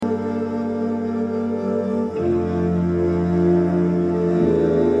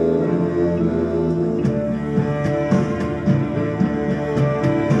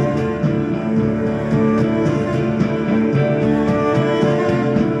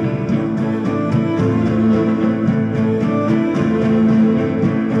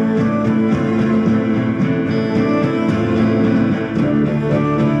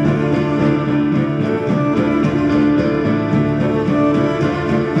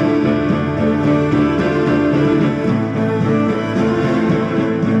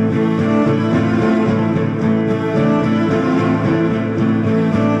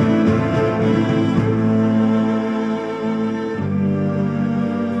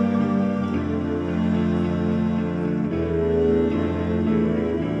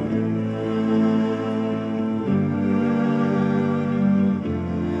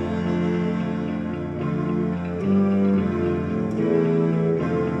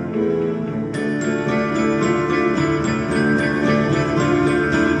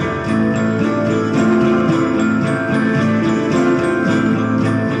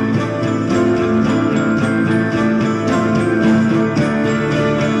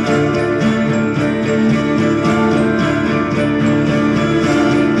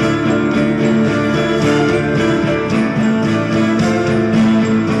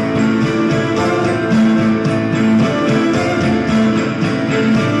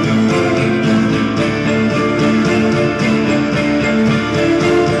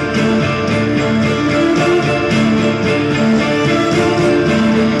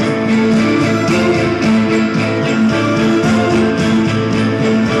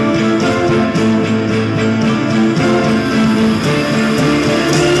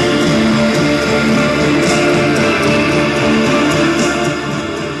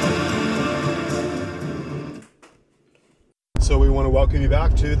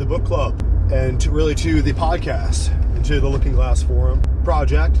the book club and to the podcast and to the Looking Glass Forum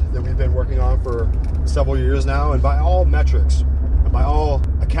project that we've been working on for several years now. And by all metrics and by all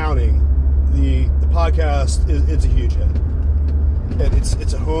accounting, the podcast it's a huge hit. And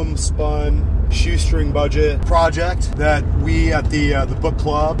it's a homespun, shoestring budget project that we at the book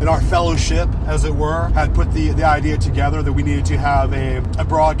club and our fellowship, as it were, had put the idea together that we needed to have a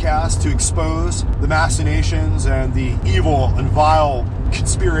broadcast to expose the machinations and the evil and vile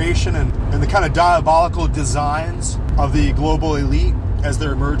conspiration and the kind of diabolical designs of the global elite as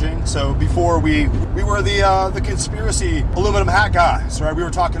they're emerging. So before we were the conspiracy aluminum hat guys, right? We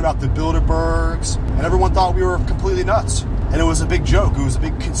were talking about the Bilderbergs, and everyone thought we were completely nuts. And it was a big joke. It was a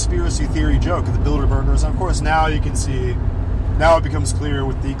big conspiracy theory joke of the Bilderbergers. And of course, now you can see, now it becomes clear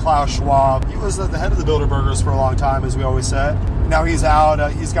with the Klaus Schwab. He was at the head of the Bilderbergers for a long time, as we always said. Now he's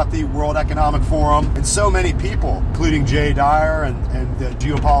out. He's got the World Economic Forum. And so many people, including Jay Dyer and the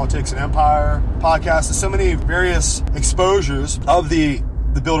Geopolitics and Empire podcast, and so many various exposures of the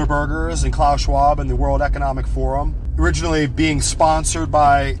Bilderbergers and Klaus Schwab and the World Economic Forum. Originally being sponsored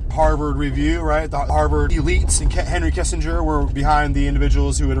by Harvard Review, right? The Harvard elites and Henry Kissinger were behind the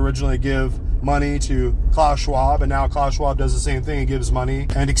individuals who would originally give money to Klaus Schwab, and now Klaus Schwab does the same thing and gives money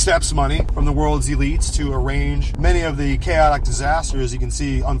and accepts money from the world's elites to arrange many of the chaotic disasters you can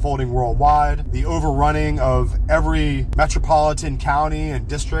see unfolding worldwide, the overrunning of every metropolitan county and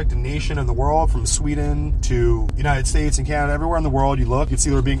district and nation in the world, from Sweden to United States and Canada. Everywhere in the world you look, you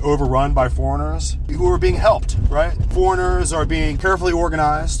see they're being overrun by foreigners who are being helped, right? Foreigners are being carefully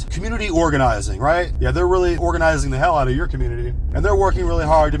organized, community organizing, right? Yeah, they're really organizing the hell out of your community, and they're working really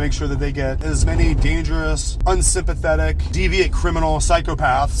hard to make sure that they get as many dangerous, unsympathetic, deviant criminal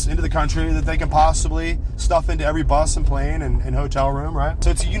psychopaths into the country that they can possibly stuff into every bus and plane and hotel room, right? So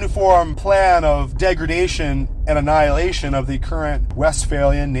it's a uniform plan of degradation and annihilation of the current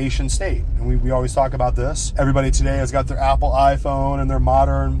Westphalian nation state. And we always talk about this. Everybody today has got their Apple iPhone and their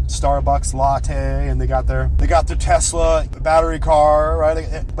modern Starbucks latte, and they got their Tesla battery car,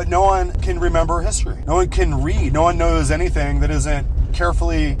 right? But no one can remember history. No one can read. No one knows anything that isn't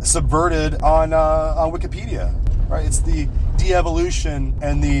carefully subverted on Wikipedia, right? It's the de-evolution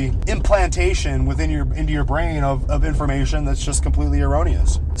and the implantation into your brain of information that's just completely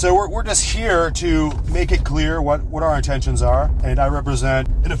erroneous. So we're just here to make it clear what our intentions are, and I represent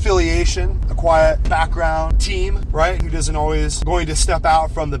an affiliation, a quiet background team, right, who isn't always going to step out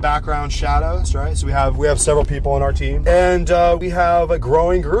from the background shadows, right? So we have several people on our team, and we have a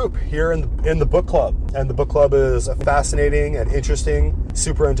growing group here in the book club, and the book club is a fascinating and interesting,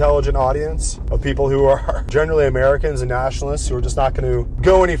 super intelligent audience of people who are generally Americans and nationalists who are just not going to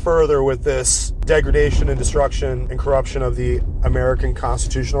go any further with this degradation and destruction and corruption of the American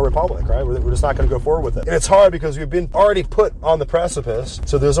constitutional republic, right? We're just not going to go forward with it. And it's hard because we've been already put on the precipice.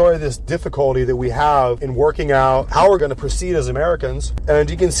 So there's already this difficulty that we have in working out how we're going to proceed as Americans. And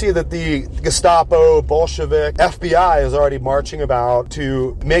you can see that the Gestapo, Bolshevik, FBI is already marching about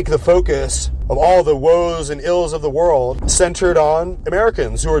to make the focus of all the woes and ills of the world centered on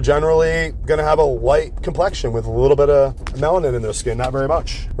Americans, who are generally going to have a light complexion with a little bit of melanin in their skin, not very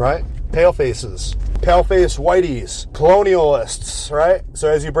much, right? Pale faces, pale-faced whiteys, colonialists, right? So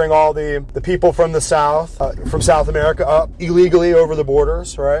as you bring all the people from the South, from South America up illegally over the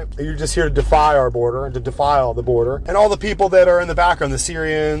borders, right? You're just here to defy our border and to defile the border. And all the people that are in the background, the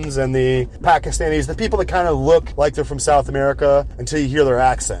Syrians and the Pakistanis, the people that kind of look like they're from South America until you hear their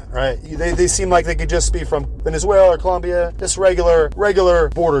accent, right? They seem like they could just be from Venezuela or Colombia, just regular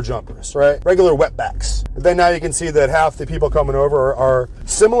border jumpers, right? Regular wetbacks. But then now you can see that half the people coming over are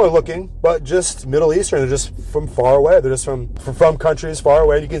similar looking, but just Middle Eastern. They're just from far away. They're just from countries far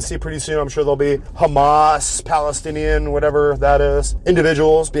away. And you can see pretty soon, I'm sure there'll be Hamas, Palestinian, whatever that is,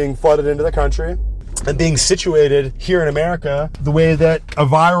 individuals being flooded into the country and being situated here in America the way that a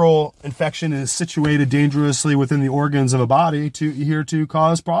viral infection is situated dangerously within the organs of a body to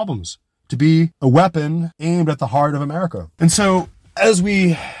cause problems, to be a weapon aimed at the heart of America. And so as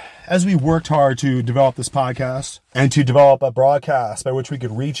we worked hard to develop this podcast and to develop a broadcast by which we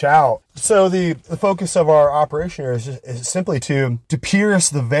could reach out. So the focus of our operation here is simply to pierce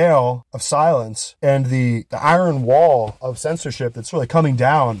the veil of silence and the iron wall of censorship that's really coming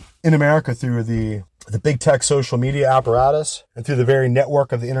down in America through the big tech social media apparatus and through the very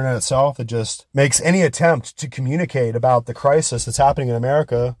network of the internet itself that just makes any attempt to communicate about the crisis that's happening in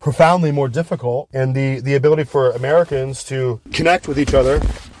America profoundly more difficult, and the ability for Americans to connect with each other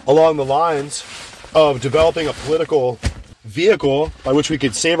along the lines of developing a political vehicle by which we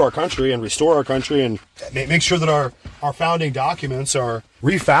could save our country and restore our country and make sure that our founding documents are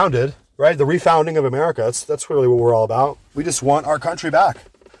refounded, right? The refounding of America, that's really what we're all about. We just want our country back.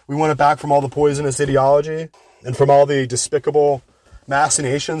 We want it back from all the poisonous ideology and from all the despicable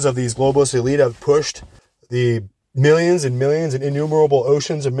machinations of these globalist elite have pushed the millions and millions and innumerable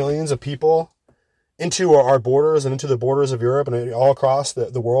oceans of millions of people into our borders and into the borders of Europe and all across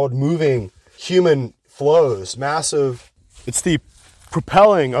the world, moving human flows, massive. It's the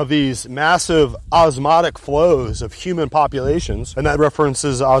propelling of these massive osmotic flows of human populations, and that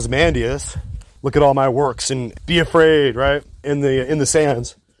references Ozymandias. Look at all my works and be afraid, right? In the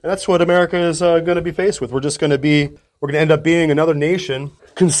sands. And that's what America is going to be faced with. We're going to end up being another nation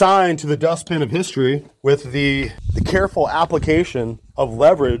consigned to the dustbin of history with the careful application of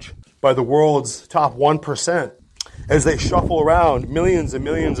leverage by the world's top 1% as they shuffle around millions and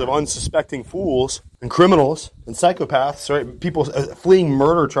millions of unsuspecting fools and criminals and psychopaths, right? People fleeing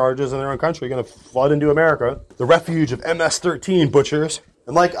murder charges in their own country are going to flood into America, the refuge of MS-13 butchers.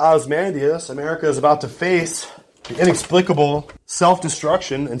 And like Ozymandias, America is about to face the inexplicable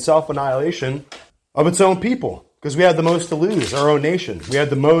self-destruction and self-annihilation of its own people. Because we had the most to lose, our own nation. We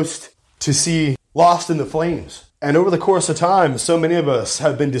had the most to see lost in the flames. And over the course of time, so many of us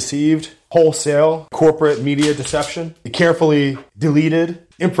have been deceived, wholesale, corporate media deception, carefully deleted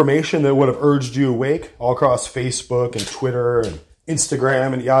information that would have urged you awake all across Facebook and Twitter and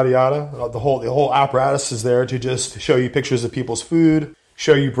Instagram and yada yada. The whole apparatus is there to just show you pictures of people's food,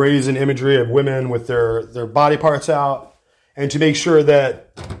 show you brazen imagery of women with their body parts out, and to make sure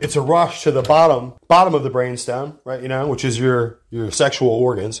that it's a rush to the bottom of the brainstem, right? Which is your sexual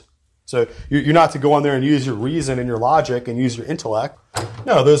organs. So you're not to go on there and use your reason and your logic and use your intellect.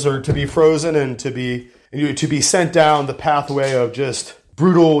 No, those are to be frozen and to be sent down the pathway of just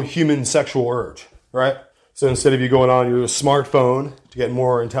brutal human sexual urge, right? So instead of you going on your smartphone to get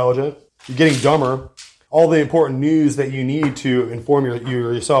more intelligent, you're getting dumber. All the important news that you need to inform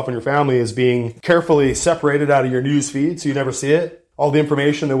yourself and your family is being carefully separated out of your news feed so you never see it. All the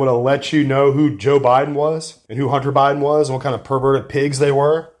information that would have let you know who Joe Biden was and who Hunter Biden was and what kind of perverted pigs they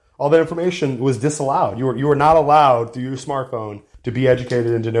were. All that information was disallowed. You were not allowed through your smartphone to be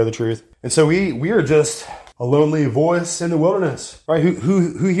educated and to know the truth. And so we are just a lonely voice in the wilderness, right?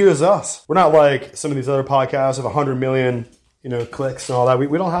 Who hears us? We're not like some of these other podcasts of 100 million, clicks and all that.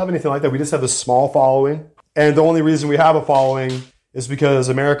 We don't have anything like that. We just have a small following. And the only reason we have a following is because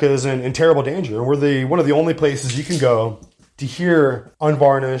America is in terrible danger. And we're one of the only places you can go to hear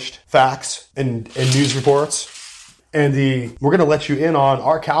unvarnished facts and news reports. And we're going to let you in on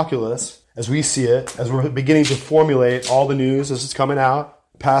our calculus as we see it, as we're beginning to formulate all the news as it's coming out,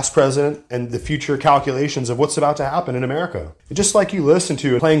 past, present, and the future calculations of what's about to happen in America. And just like you listen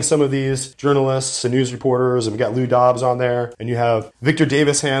to playing some of these journalists and news reporters, and we got Lou Dobbs on there, and you have Victor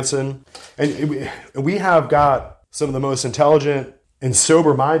Davis Hanson, and we have got some of the most intelligent and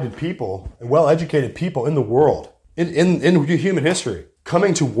sober-minded people and well-educated people in the world, in human history,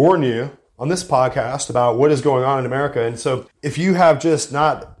 coming to warn you on this podcast about what is going on in America. And so if you have just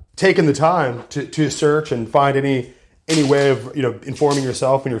not taken the time to search and find any way of informing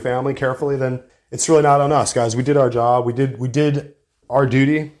yourself and your family carefully, then it's really not on us, guys. We did our job. We did our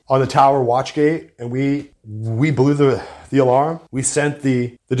duty on the tower watchgate, and we blew the alarm. We sent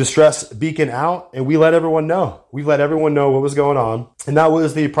the distress beacon out, and we let everyone know. We let everyone know what was going on. And that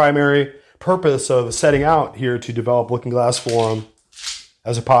was the primary purpose of setting out here to develop Looking Glass Forum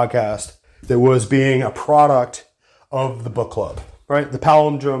as a podcast that was being a product of the book club, right? The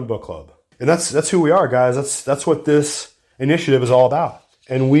Palindrome Book Club. And that's who we are, guys. That's what this initiative is all about.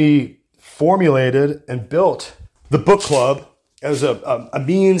 And we formulated and built the book club as a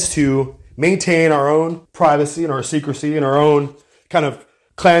means to maintain our own privacy and our secrecy and our own kind of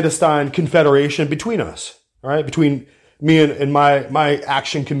clandestine confederation between us, all right? Between me and my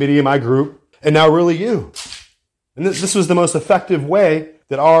action committee and my group, and now really you. And this was the most effective way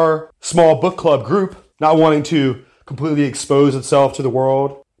that our small book club group, not wanting to completely expose itself to the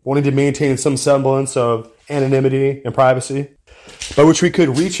world, wanting to maintain some semblance of anonymity and privacy, by which we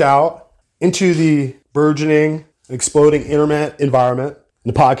could reach out into the burgeoning, exploding internet environment,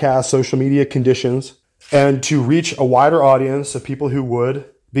 the podcast, social media conditions, and to reach a wider audience of people who would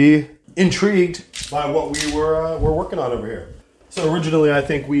be intrigued by what we're working on over here. So originally, I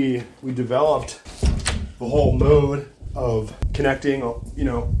think we developed the whole mode of connecting,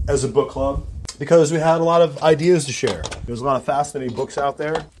 as a book club, because we had a lot of ideas to share. There's a lot of fascinating books out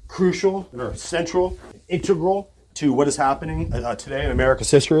there, crucial, that are central, integral to what is happening today in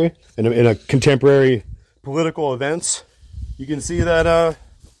America's history, in a contemporary political events. You can see that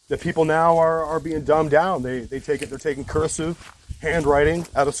people now are being dumbed down. They're taking cursive handwriting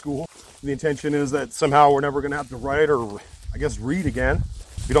out of school. The intention is that somehow we're never going to have to write or, I guess, read again.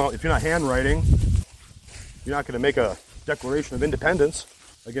 If you're not handwriting, you're not going to make a Declaration of Independence.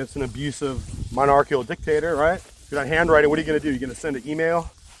 against an abusive monarchical dictator, right? If you're not handwriting, what are you going to do? You're going to send an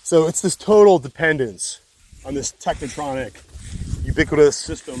email? So it's this total dependence on this technotronic, ubiquitous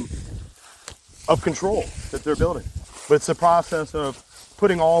system of control that they're building. But it's a process of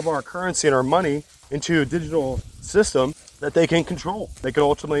putting all of our currency and our money into a digital system that they can control. They can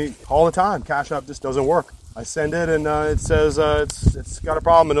ultimately, all the time, Cash App just doesn't work. I send it and it says it's got a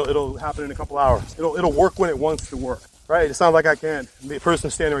problem and it'll happen in a couple hours. It'll work when it wants to work, right? It's not like I can't, the person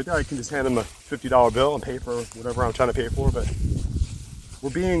standing right there, I can just hand them a $50 bill and pay for whatever I'm trying to pay for, but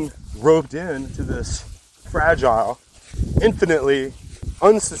we're being roped into this fragile, infinitely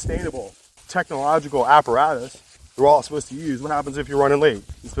unsustainable technological apparatus that we're all supposed to use. What happens if you're running late?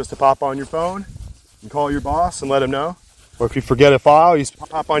 You're supposed to pop on your phone and call your boss and let him know. Or if you forget a file, you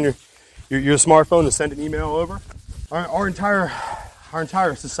pop on your smartphone to send an email over. Our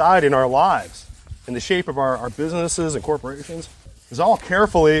entire society and our lives and the shape of our businesses and corporations is all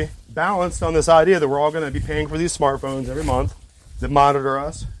carefully balanced on this idea that we're all going to be paying for these smartphones every month that monitor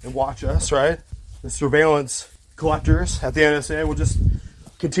us and watch us, right? The surveillance collectors at the NSA will just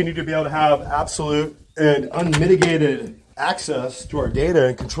continue to be able to have absolute and unmitigated access to our data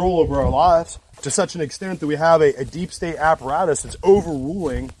and control over our lives to such an extent that we have a deep state apparatus that's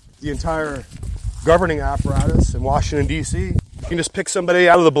overruling the entire governing apparatus in Washington, D.C. You can just pick somebody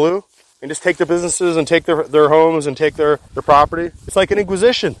out of the blue and just take their businesses and take their homes and take their property. It's like an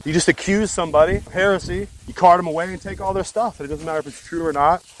inquisition. You just accuse somebody of heresy, you cart them away and take all their stuff. And it doesn't matter if it's true or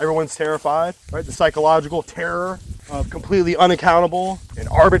not. Everyone's terrified, right? The psychological terror of completely unaccountable and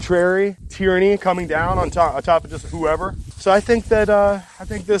arbitrary tyranny coming down on top of just whoever. So I think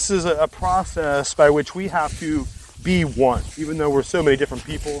this is a process by which we have to be one, even though we're so many different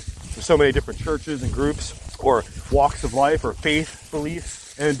people, there's so many different churches and groups or walks of life or faith beliefs.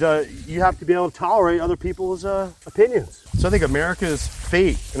 And you have to be able to tolerate other people's opinions. So I think America's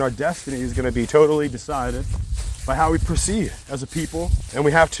fate and our destiny is going to be totally decided by how we proceed as a people. And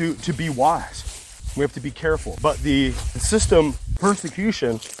we have to be wise. We have to be careful. But the system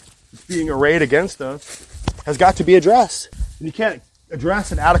persecution that's being arrayed against us has got to be addressed. And you can't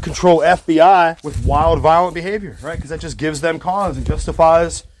address an out-of-control FBI with wild, violent behavior, right? Because that just gives them cause and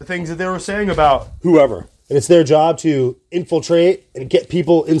justifies the things that they were saying about whoever. And it's their job to infiltrate and get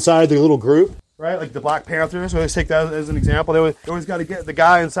people inside their little group, right? Like the Black Panthers, we always take that as an example. They always got to get the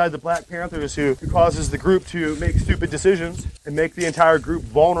guy inside the Black Panthers who causes the group to make stupid decisions and make the entire group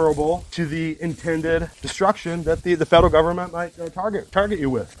vulnerable to the intended destruction that the federal government might target you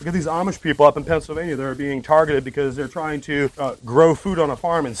with. Look at these Amish people up in Pennsylvania. They're being targeted because they're trying to grow food on a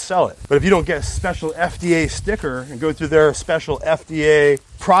farm and sell it. But if you don't get a special FDA sticker and go through their special FDA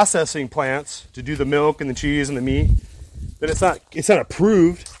processing plants to do the milk and the cheese and the meat, then it's not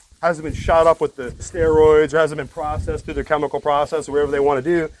approved, hasn't been shot up with the steroids, or hasn't been processed through their chemical process or whatever they want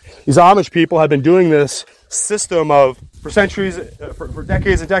to do. These Amish people have been doing this system for centuries, for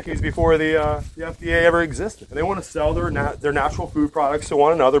decades and decades before the FDA ever existed. And they want to sell their natural food products to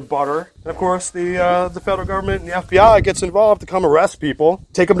one another, butter. And of course, the federal government and the FBI gets involved to come arrest people,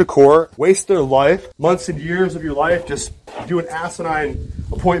 take them to court, waste their life, months and years of your life just doing asinine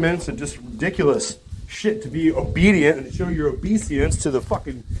appointments and just ridiculous shit to be obedient and to show your obeisance to the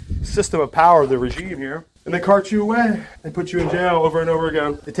fucking system of power of the regime here. And they cart you away. They put you in jail over and over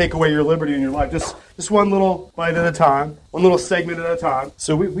again. They take away your liberty in your life. Just one little bite at a time, one little segment at a time.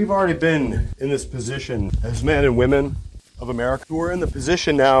 So we've already been in this position as men and women of America. We're in the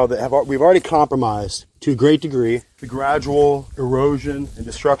position now that we've already compromised to a great degree the gradual erosion and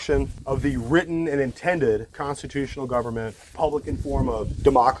destruction of the written and intended constitutional government, Republican form of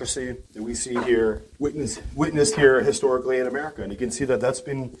democracy that we see here, witnessed here historically in America. And you can see that that's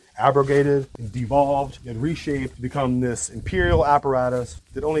been abrogated and devolved and reshaped to become this imperial apparatus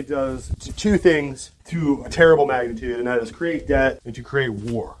that only does two things to a terrible magnitude, and that is create debt and to create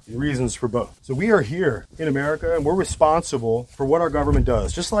war, and reasons for both. So we are here in America, and we're responsible for what our government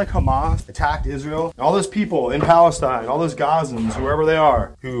does. Just like Hamas attacked Israel, and all those people in Palestine, all those Gazans, whoever they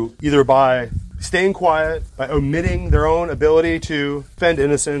are, who either by staying quiet, by omitting their own ability to defend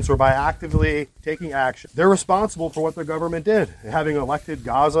innocence, or by actively taking action, they're responsible for what their government did. Having elected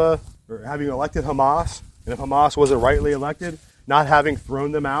Gaza, or having elected Hamas, and if Hamas wasn't rightly elected, not having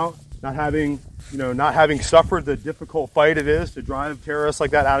thrown them out, not having suffered the difficult fight it is to drive terrorists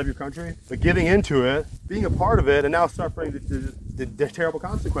like that out of your country, but giving into it, being a part of it, and now suffering the terrible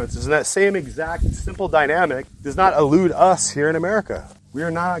consequences. And that same exact simple dynamic does not elude us here in America. We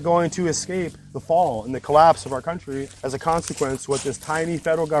are not going to escape the fall and the collapse of our country as a consequence what this tiny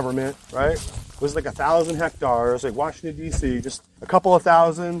federal government, right, was like 1,000 hectares, like Washington, D.C., just a couple of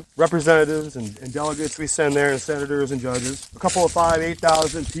thousand representatives and delegates we send there, and senators and judges, a couple of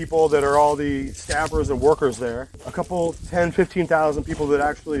 8,000 people that are all the staffers and workers there, a couple 10, 15,000 people that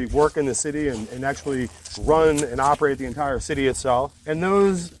actually work in the city and actually run and operate the entire city itself. And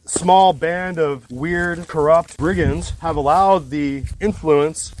those small band of weird, corrupt brigands have allowed the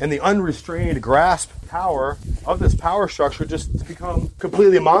influence and the unrestrained grasp power of this power structure just to become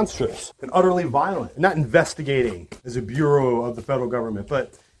completely monstrous and utterly violent. Not investigating as a bureau of the federal government,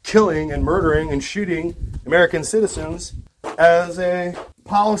 but killing and murdering and shooting American citizens as a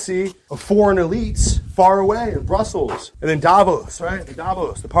policy of foreign elites far away in Brussels. And then Davos, right?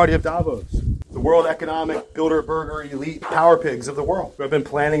 The party of Davos. The World Economic Bilderberger elite power pigs of the world who have been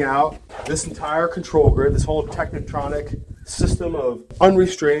planning out this entire control grid, this whole technotronic system of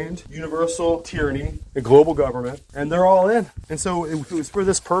unrestrained universal tyranny and global government, and they're all in. And so it was for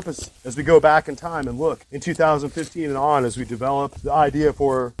this purpose, as we go back in time and look in 2015 and on, as we develop the idea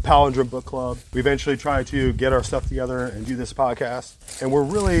for Palindrome Book Club, we eventually try to get our stuff together and do this podcast. And we're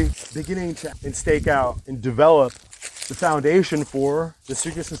really beginning to stake out and develop the foundation for the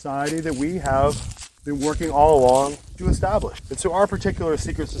secret society that we have been working all along to establish. And so our particular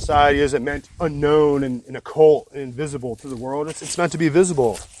secret society isn't meant unknown and occult and invisible to the world. It's meant to be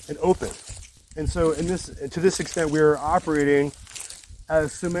visible and open. And so to this extent, we're operating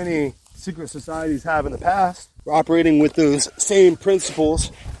as so many secret societies have in the past. We're operating with those same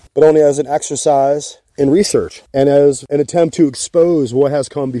principles, but only as an exercise in research and as an attempt to expose what has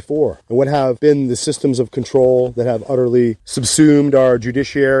come before and what have been the systems of control that have utterly subsumed our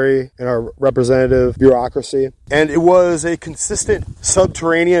judiciary and our representative bureaucracy. And it was a consistent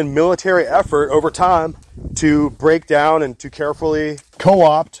subterranean military effort over time to break down and to carefully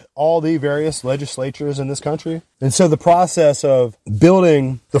co-opt all the various legislatures in this country. And so the process of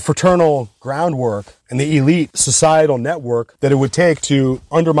building the fraternal groundwork and the elite societal network that it would take to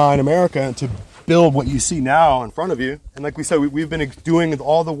undermine America and to build what you see now in front of you. And like we said, we've been doing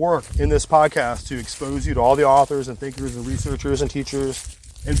all the work in this podcast to expose you to all the authors and thinkers and researchers and teachers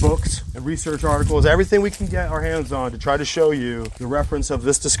and books and research articles, everything we can get our hands on to try to show you the reference of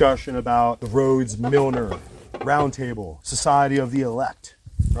this discussion about the Rhodes-Milner Roundtable, Society of the Elect,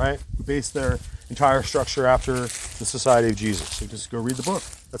 right? Who based their entire structure after the Society of Jesus. So just go read the book.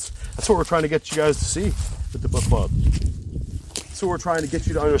 That's what we're trying to get you guys to see with the book club. So we're trying to get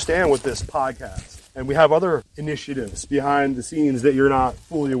you to understand with this podcast. And we have other initiatives behind the scenes that you're not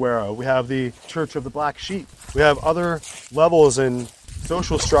fully aware of. We have the Church of the Black Sheep. We have other levels and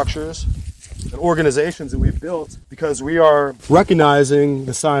social structures and organizations that we've built because we are recognizing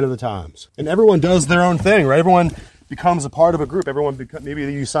the sign of the times. And everyone does their own thing, right? Everyone becomes a part of a group. Maybe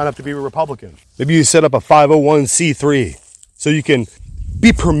you sign up to be a Republican. Maybe you set up a 501c3 so you can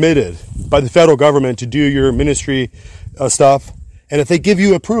be permitted by the federal government to do your ministry stuff. And if they give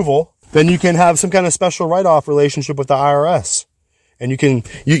you approval, then you can have some kind of special write-off relationship with the IRS. And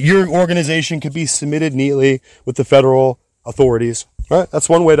your organization could be submitted neatly with the federal authorities, right? That's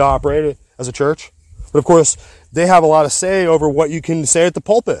one way to operate it as a church. But of course, they have a lot of say over what you can say at the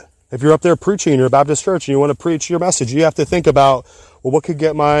pulpit. If you're up there preaching in your Baptist church and you want to preach your message, you have to think about, well, what could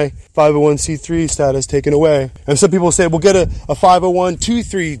get my 501c3 status taken away? And some people say, well, get a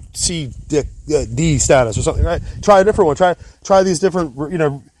 50123c status or something, right? Try a different one. Try these different,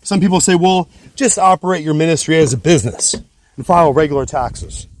 some people say, well, just operate your ministry as a business and file regular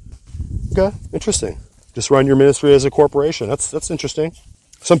taxes. Okay, interesting. Just run your ministry as a corporation. That's interesting.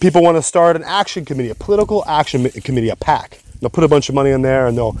 Some people want to start an action committee, a political action committee, a PAC. They'll put a bunch of money in there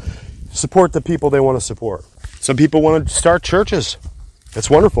and they'll support the people they want to support. Some people want to start churches. It's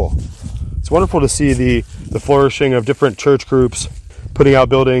wonderful. It's wonderful to see the flourishing of different church groups, putting out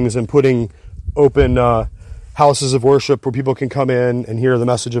buildings and putting open houses of worship where people can come in and hear the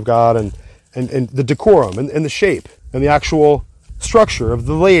message of God and the decorum and the shape and the actual structure of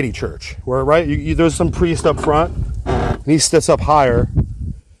the laity church. Where, right, there's some priest up front and he sits up higher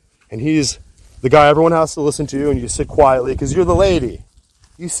and he's the guy everyone has to listen to, and you sit quietly because you're the laity.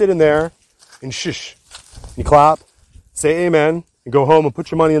 You sit in there and shush. You clap, say amen, and go home and put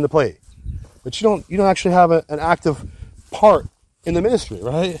your money in the plate. But you don't actually have an active part in the ministry,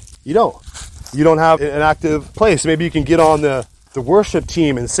 right? You don't. You don't have an active place. Maybe you can get on the worship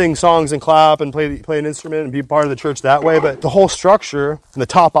team and sing songs and clap and play an instrument and be part of the church that way. But the whole structure and the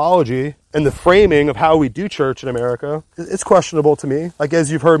topology and the framing of how we do church in America, it's questionable to me. Like,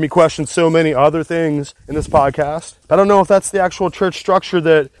 as you've heard me question so many other things in this podcast. I don't know if that's the actual church structure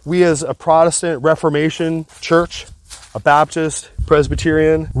that we as a Protestant Reformation church, a Baptist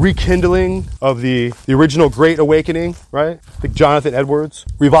Presbyterian rekindling of the original Great Awakening, right? Like Jonathan Edwards.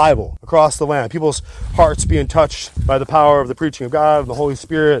 Revival across the land. People's hearts being touched by the power of the preaching of God and the Holy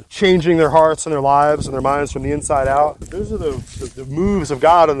Spirit, changing their hearts and their lives and their minds from the inside out. Those are the moves of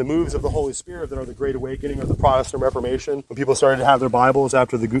God and the moves of the Holy Spirit that are the Great Awakening of the Protestant Reformation, when people started to have their Bibles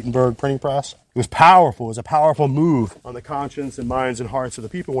after the Gutenberg printing press. It was powerful. It was a powerful move on the conscience and minds and hearts of the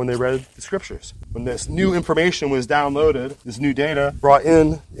people when they read the scriptures. When this new information was downloaded, this new data brought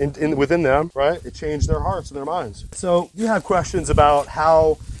in within them, right? It changed their hearts and their minds. So you have questions about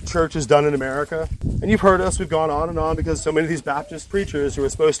how church is done in America. And you've heard us, we've gone on and on because so many of these Baptist preachers who are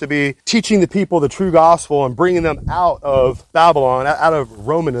supposed to be teaching the people the true gospel and bringing them out of Babylon, out of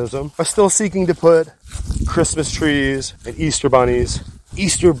Romanism, are still seeking to put Christmas trees and Easter bunnies,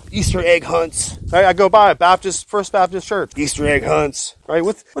 Easter egg hunts. Right? I go by First Baptist Church, Easter egg hunts. Right?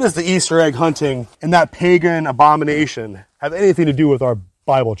 What does the Easter egg hunting and that pagan abomination have anything to do with our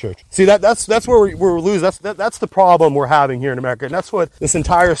Bible church? See, that's where we're losing. That's the problem we're having here in America, and that's what this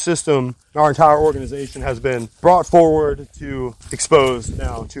entire system, our entire organization, has been brought forward to expose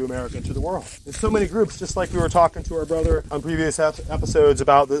now to America and to the world. There's so many groups, just like we were talking to our brother on previous episodes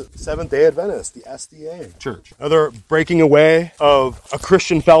about the Seventh-day Adventists, the SDA church. They're breaking away of a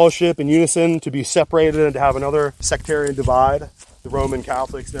Christian fellowship in unison to be separated and to have another sectarian divide. The Roman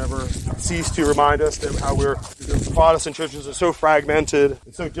Catholics never cease to remind us that how the Protestant churches are so fragmented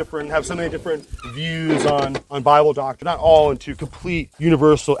and so different, have so many different views on Bible doctrine, not all into complete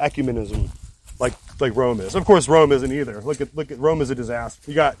universal ecumenism like Rome is. Of course, Rome isn't either. Look at Rome as a disaster.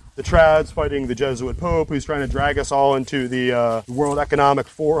 You got the trads fighting the Jesuit Pope, who's trying to drag us all into the World Economic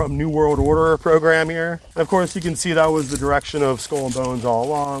Forum New World Order program here. And of course, you can see that was the direction of Skull and Bones all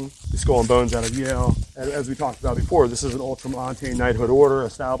along. The Skull and Bones out of Yale. And as we talked about before, this is an ultramontane knighthood order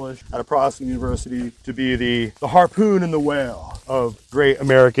established at a Protestant university to be the harpoon and the whale of great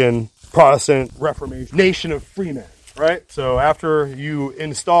American Protestant Reformation, nation of free men. Right? So after you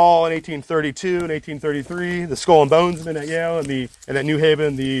install in 1832 and 1833 the Skull and Bonesmen at Yale and at New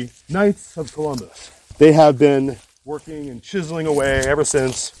Haven, the Knights of Columbus, they have been working and chiseling away ever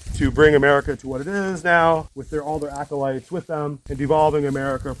since to bring America to what it is now, with all their acolytes with them, and devolving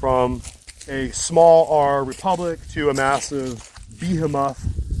America from a small R republic to a massive behemoth,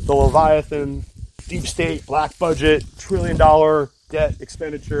 the Leviathan, deep state, black budget, $1 trillion debt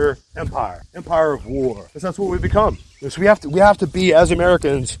expenditure empire of war. Because that's what we've become. So we have to be, as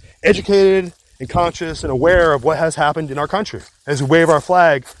Americans, educated and conscious and aware of what has happened in our country. As we wave our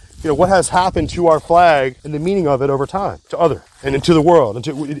flag, what has happened to our flag and the meaning of it over time to other and to the world.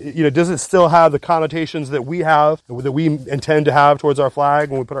 And does it still have the connotations that we have, that we intend to have towards our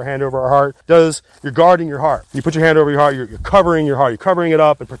flag when we put our hand over our heart? You're guarding your heart. You put your hand over your heart, you're covering your heart. You're covering it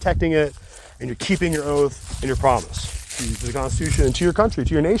up and protecting it, and you're keeping your oath and your promise to the Constitution and to your country,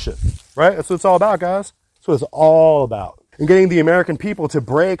 to your nation, right? That's what it's all about, guys. That's what it's all about. And getting the American people to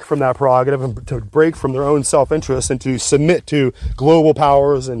break from that prerogative and to break from their own self-interest and to submit to global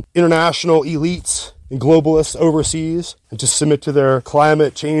powers and international elites and globalists overseas, and to submit to their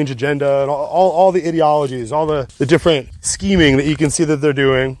climate change agenda and all the ideologies, all the different scheming that you can see that they're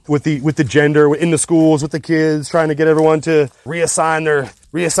doing with the gender in the schools, with the kids, trying to get everyone to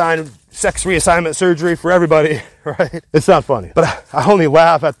reassign sex reassignment surgery for everybody, right? It's not funny. But I only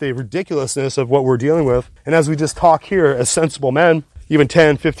laugh at the ridiculousness of what we're dealing with. And as we just talk here as sensible men, even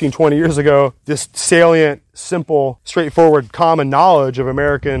 10, 15, 20 years ago, this salient, simple, straightforward, common knowledge of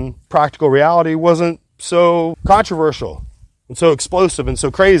American practical reality wasn't so controversial and so explosive and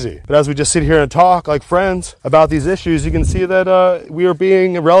so crazy. But as we just sit here and talk like friends about these issues, you can see that we are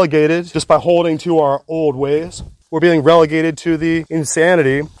being relegated just by holding to our old ways. We're being relegated to the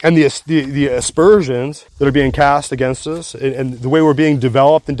insanity and the aspersions that are being cast against us, and the way we're being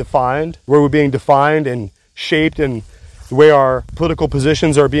developed and defined, the way we're being defined and shaped, and the way our political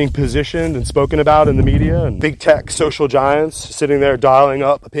positions are being positioned and spoken about in the media, and big tech social giants sitting there dialing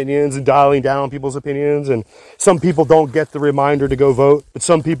up opinions and dialing down people's opinions. And some people don't get the reminder to go vote, but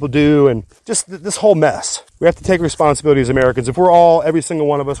some people do. And just this whole mess. We have to take responsibility as Americans. If we're all, every single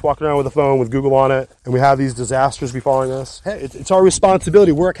one of us, walking around with a phone with Google on it, and we have these disasters befalling us, hey, it's our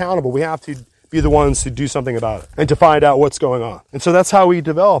responsibility. We're accountable. We have to be the ones to do something about it and to find out what's going on. And so that's how we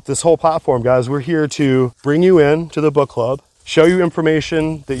develop this whole platform, guys. We're here to bring you in to the book club, show you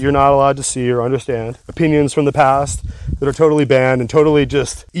information that you're not allowed to see or understand, opinions from the past that are totally banned and totally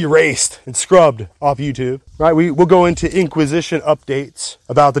just erased and scrubbed off YouTube, right? We'll go into Inquisition updates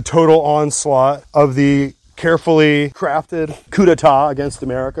about the total onslaught of the carefully crafted coup d'etat against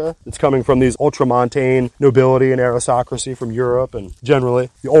America that's coming from these ultramontane nobility and aristocracy from Europe and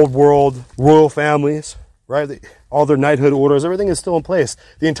generally the old world royal families, right? All their knighthood orders, everything is still in place.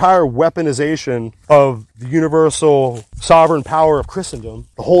 The entire weaponization of the universal sovereign power of Christendom,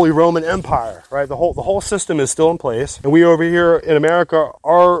 the Holy Roman Empire, right? The whole system is still in place. And we over here in America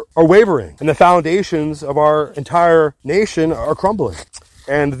are wavering. And the foundations of our entire nation are crumbling.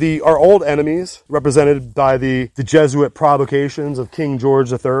 And our old enemies, represented by the Jesuit provocations of King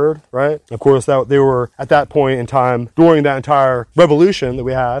George III, right? Of course, they were, at that point in time, during that entire revolution that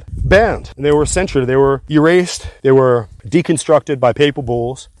we had, banned. And they were censured. They were erased. They were deconstructed by papal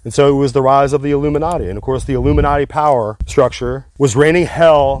bulls. And so it was the rise of the Illuminati. And of course, the Illuminati power structure was raining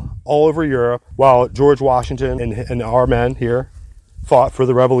hell all over Europe while George Washington and our men here fought for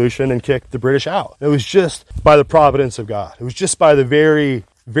the revolution and kicked the British out. It was just by the providence of God. It was just by the very,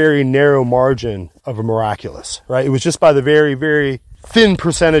 very narrow margin of a miraculous, right? It was just by the very, very thin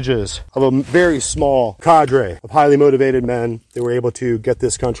percentages of a very small cadre of highly motivated men that were able to get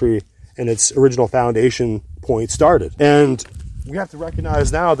this country and its original foundation point started. And we have to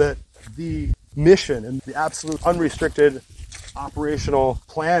recognize now that the mission and the absolute unrestricted operational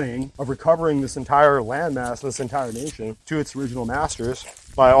planning of recovering this entire landmass, this entire nation, to its original masters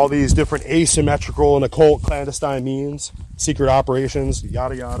by all these different asymmetrical and occult clandestine means, secret operations,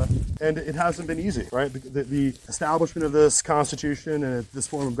 yada yada. And it hasn't been easy, right? The establishment of this constitution and this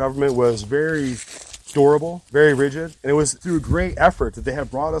form of government was very durable, very rigid, and it was through great effort that they have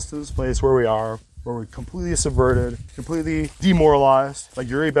brought us to this place where we are, where we're completely subverted, completely demoralized, like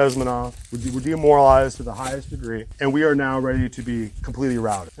Yuri Bezmenov. We're demoralized to the highest degree, and we are now ready to be completely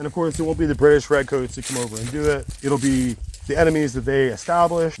routed. And of course, it won't be the British redcoats that come over and do it. It'll be the enemies that they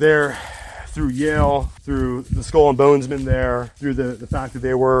establish there through Yale, through the Skull and Bonesmen there, through the fact that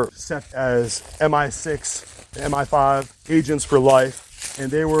they were set as MI6, MI5 agents for life, and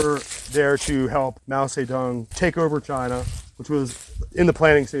they were there to help Mao Zedong take over China, which was in the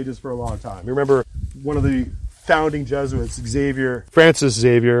planning stages for a long time. You remember one of the founding Jesuits, Francis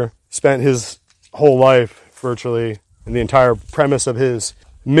Xavier, spent his whole life virtually, and the entire premise of his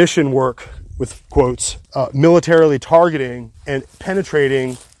mission work, with quotes, militarily targeting and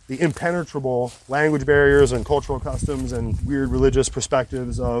penetrating the impenetrable language barriers and cultural customs and weird religious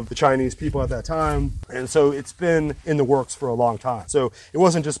perspectives of the Chinese people at that time. And so it's been in the works for a long time. So it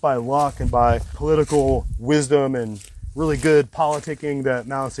wasn't just by luck and by political wisdom and really good politicking that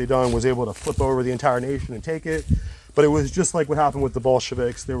Mao Zedong was able to flip over the entire nation and take it. But it was just like what happened with the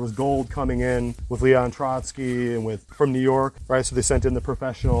Bolsheviks. There was gold coming in with Leon Trotsky and from New York, right? So they sent in the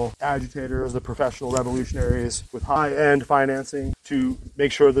professional agitators, the professional revolutionaries with high-end financing to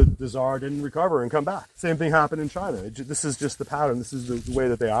make sure that the Tsar didn't recover and come back. Same thing happened in China. This is just the pattern. This is the way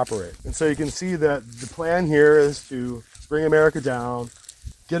that they operate. And so you can see that the plan here is to bring America down,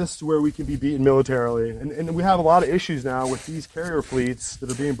 get us to where we can be beaten militarily. And we have a lot of issues now with these carrier fleets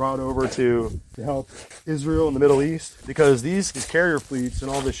that are being brought over to help Israel in the Middle East, because these carrier fleets and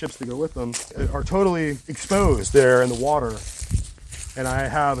all the ships that go with them are totally exposed there in the water. And I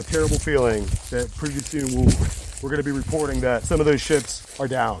have a terrible feeling that pretty soon we're going to be reporting that some of those ships are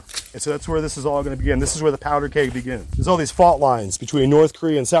down. And so that's where this is all going to begin. This is where the powder keg begins. There's all these fault lines between North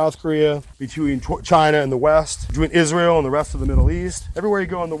Korea and South Korea, between China and the West, between Israel and the rest of the Middle East. Everywhere you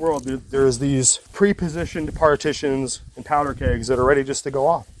go in the world, there's these pre-positioned partitions and powder kegs that are ready just to go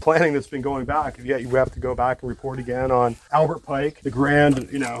off. Planning that's been going back, and yet you have to go back and report again on Albert Pike, the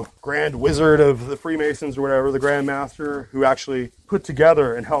grand wizard of the Freemasons or whatever, the Grand Master, who actually put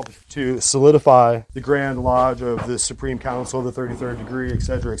together and helped to solidify the Grand Lodge of the Supreme Council, the 33rd degree, et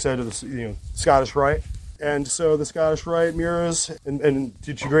cetera, the Scottish Rite. And so the Scottish Rite mirrors, and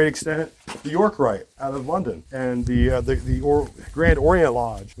to a great extent, the York Rite out of London, and the Grand Orient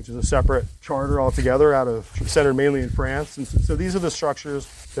Lodge, which is a separate charter altogether, centered mainly in France. And so these are the structures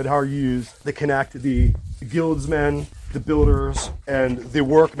that are used that connect the guildsmen, the builders, and the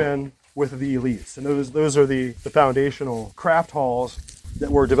workmen with the elites. And those are the foundational craft halls that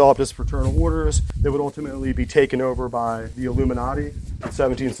were developed as fraternal orders that would ultimately be taken over by the Illuminati in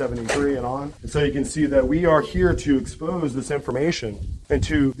 1773 and on. And so you can see that we are here to expose this information, and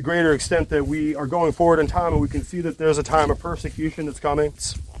to the greater extent that we are going forward in time, and we can see that there's a time of persecution that's coming.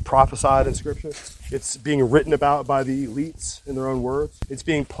 It's prophesied in Scripture. It's being written about by the elites in their own words. It's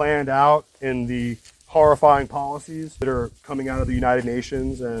being planned out in the horrifying policies that are coming out of the United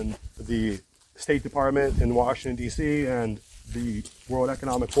Nations and the State Department in Washington, D.C., and the World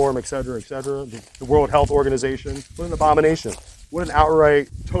Economic Forum, et cetera, the World Health Organization. What an abomination. What an outright,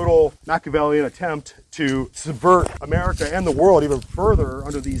 total Machiavellian attempt to subvert America and the world even further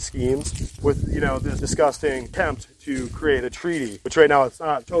under these schemes with, this disgusting attempt to create a treaty, which right now it's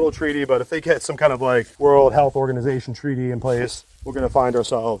not a total treaty, but if they get some kind of World Health Organization treaty in place, we're going to find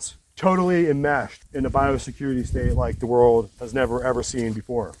ourselves totally enmeshed in a biosecurity state like the world has never ever seen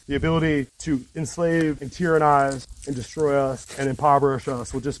before. The ability to enslave and tyrannize and destroy us and impoverish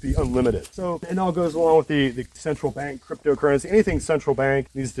us will just be unlimited. So it all goes along with the central bank cryptocurrency. Anything central bank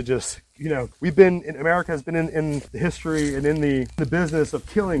needs to just, America has been in the history and in the business of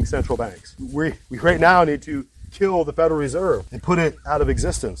killing central banks. We right now need to kill the Federal Reserve and put it out of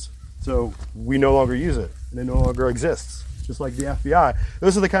existence. So we no longer use it and it no longer exists. Just like the FBI.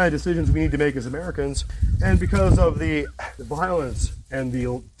 Those are the kind of decisions we need to make as Americans. And because of the violence and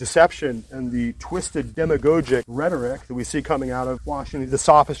the deception and the twisted demagogic rhetoric that we see coming out of Washington, the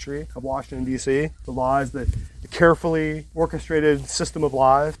sophistry of Washington, D.C., the lies, the carefully orchestrated system of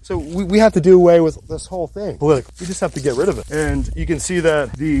lies. So we have to do away with this whole thing politically. We just have to get rid of it. And you can see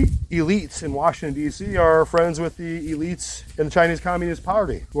that the elites in Washington, D.C. are friends with the elites in the Chinese Communist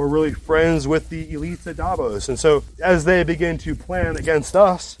Party, who are really friends with the elites at Davos. And so as they begin to plan against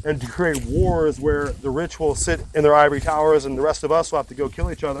us and to create wars where the rich will sit in their ivory towers and the rest of us will have to go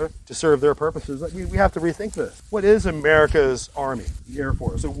kill each other to serve their purposes, we have to rethink this. What is America's Army, the Air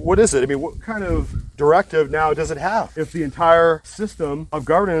Force? So what is it? I mean, what kind of directive now does it have? If the entire system of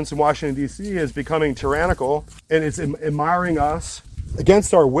governance in Washington, D.C. is becoming tyrannical and it's admiring us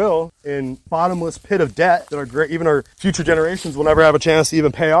against our will in bottomless pit of debt that even our future generations will never have a chance to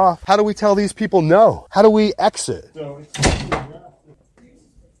even pay off, how do we tell these people no? How do we exit?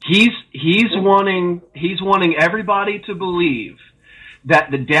 He's wanting everybody to believe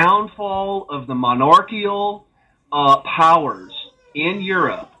that the downfall of the monarchical powers in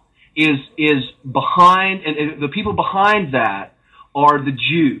Europe is behind, and the people behind that are the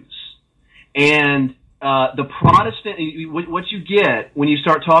Jews. And the Protestant, what you get when you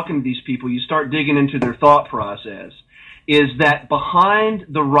start talking to these people, you start digging into their thought process, is that behind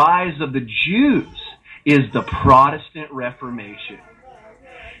the rise of the Jews is the Protestant Reformation.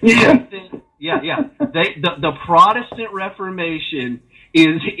 Yeah. The Protestant Reformation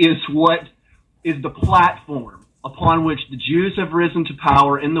is what is the platform upon which the Jews have risen to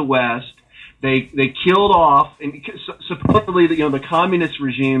power in the West. They killed off, and supposedly the communist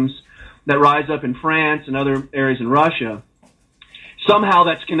regimes that rise up in France and other areas in Russia. Somehow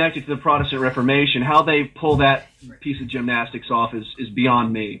that's connected to the Protestant Reformation. How they pull that piece of gymnastics off is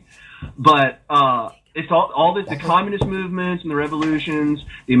beyond me. But it's all this, the communist movements and the revolutions,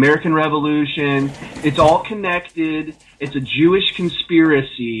 the American Revolution, it's all connected. It's a Jewish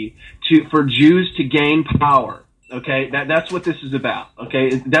conspiracy for Jews to gain power. Okay, that's what this is about. Okay,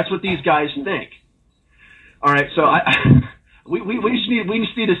 that's what these guys think. All right, so we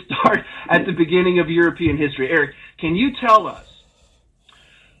just need to start at the beginning of European history. Eric, can you tell us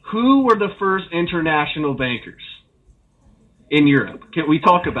who were the first international bankers in Europe? Can we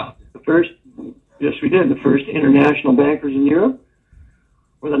talk about this? The first, yes, we did. The first international bankers in Europe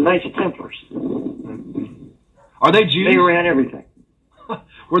were the Knights Templars. Are they Jews? They ran everything.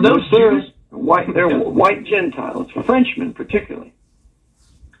 Were those Jews? They're white Gentiles, Frenchmen particularly.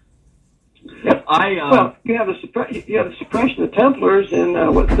 Yep. Well, you have the suppression of the Templars in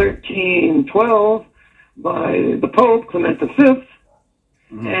 1312 by the Pope Clement V,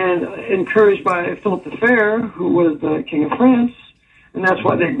 mm-hmm. and encouraged by Philip the Fair, who was the King of France, and that's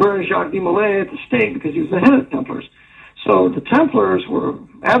why they burned Jacques de Molay at the stake, because he was the head of the Templars. So the Templars were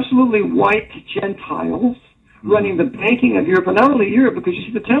absolutely white Gentiles running the banking of Europe, and not only Europe, because you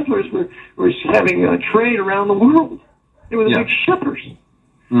see the Templars were having a trade around the world. They were the big shippers.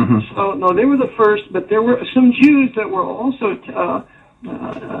 Mm-hmm. So, no, they were the first, but there were some Jews that were also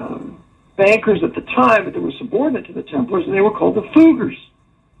bankers at the time, but they were subordinate to the Templars, and they were called the Fuggers.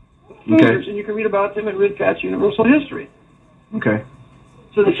 Okay. And you can read about them in Ridcat's Universal History. Okay.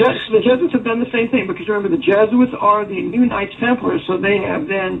 So the Jesuits have done the same thing, because remember, the Jesuits are the new Knights Templars, so they have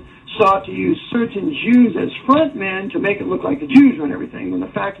then sought to use certain Jews as front men to make it look like the Jews run everything, when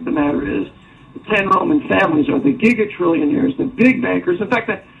the fact of the matter is the 10 Roman families are the gigatrillionaires, the big bankers. In fact,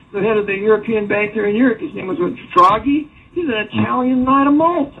 the head of the European bank there in Europe, his name was Draghi. He's an Italian Knight of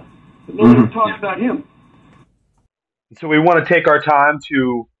Malta. But nobody talks about him. So we want to take our time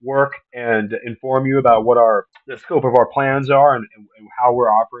to work and inform you about what the scope of our plans are and how we're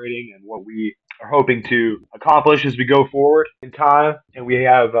operating and what we are hoping to accomplish as we go forward in time. And we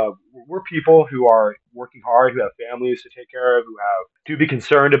have we're people who are working hard, who have families to take care of, who have to be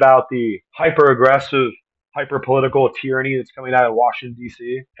concerned about the hyper-aggressive, hyper-political tyranny that's coming out of Washington,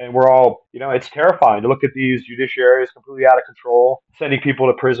 D.C. And we're all, it's terrifying to look at these judiciaries completely out of control, sending people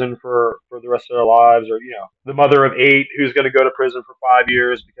to prison for the rest of their lives, or, the mother of 8 who's going to go to prison for 5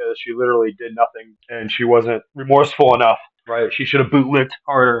 years because she literally did nothing and she wasn't remorseful enough, right? She should have bootlicked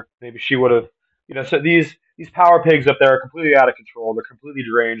harder. Maybe she would have, so these power pigs up there are completely out of control. They're completely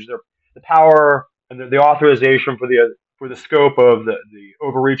deranged. the power and the authorization for the scope of the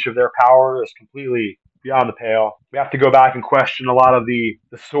overreach of their power is completely beyond the pale. We have to go back and question a lot of the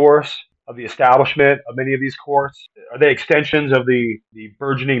source of the establishment of many of these courts. Are they extensions of the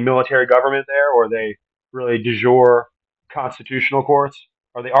burgeoning military government there, or are they really de jure constitutional courts?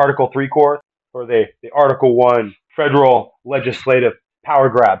 Are they Article 3 courts, or are they the Article 1 federal legislative power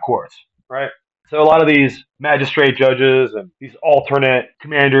grab courts, right? So a lot of these magistrate judges and these alternate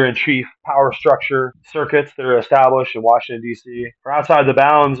commander-in-chief power structure circuits that are established in Washington, D.C. are outside the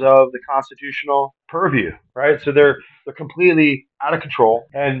bounds of the constitutional purview, right? So they're completely out of control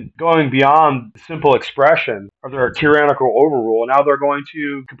and going beyond simple expression of their tyrannical overrule. Now they're going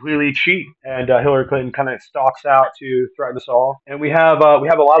to completely cheat. And Hillary Clinton kind of stalks out to threaten us all. And we have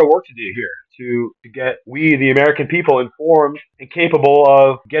a lot of work to do here to get we, the American people, informed and capable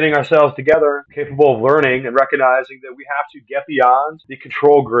of getting ourselves together, capable of learning and recognizing that we have to get beyond the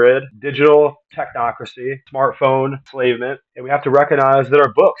control grid, digital technocracy, smartphone enslavement, and we have to recognize that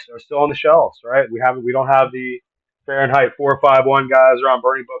our books are still on the shelves, right? We don't have the Fahrenheit 451 guys around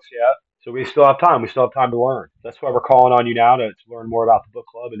burning books yet. So we still have time. We still have time to learn. That's why we're calling on you now to learn more about the book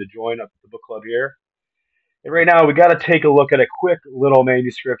club and to join up the book club here. And right now, we got to take a look at a quick little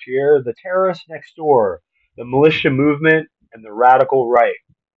manuscript here. The Terrorists Next Door, the Militia Movement, and the Radical Right.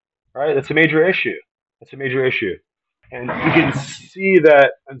 All right, that's a major issue. That's a major issue. And you can see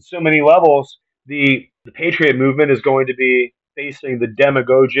that on so many levels, the Patriot movement is going to be facing the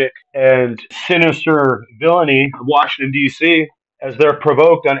demagogic and sinister villainy of Washington, D.C., as they're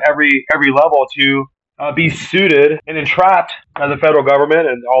provoked on every level to be suited and entrapped by the federal government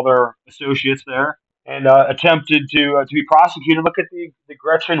and all their associates there, and attempted to be prosecuted. Look at the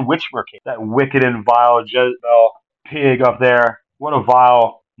Gretchen Whitmer case, that wicked and vile Jezebel pig up there. What a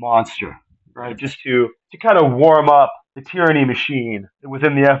vile monster, right? Just to kind of warm up the tyranny machine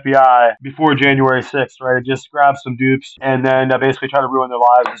within the FBI before January 6th, right? Just grab some dupes and then basically try to ruin their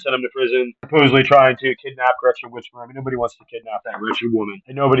lives and send them to prison, supposedly trying to kidnap Gretchen Whitmer. I mean, nobody wants to kidnap that wretched woman,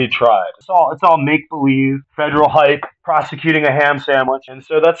 and nobody tried. It's all make-believe, federal hype, prosecuting a ham sandwich. And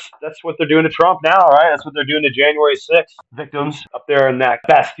so that's what they're doing to Trump now, right? That's what they're doing to January 6th victims up there in that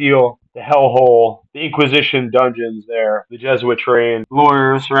Bastille, the hellhole, the Inquisition dungeons there, the Jesuit trained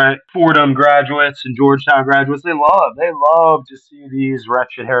lawyers, right? Fordham graduates and Georgetown graduates, they love to see these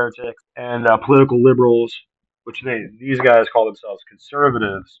wretched heretics and political liberals, which these guys call themselves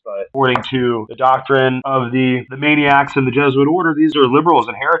conservatives, but according to the doctrine of the maniacs in the Jesuit order, these are liberals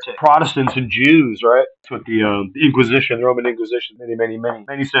and heretics, Protestants and Jews, right? That's what the Inquisition, the Roman Inquisition,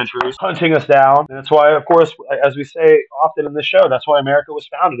 many centuries, hunting us down. And that's why, of course, as we say often in the show, that's why America was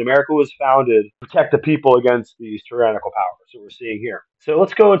founded. America was founded to protect the people against these tyrannical powers that we're seeing here. So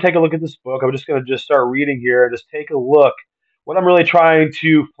let's go and take a look at this book. I'm just going to start reading here and just take a look. What I'm really trying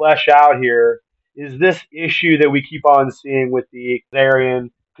to flesh out here is this issue that we keep on seeing with the Khazarian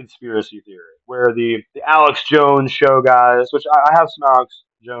conspiracy theory, where the Alex Jones show guys, which I have some Alex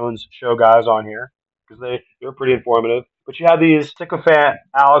Jones show guys on here because they're pretty informative, but you have these sycophant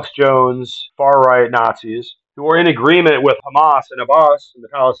Alex Jones far-right Nazis who are in agreement with Hamas and Abbas and the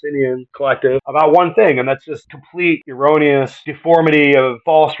Palestinian collective about one thing, and that's just complete erroneous deformity of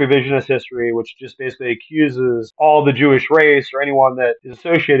false revisionist history, which just basically accuses all the Jewish race or anyone that is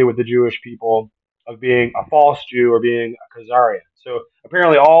associated with the Jewish people of being a false Jew or being a Khazarian. So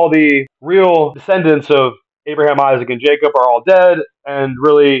apparently all the real descendants of Abraham, Isaac, and Jacob are all dead, and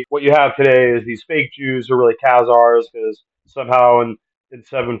really what you have today is these fake Jews who are really Khazars, because somehow in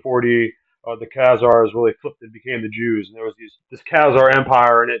 740 the Khazars really flipped and became the Jews, and there was this Khazar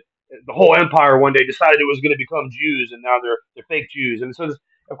empire, and the whole empire one day decided it was going to become Jews, and now they're fake Jews. And so this,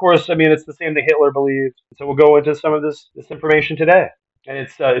 of course, I mean, it's the same thing Hitler believed. So we'll go into some of this information today. And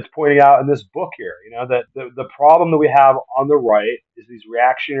it's pointing out in this book here, you know, that the problem that we have on the right is these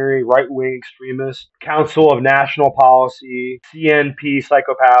reactionary, right-wing extremists, Council of National Policy, CNP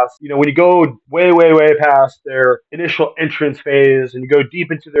psychopaths. You know, when you go way, way, way past their initial entrance phase and you go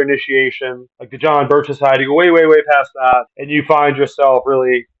deep into their initiation, like the John Birch Society, you go way, way, way past that, and you find yourself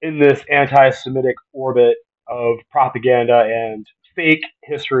really in this anti-Semitic orbit of propaganda and fake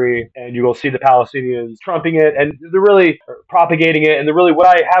history, and you will see the Palestinians trumping it, and they're really propagating it. And what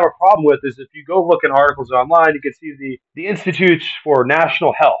I have a problem with is if you go look in articles online, you can see the Institutes for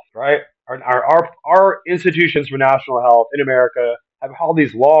National Health, right? Our institutions for national health in America have all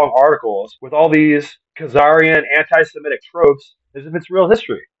these long articles with all these Khazarian anti-Semitic tropes as if it's real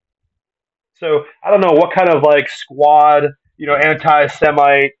history. So I don't know what kind of like squad,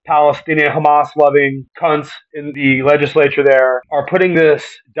 anti-Semite, Palestinian, Hamas-loving cunts in the legislature there are putting this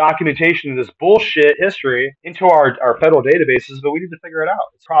documentation, this bullshit history into our federal databases, but we need to figure it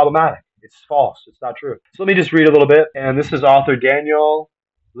out. It's problematic. It's false. It's not true. So let me just read a little bit, and this is author Daniel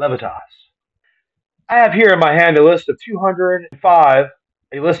Levitas. I have here in my hand a list of 205,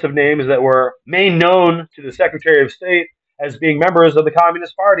 a list of names that were made known to the Secretary of State as being members of the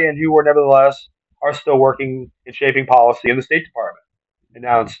Communist Party and who were nevertheless are still working in shaping policy in the State Department,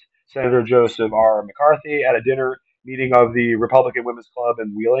 announced Senator Joseph R. McCarthy at a dinner meeting of the Republican Women's Club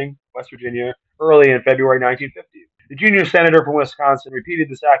in Wheeling, West Virginia, early in February 1950. The junior senator from Wisconsin repeated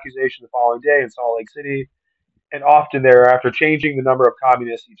this accusation the following day in Salt Lake City, and often thereafter, changing the number of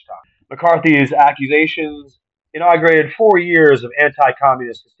communists each time. McCarthy's accusations inaugurated 4 years of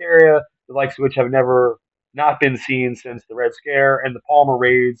anti-communist hysteria, the likes of which have never not been seen since the Red Scare and the Palmer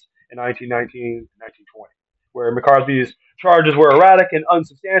raids in 1919 and 1920, where McCarthy's charges were erratic and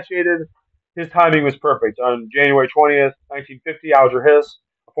unsubstantiated. His timing was perfect. On January 20th, 1950, Alger Hiss,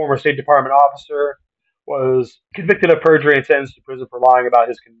 a former State Department officer, was convicted of perjury and sentenced to prison for lying about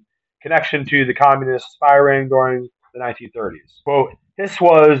his connection to the communist spy ring during the 1930s. Quote, Hiss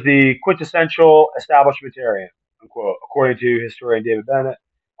was the quintessential establishmentarian, unquote, according to historian David Bennett.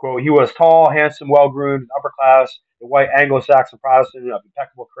 Quote, he was tall, handsome, well-groomed, upper class, a white Anglo-Saxon Protestant of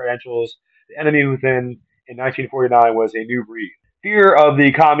impeccable credentials. The enemy within in 1949 was a new breed. Fear of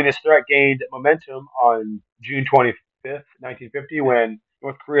the communist threat gained momentum on June 25th, 1950, when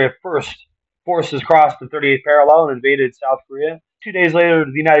North Korea first forces crossed the 38th parallel and invaded South Korea. 2 days later,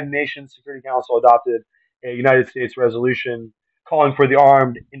 the United Nations Security Council adopted a United States resolution calling for the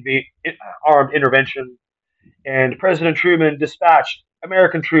armed intervention, and President Truman dispatched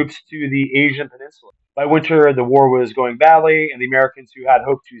American troops to the Asian Peninsula. By winter, the war was going badly, and the Americans who had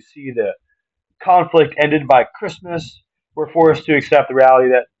hoped to see the conflict ended by Christmas were forced to accept the reality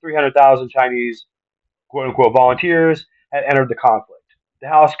that 300,000 Chinese, quote-unquote, volunteers had entered the conflict. The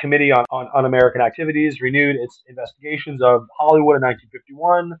House Committee on Un-American Activities renewed its investigations of Hollywood in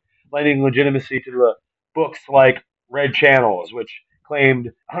 1951, lending legitimacy to the books like Red Channels, which claimed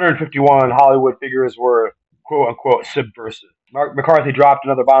 151 Hollywood figures were, quote-unquote, subversive. McCarthy dropped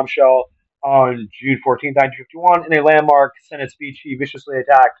another bombshell on June 14, 1951. In a landmark Senate speech, he viciously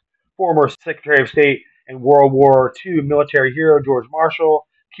attacked former Secretary of State and World War II military hero George Marshall,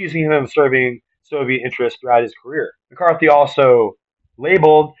 accusing him of serving Soviet interests throughout his career. McCarthy also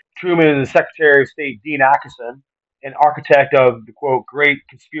labeled Truman the Secretary of State Dean Acheson, an architect of the, quote, great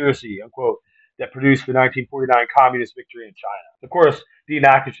conspiracy, unquote, that produced the 1949 communist victory in China. Of course, Dean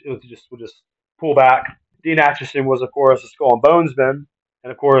Acheson, we'll just pull back. Dean Acheson was, of course, a Skull and Bonesman,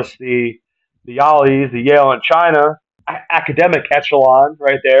 and of course, the Yali's, the Yale and China academic echelon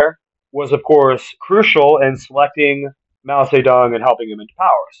right there was, of course, crucial in selecting Mao Zedong and helping him into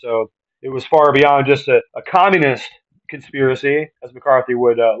power. So it was far beyond just a communist conspiracy, as McCarthy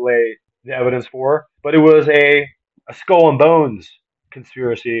would lay the evidence for, but it was a Skull and Bones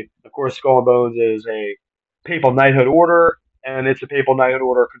conspiracy. Of course, Skull and Bones is a papal knighthood order, and it's a papal knighthood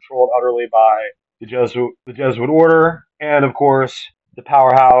order controlled utterly by the Jesuit order, and of course, the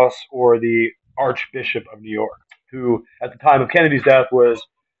powerhouse or the Archbishop of New York, who at the time of Kennedy's death was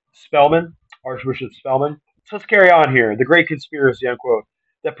Spellman, Archbishop Spellman. So let's carry on here. The great conspiracy, unquote,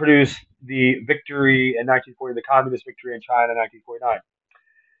 that produced the victory in 1940, the communist victory in China in 1949.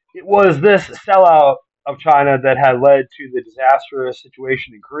 It was this sellout of China that had led to the disastrous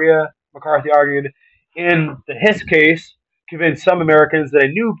situation in Korea, McCarthy argued. In the Hiss case, convinced some Americans that a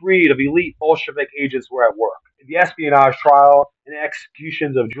new breed of elite Bolshevik agents were at work. The espionage trial and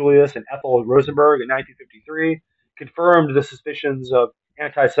executions of Julius and Ethel Rosenberg in 1953 confirmed the suspicions of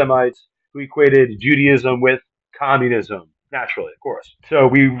anti-Semites who equated Judaism with communism. Naturally, of course. So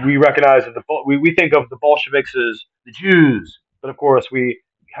we recognize that we think of the Bolsheviks as the Jews, but of course we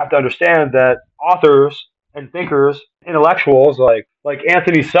have to understand that authors and thinkers, intellectuals like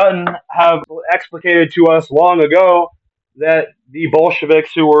Anthony Sutton have explicated to us long ago that the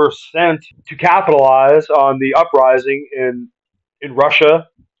Bolsheviks who were sent to capitalize on the uprising in Russia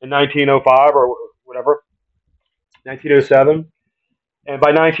in 1905 or whatever, 1907, and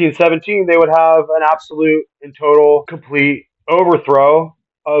by 1917 they would have an absolute and total, complete overthrow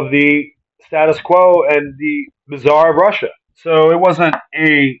of the status quo and the Tsar of Russia. So it wasn't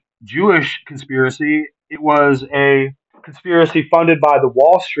a Jewish conspiracy, it was a conspiracy funded by the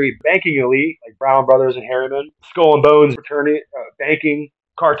Wall Street banking elite, like Brown Brothers and Harriman. Skull and Bones fraternity banking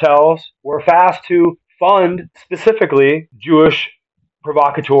cartels were fast to fund specifically Jewish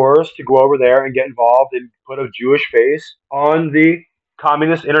provocateurs to go over there and get involved and put a Jewish face on the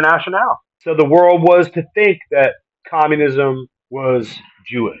Communist Internationale. So the world was to think that communism was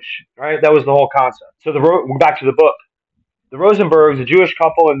Jewish. Right? That was the whole concept. So back to the book. The Rosenbergs, a Jewish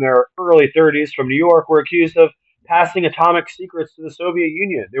couple in their early 30s from New York, were accused of passing atomic secrets to the Soviet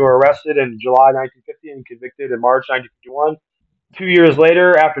Union. They were arrested in July 1950 and convicted in March 1951. 2 years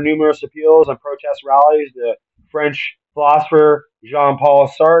later, after numerous appeals and protest rallies, the French philosopher Jean-Paul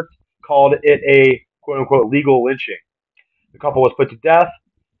Sartre called it a quote-unquote legal lynching. The couple was put to death,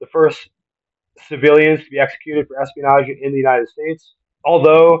 the first civilians to be executed for espionage in the United States.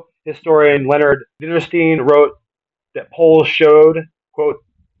 Although historian Leonard Dinnerstein wrote that polls showed, quote,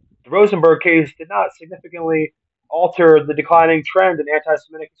 the Rosenberg case did not significantly alter the declining trend in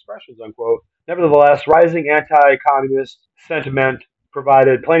anti-Semitic expressions, unquote. Nevertheless, rising anti-communist sentiment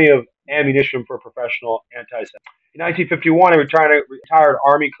provided plenty of ammunition for professional anti-Semitism. In 1951, a retired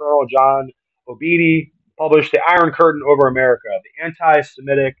Army Colonel John Obidi published The Iron Curtain Over America, the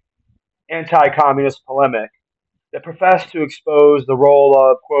anti-Semitic, anti-communist polemic that professed to expose the role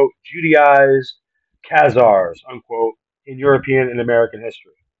of, quote, Judaized Khazars, unquote, in European and American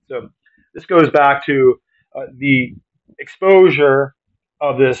history. So this goes back to the exposure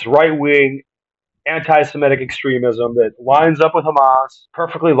of this right-wing anti-Semitic extremism that lines up with Hamas,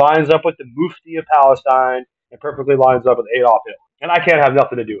 perfectly lines up with the Mufti of Palestine, and perfectly lines up with Adolf Hitler. And I can't have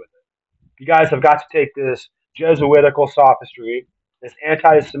nothing to do with it. You guys have got to take this Jesuitical sophistry, this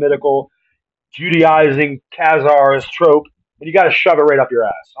anti-Semitical, Judaizing Khazars trope, and you got to shove it right up your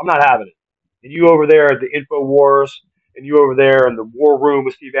ass. I'm not having it. And you over there at the InfoWars, and you over there in the war room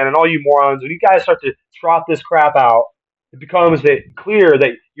with Steve Bannon, and all you morons, when you guys start to trot this crap out, it becomes clear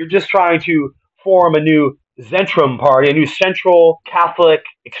that you're just trying to form a new Zentrum party, a new central Catholic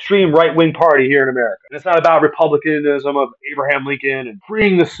extreme right-wing party here in America. And it's not about republicanism of Abraham Lincoln and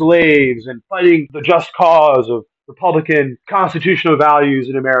freeing the slaves and fighting the just cause of Republican constitutional values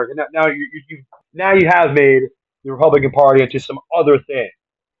in America. Now you have made the Republican Party into some other thing,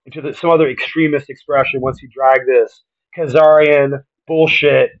 into some other extremist expression once you drag this Khazarian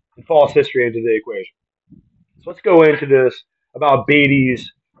bullshit and false history into the equation. So let's go into this about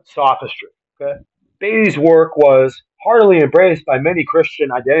Beatty's sophistry. Okay? Beatty's work was heartily embraced by many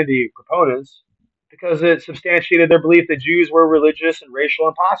Christian identity proponents because it substantiated their belief that Jews were religious and racial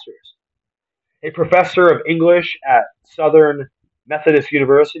imposters. A professor of English at Southern Methodist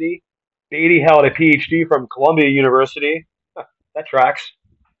University, Beatty held a PhD from Columbia University. That tracks.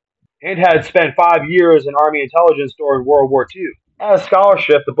 And had spent 5 years in Army intelligence during World War II. As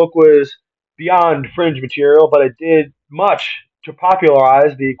scholarship, the book was beyond fringe material, but it did much to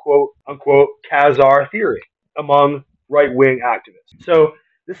popularize the quote-unquote Khazar theory among right-wing activists. So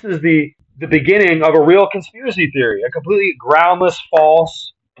this is the beginning of a real conspiracy theory, a completely groundless,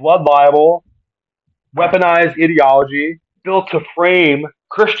 false, blood libel, weaponized ideology built to frame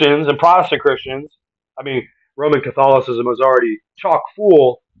Christians and Protestant Christians. I mean, Roman Catholicism was already chock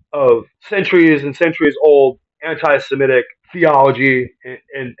full of centuries and centuries old anti-Semitic theology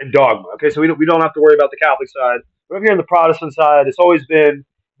and dogma. Okay, so we don't have to worry about the Catholic side. But over here on the Protestant side, it's always been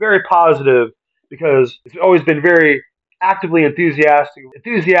very positive because it's always been very actively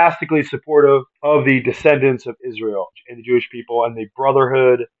enthusiastically supportive of the descendants of Israel and the Jewish people and the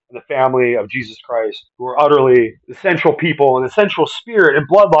brotherhood and the family of Jesus Christ, who are utterly the central people and the central spirit and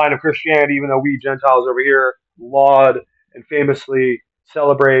bloodline of Christianity, even though we Gentiles over here laud and famously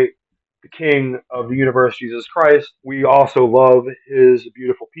celebrate the King of the universe, Jesus Christ. We also love his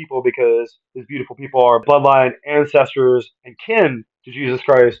beautiful people because his beautiful people are bloodline ancestors and kin to Jesus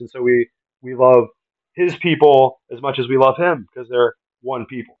Christ. And so we love his people as much as we love him because they're one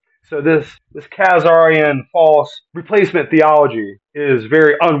people. So this Khazarian false replacement theology is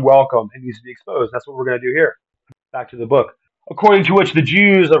very unwelcome and needs to be exposed. That's what we're going to do here. Back to the book. According to which the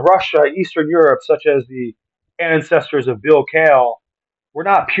Jews of Russia, Eastern Europe, such as the ancestors of Bill Kale, were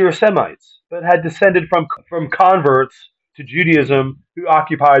not pure Semites, but had descended from converts to Judaism who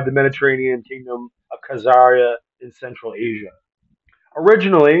occupied the Mediterranean kingdom of Khazaria in Central Asia.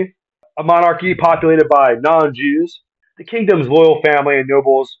 Originally a monarchy populated by non-Jews, the kingdom's loyal family and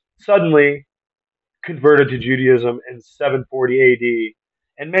nobles suddenly converted to Judaism in 740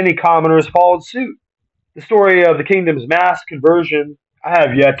 AD, and many commoners followed suit. The story of the kingdom's mass conversion, I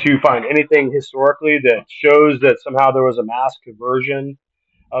have yet to find anything historically that shows that somehow there was a mass conversion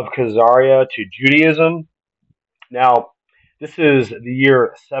of Khazaria to Judaism. Now, this is the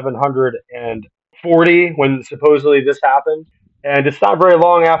year 740 when supposedly this happened. And it's not very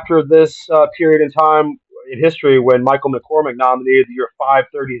long after this period in time in history when Michael McCormick nominated the year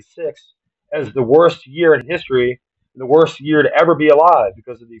 536 as the worst year in history, the worst year to ever be alive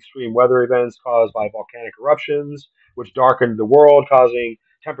because of the extreme weather events caused by volcanic eruptions, which darkened the world, causing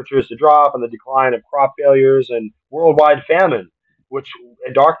temperatures to drop and the decline of crop failures and worldwide famine,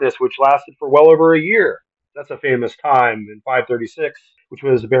 and darkness, which lasted for well over a year. That's a famous time in 536, which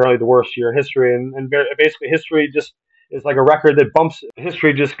was apparently the worst year in history. And basically history just is like a record that bumps.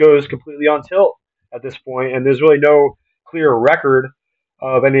 History just goes completely on tilt at this point, and there's really no clear record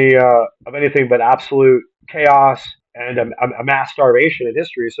of anything but absolute chaos and a mass starvation in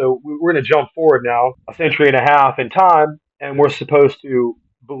history. So we're going to jump forward now a century and a half in time, and we're supposed to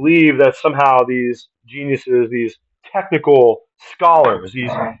believe that somehow these geniuses, these technical scholars,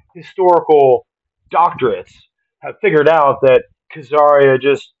 these historical doctorates have figured out that Khazaria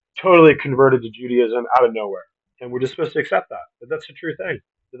just totally converted to Judaism out of nowhere. And we're just supposed to accept that that's a true thing,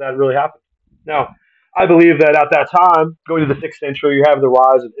 that really happened. Now, I believe that at that time, going to the 6th century, you have the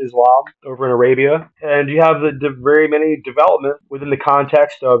rise of Islam over in Arabia, and you have the very many development within the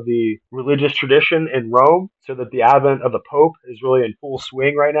context of the religious tradition in Rome, so that the advent of the Pope is really in full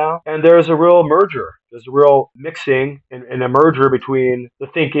swing right now. And there's a real merger. There's a real mixing and a merger between the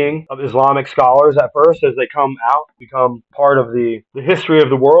thinking of Islamic scholars at first as they come out, become part of the history of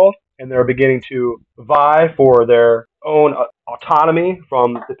the world, and they're beginning to vie for their own autonomy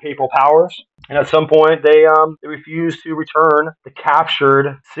from the papal powers. And at some point, they refuse to return the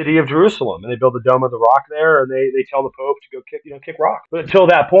captured city of Jerusalem, and they build the Dome of the Rock there, and they tell the Pope to go kick rock. But until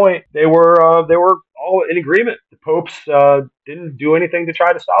that point, they were all in agreement. The popes didn't do anything to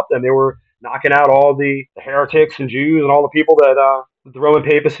try to stop them. They were knocking out all the heretics and Jews and all the people that the Roman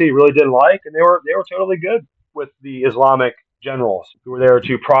papacy really didn't like, and they were totally good with the Islamic generals who were there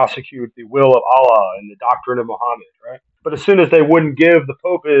to prosecute the will of Allah and the doctrine of Muhammad, right? But as soon as they wouldn't give the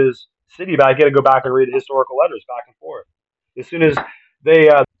Pope his city back, you had to go back and read the historical letters back and forth. As soon as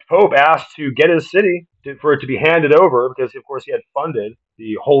the Pope asked to get his city for it to be handed over, because of course he had funded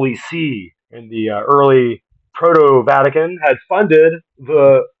the Holy See, and the early proto-Vatican had funded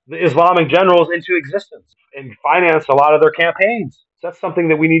the Islamic generals into existence and financed a lot of their campaigns. So that's something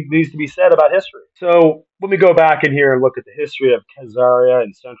that needs to be said about history. So when we go back in here and look at the history of Khazaria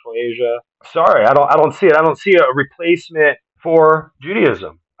in Central Asia, sorry, I don't see it. I don't see a replacement for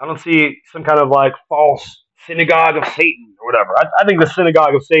Judaism. I don't see some kind of like false synagogue of Satan or whatever. I think the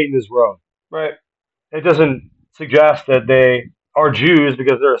synagogue of Satan is Rome, right? It doesn't suggest that they are Jews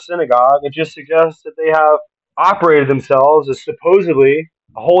because they're a synagogue. It just suggests that they have operated themselves as supposedly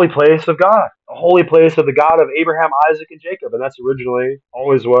a holy place of God, a holy place of the God of Abraham, Isaac, and Jacob. And that's originally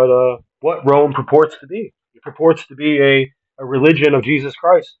always what Rome purports to be. It purports to be a religion of Jesus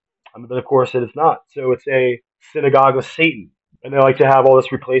Christ. But of course it is not. So it's a synagogue of Satan. And they like to have all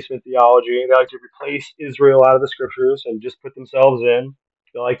this replacement theology. They like to replace Israel out of the scriptures and just put themselves in.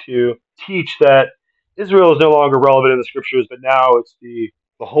 They like to teach that Israel is no longer relevant in the scriptures, but now it's the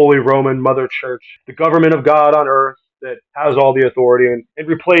Holy Roman Mother Church, the government of God on earth that has all the authority, and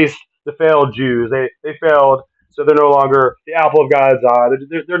replace the failed Jews. They failed, so they're no longer the apple of God's eye.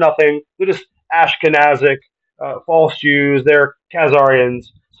 They're nothing. They're just Ashkenazic, false Jews. They're Khazarians.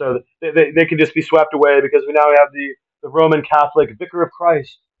 So they can just be swept away because we now have the Roman Catholic Vicar of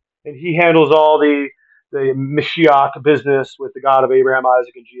Christ, and he handles all the Mashiach business with the God of Abraham,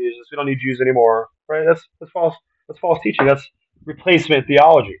 Isaac, and Jesus. We don't need Jews anymore, right? That's false. That's false teaching. That's replacement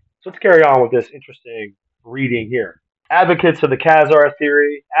theology. So let's carry on with this interesting reading here. Advocates of the Khazar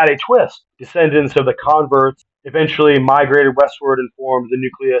theory add a twist. Descendants of the converts eventually migrated westward and formed the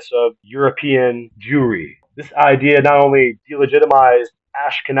nucleus of European Jewry. This idea not only delegitimized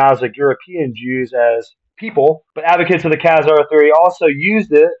Ashkenazic European Jews as people, but advocates of the Khazar theory also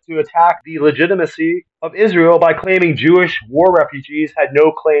used it to attack the legitimacy of Israel by claiming Jewish war refugees had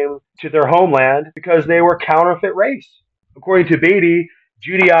no claim to their homeland because they were counterfeit race. According to Beatty,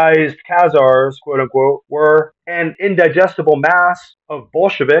 Judaized Khazars, quote unquote, were an indigestible mass of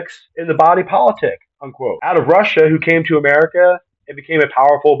Bolsheviks in the body politic, unquote, out of Russia, who came to America and became a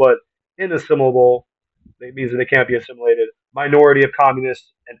powerful but inassimilable, it means that they can't be assimilated, minority of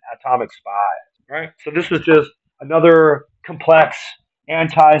communists and atomic spies, right? So this is just another complex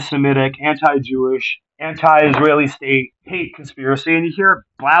anti-Semitic, anti-Jewish, anti-Israeli state hate conspiracy, and you hear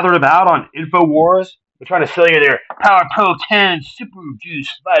it blathered about on InfoWars. They're trying to sell you their Power Pro 10 Super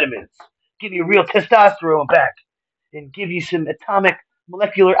Juice vitamins, give you real testosterone back, and give you some atomic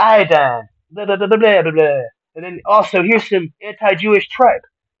molecular iodine, blah, blah, blah, blah, blah, blah, blah. And then also, here's some anti-Jewish tripe,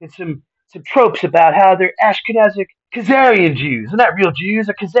 and some tropes about how they're Ashkenazic Khazarian Jews. They're not real Jews,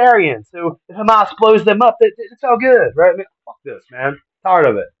 they're Khazarians. So if Hamas blows them up, it's all good, right? I mean, fuck this, man. Tired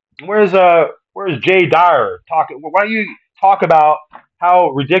of it. Where's Jay Dyer talking? Why don't you talk about how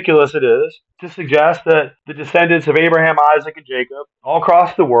ridiculous it is to suggest that the descendants of Abraham, Isaac, and Jacob all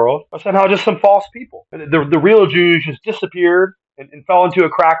across the world are somehow just some false people. The real Jews just disappeared and fell into a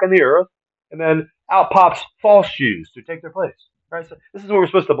crack in the earth, and then out pops false Jews to take their place. Right? So this is what we're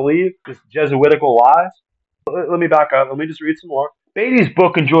supposed to believe, this Jesuitical lies. Let me back up. Let me just read some more. Beatty's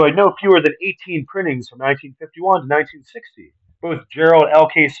book enjoyed no fewer than 18 printings from 1951 to 1960. Both Gerald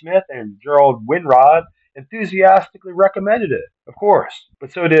L.K. Smith and Gerald Winrod enthusiastically recommended it, of course.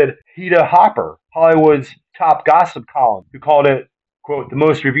 But so did Heda Hopper, Hollywood's top gossip column, who called it, quote, the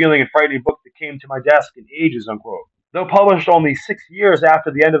most revealing and frightening book that came to my desk in ages, unquote. Though published only 6 years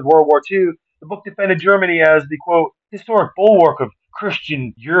after the end of World War II, the book defended Germany as the, quote, historic bulwark of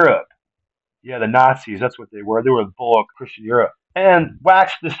Christian Europe. Yeah, the Nazis, that's what they were. They were the bulwark of Christian Europe. And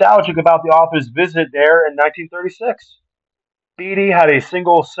waxed nostalgic about the author's visit there in 1936. Beatty had a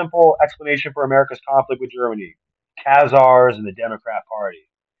single, simple explanation for America's conflict with Germany. Khazars and the Democrat Party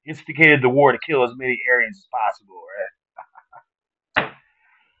instigated the war to kill as many Aryans as possible, right?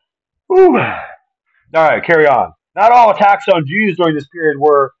 Whew. All right, carry on. Not all attacks on Jews during this period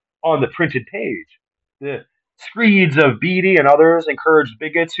were on the printed page. The screeds of Beatty and others encouraged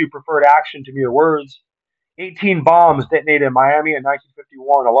bigots who preferred action to mere words. 18 bombs detonated in Miami in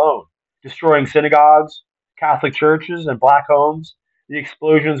 1951 alone, destroying synagogues, Catholic churches, and black homes. The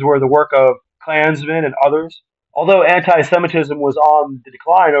explosions were the work of Klansmen and others. Although anti-Semitism was on the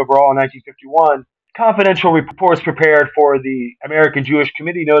decline overall in 1951, confidential reports prepared for the American Jewish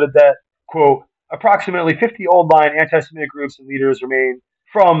Committee noted that, quote, approximately 50 old-line anti-Semitic groups and leaders remain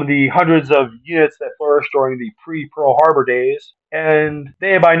from the hundreds of units that flourished during the pre-Pearl Harbor days, and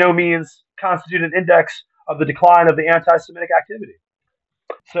they by no means constitute an index of the decline of the anti-Semitic activity.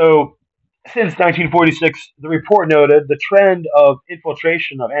 So, since 1946, the report noted the trend of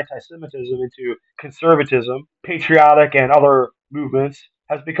infiltration of anti-Semitism into conservatism, patriotic, and other movements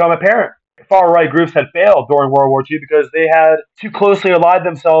has become apparent. Far-right groups had failed during World War II because they had too closely allied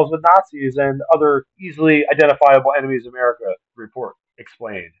themselves with Nazis and other easily identifiable enemies of America, the report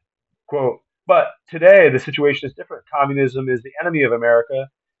explained. Quote, but today the situation is different. Communism is the enemy of America,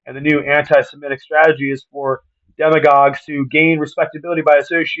 and the new anti-Semitic strategy is for demagogues to gain respectability by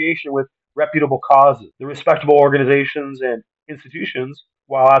association with reputable causes. The respectable organizations and institutions,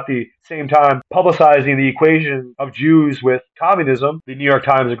 while at the same time publicizing the equation of Jews with communism, the New York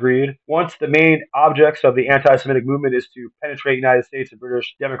Times agreed, once the main objects of the anti-Semitic movement is to penetrate United States and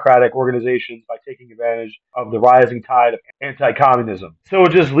British democratic organizations by taking advantage of the rising tide of anti-communism. So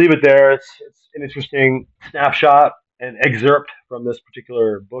we'll just leave it there. It's an interesting snapshot, an excerpt from this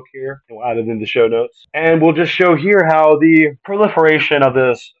particular book here. We'll add it in the show notes. And we'll just show here how the proliferation of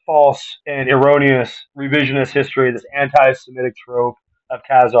this false and erroneous revisionist history, this anti-Semitic trope of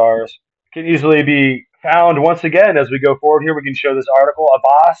Khazars, can easily be found once again as we go forward. Here we can show this article,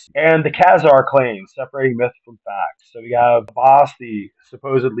 Abbas and the Khazar claims, separating myth from fact. So we have Abbas, the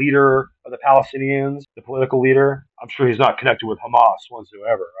supposed leader of the Palestinians, the political leader. I'm sure he's not connected with Hamas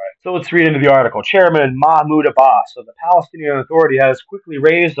whatsoever, right? So let's read into the article. Chairman Mahmoud Abbas of the Palestinian Authority has quickly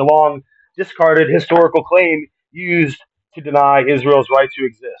raised a long discarded historical claim used to deny Israel's right to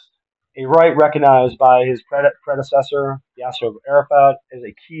exist. A right recognized by his predecessor, Yasser Arafat, as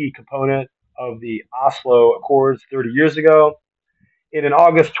a key component of the Oslo Accords 30 years ago. In an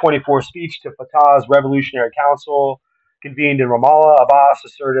August 24 speech to Fatah's Revolutionary Council, convened in Ramallah, Abbas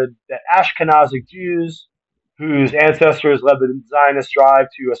asserted that Ashkenazic Jews, whose ancestors led the Zionist drive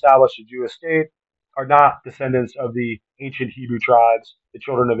to establish a Jewish state, are not descendants of the ancient Hebrew tribes, the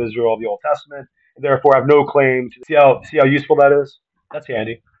children of Israel of the Old Testament, and therefore have no claim to see how useful that is? That's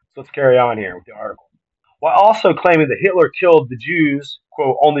handy. So let's carry on here with the article. While also claiming that Hitler killed the Jews,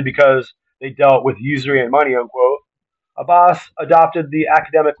 quote, only because they dealt with usury and money, unquote, Abbas adopted the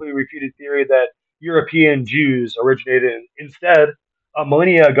academically refuted theory that European Jews originated instead a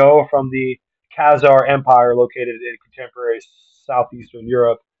millennia ago from the Khazar Empire located in contemporary southeastern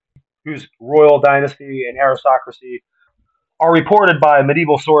Europe, whose royal dynasty and aristocracy are reported by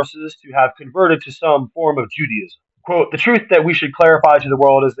medieval sources to have converted to some form of Judaism. Quote, the truth that we should clarify to the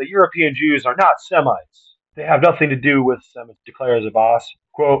world is that European Jews are not Semites. They have nothing to do with Semites, declares Abbas.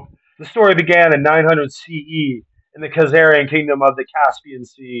 Quote, the story began in 900 CE in the Khazarian kingdom of the Caspian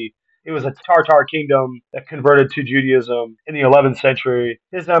Sea. It was a Tartar kingdom that converted to Judaism in the 11th century.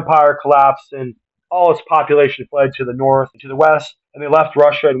 His empire collapsed and all its population fled to the north and to the west, and they left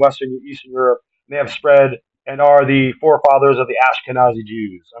Russia and Eastern Europe. And they have spread and are the forefathers of the Ashkenazi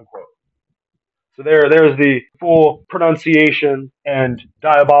Jews, unquote. So there's the full pronunciation and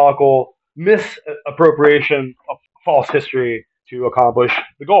diabolical misappropriation of false history to accomplish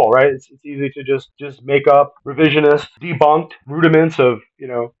the goal, right? It's easy to just make up revisionist, debunked rudiments of,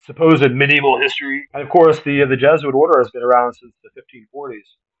 supposed medieval history. And of course, the Jesuit order has been around since the 1540s.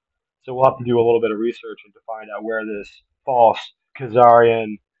 So we'll have to do a little bit of research and to find out where this false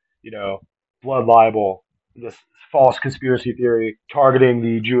Khazarian, blood libel, this false conspiracy theory targeting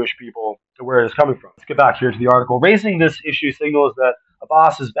the Jewish people to where it is coming from. Let's get back here to the article. Raising this issue signals that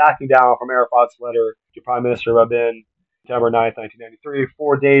Abbas is backing down from Arafat's letter to Prime Minister Rabin, September 9th, 1993,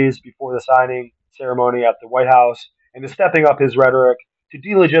 4 days before the signing ceremony at the White House, and is stepping up his rhetoric to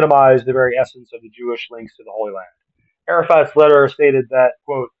delegitimize the very essence of the Jewish links to the Holy Land. Arafat's letter stated that,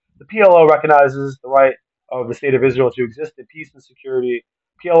 quote, the PLO recognizes the right of the State of Israel to exist in peace and security.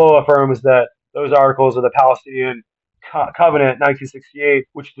 PLO affirms that those articles of the Palestinian Covenant 1968,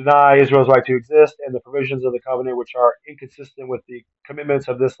 which deny Israel's right to exist, and the provisions of the covenant which are inconsistent with the commitments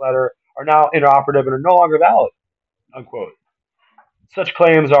of this letter, are now inoperative and are no longer valid, unquote. Such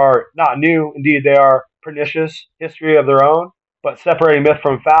claims are not new. Indeed, they are pernicious history of their own, but separating myth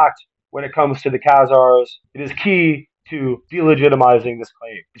from fact when it comes to the Khazars, it is key to delegitimizing this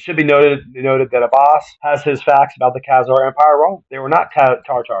claim. It should be noted that Abbas has his facts about the Khazar Empire wrong. They were not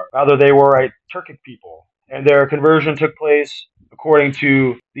Tartar. Rather, they were a Turkic people, and their conversion took place, according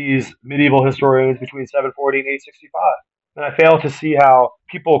to these medieval historians, between 740 and 865. And I fail to see how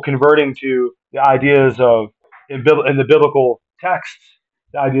people converting to the ideas of, in the biblical texts,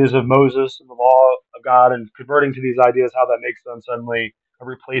 the ideas of Moses and the law of God, and converting to these ideas, how that makes them suddenly a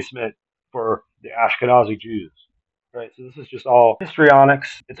replacement for the Ashkenazi Jews. Right, so this is just all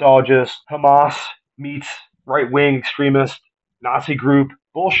histrionics. It's all just Hamas meets right-wing extremist Nazi group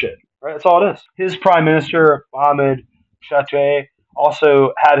bullshit. Right, that's all it is. His prime minister, Mohammed Shafee,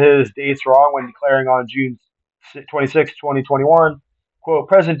 also had his dates wrong when declaring on June 26, 2021, quote,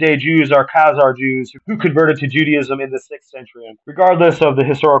 present-day Jews are Khazar Jews who converted to Judaism in the 6th century. And regardless of the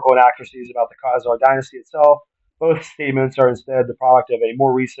historical inaccuracies about the Khazar dynasty itself, both statements are instead the product of a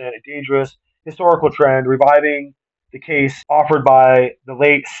more recent and dangerous historical trend, reviving the case offered by the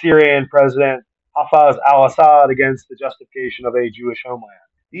late Syrian president Hafez al-Assad against the justification of a Jewish homeland.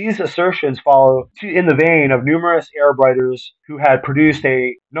 These assertions follow in the vein of numerous Arab writers who had produced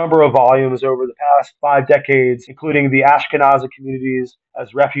a number of volumes over the past 5 decades, including the Ashkenazi communities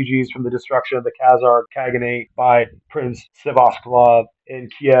as refugees from the destruction of the Khazar Khaganate by Prince Sviatoslav in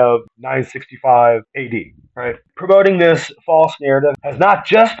Kiev 965 AD. Right? Promoting this false narrative has not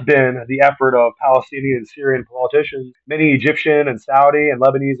just been the effort of Palestinian and Syrian politicians. Many Egyptian and Saudi and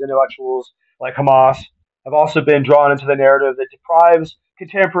Lebanese intellectuals like Hamas have also been drawn into the narrative that deprives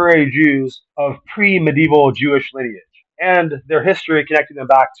contemporary Jews of pre-medieval Jewish lineage and their history connecting them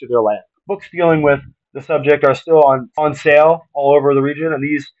back to their land. Books dealing with the subject are still on sale all over the region, and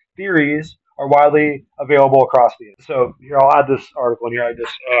these theories are widely available across the internet. So here, I'll add this article in here.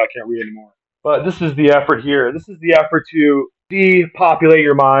 I can't read anymore. But this is the effort here. This is the effort to depopulate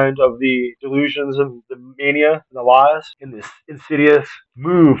your mind of the delusions of the mania and the lies in this insidious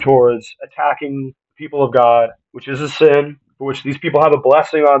move towards attacking the people of God, which is a sin, for which these people have a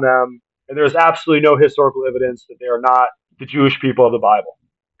blessing on them, and there's absolutely no historical evidence that they are not the Jewish people of the Bible,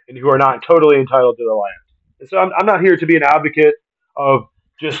 and who are not totally entitled to their land. And so I'm not here to be an advocate of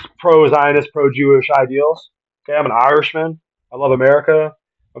just pro-Zionist, pro-Jewish ideals. Okay, I'm an Irishman. I love America.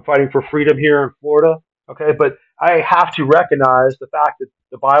 I'm fighting for freedom here in Florida. Okay, but I have to recognize the fact that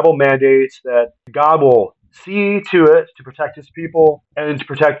the Bible mandates that God will see to it to protect his people and to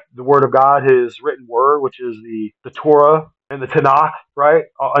protect the word of God, his written word, which is the Torah and the Tanakh, right?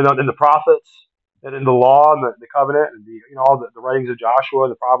 And the prophets and in the law and the covenant and all the writings of Joshua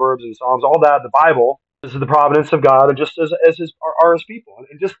and the Proverbs and the Psalms, all that, the Bible, this is the providence of God, and just as are his people.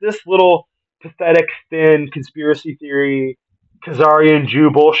 And just this little pathetic, thin conspiracy theory, Khazarian Jew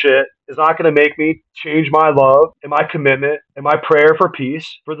bullshit is not going to make me change my love and my commitment and my prayer for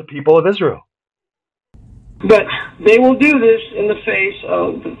peace for the people of Israel. But they will do this in the face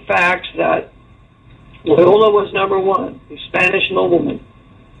of the fact that Loyola was number one, a Spanish nobleman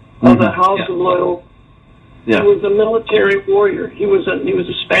of the House of Loyola. Yeah. He was a military warrior. He was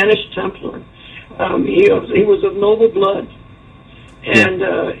a Spanish Templar. He was of noble blood,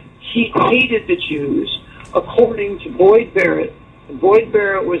 and he hated the Jews, according to Boyd Barrett. Boyd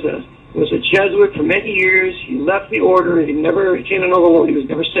Barrett was a Jesuit for many years. He left the order. He never came to know the Lord. He was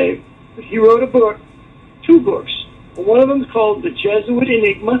never saved. But he wrote a book, 2 books. One of them is called The Jesuit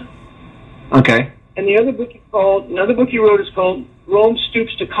Enigma. Okay. And another book he wrote is called Rome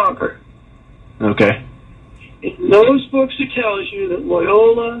Stoops to Conquer. Okay. In those books, he tells you that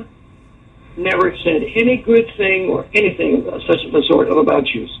Loyola never said any good thing or anything of such a sort about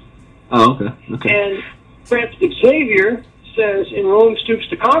Jews. Oh, okay. Okay. And Francis Xavier says in Rome Stoops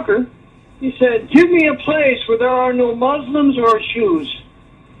to Conquer, he said, give me a place where there are no Muslims or Jews.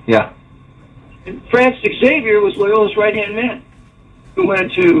 Yeah. And Francis Xavier was Loyola's right-hand man who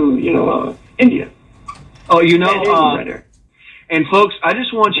went to, India. Oh, And folks, I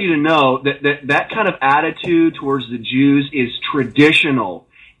just want you to know that kind of attitude towards the Jews is traditional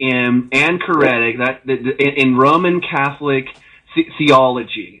and Charetic in Roman Catholic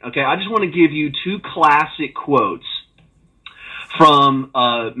theology. Okay, I just want to give you two classic quotes from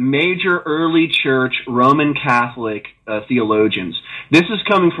major early church Roman Catholic theologians. This is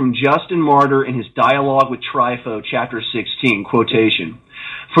coming from Justin Martyr in his Dialogue with Trypho, chapter 16, quotation.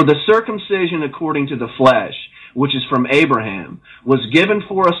 For the circumcision according to the flesh, which is from Abraham, was given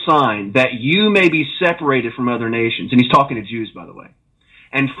for a sign that you may be separated from other nations. And he's talking to Jews, by the way.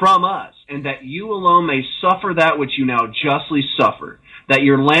 And from us, and that you alone may suffer that which you now justly suffer, that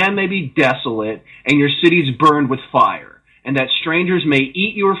your land may be desolate, and your cities burned with fire, and that strangers may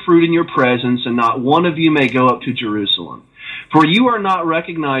eat your fruit in your presence, and not one of you may go up to Jerusalem. For you are not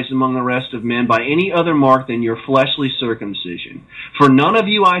recognized among the rest of men by any other mark than your fleshly circumcision. For none of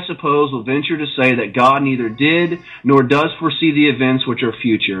you, I suppose, will venture to say that God neither did nor does foresee the events which are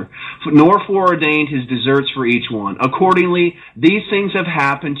future, nor foreordained his deserts for each one. Accordingly, these things have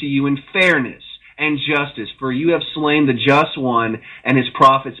happened to you in fairness and justice, for you have slain the just one and his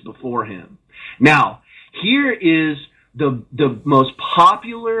prophets before him. Now, here is the most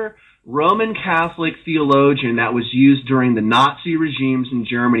popular Roman Catholic theologian that was used during the Nazi regimes in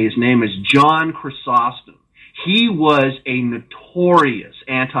Germany. His name is John Chrysostom. He was a notorious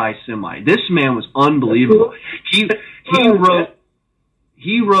anti-Semite. This man was unbelievable. He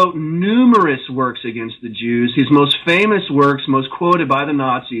wrote numerous works against the Jews. His most famous works, most quoted by the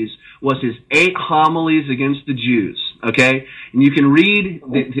Nazis, was his 8 homilies against the Jews. Okay? And you can read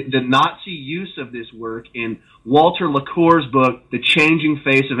the Nazi use of this work in Walter Lacour's book, The Changing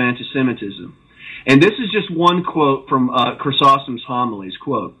Face of Anti-Semitism. And this is just one quote from Chrysostom's homilies.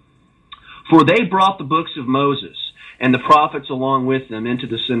 Quote, "For they brought the books of Moses and the prophets along with them into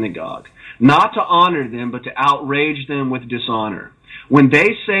the synagogue, not to honor them, but to outrage them with dishonor. When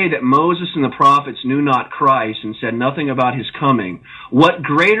they say that Moses and the prophets knew not Christ and said nothing about his coming, what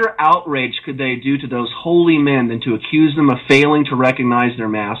greater outrage could they do to those holy men than to accuse them of failing to recognize their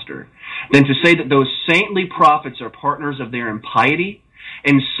master, than to say that those saintly prophets are partners of their impiety?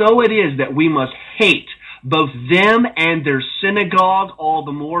 And so it is that we must hate both them and their synagogue all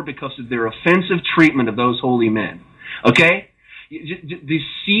the more because of their offensive treatment of those holy men." Okay? The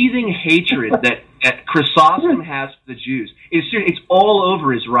seething hatred that Chrysostom has for the Jews, it's all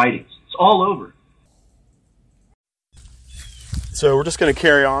over his writings. It's all over. So we're just going to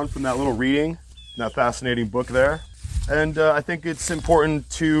carry on from that little reading, that fascinating book there. And I think it's important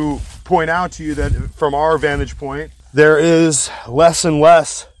to point out to you that from our vantage point, there is less and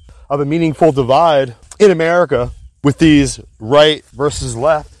less of a meaningful divide in America with these right versus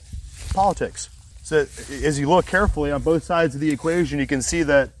left politics. So as you look carefully on both sides of the equation, you can see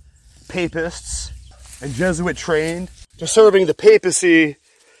that papists and Jesuit trained to serving the papacy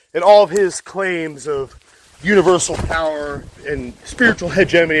and all of his claims of universal power and spiritual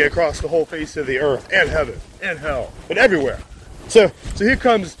hegemony across the whole face of the earth and heaven and hell and everywhere. So here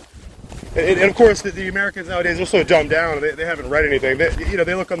comes, and of course the Americans nowadays are so dumbed down, they haven't read anything.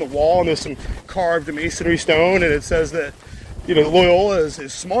 They look on the wall and there's some carved masonry stone and it says that Loyola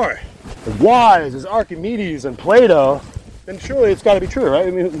is smart, as wise as Archimedes and Plato, then surely it's got to be true, right?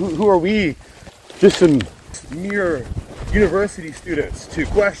 I mean, who are we, just some mere university students, to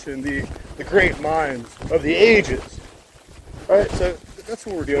question the great minds of the ages? All right, so that's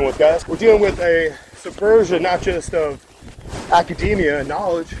what we're dealing with, guys. We're dealing with a subversion, not just of academia and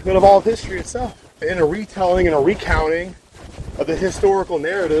knowledge, but of all of history itself, in a retelling and a recounting of the historical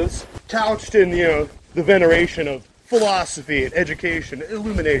narratives couched in, the veneration of philosophy and education,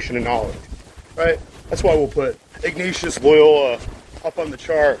 illumination and knowledge, right? That's why we'll put Ignatius Loyola up on the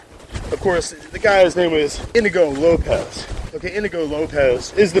chart. Of course, the guy's name was Inigo Lopez. Okay, Inigo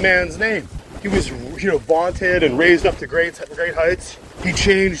Lopez is the man's name. He was, vaunted and raised up to great heights. He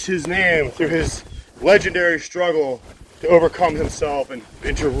changed his name through his legendary struggle to overcome himself and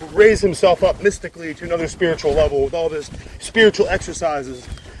to raise himself up mystically to another spiritual level with all of his spiritual exercises.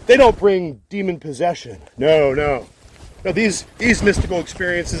 They don't bring demon possession. No. Now, these mystical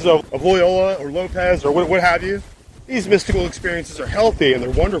experiences of Loyola or Lopez or what have you, these mystical experiences are healthy and they're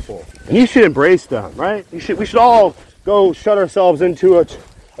wonderful. And you should embrace them, right? We should all go shut ourselves into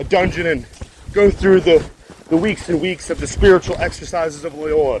a dungeon and go through the weeks and weeks of the spiritual exercises of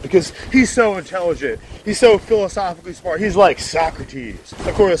Loyola because he's so intelligent. He's so philosophically smart. He's like Socrates.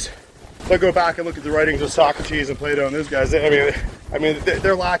 Of course, if I go back and look at the writings of Socrates and Plato and those guys, I mean,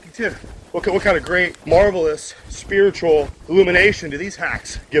 they're lacking too. What kind of great, marvelous, spiritual illumination do these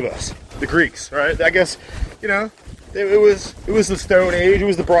hacks give us? The Greeks, right? I guess, It was the Stone Age, it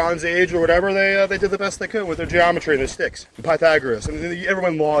was the Bronze Age, or whatever. They did the best they could with their geometry and their sticks. And Pythagoras, and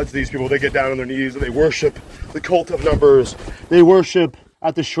everyone lauds these people. They get down on their knees and they worship the cult of numbers. They worship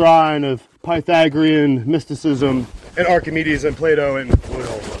at the shrine of Pythagorean mysticism and Archimedes and Plato and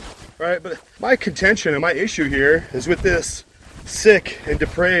Loyola. Right? But my contention and my issue here is with this sick and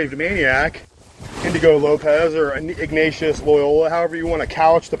depraved maniac, Indigo Lopez or Ignatius Loyola, however you want to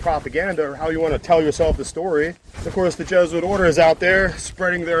couch the propaganda or how you want to tell yourself the story. Of course, the Jesuit order is out there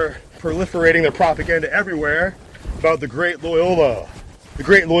proliferating their propaganda everywhere about the great Loyola. The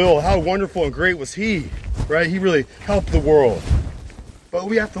great Loyola, how wonderful and great was he, right? He really helped the world. But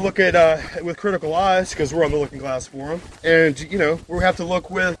we have to look at with critical eyes, because we're on the Looking Glass Forum, and we have to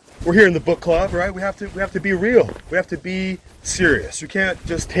look with. We're here in the book club, right? We have to be real. We have to be serious. We can't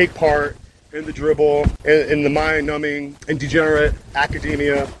just take part in the dribble, in the mind-numbing and degenerate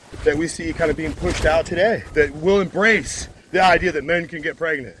academia that we see kind of being pushed out today. That will embrace the idea that men can get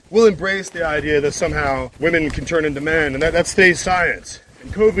pregnant. We'll embrace the idea that somehow women can turn into men, and that's today's science.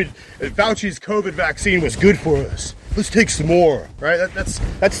 And Fauci's COVID vaccine was good for us. Let's take some more, right?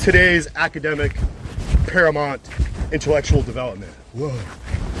 That's today's academic, paramount, intellectual development. Whoa.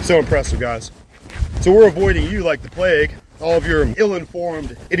 So impressive, guys. So we're avoiding you like the plague. All of your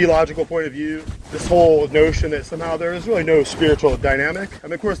ill-informed ideological point of view, this whole notion that somehow there is really no spiritual dynamic. I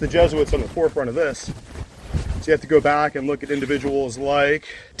mean, of course, the Jesuits on the forefront of this. So you have to go back and look at individuals like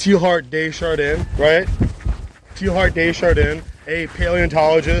Teilhard de Chardin, right? Teilhard de Chardin, a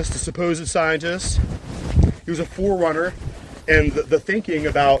paleontologist, a supposed scientist. He was a forerunner in the thinking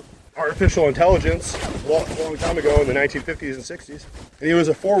about artificial intelligence a long time ago in the 1950s and 60s. And he was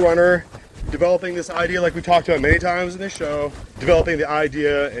a forerunner developing this idea, like we talked about many times in this show, developing the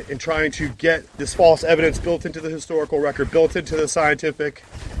idea and trying to get this false evidence built into the historical record, built into the scientific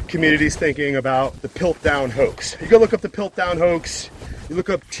community's thinking about the Piltdown hoax. You go look up the Piltdown hoax, you look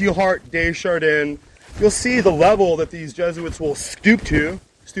up Teilhard de Chardin, you'll see the level that these Jesuits will stoop to,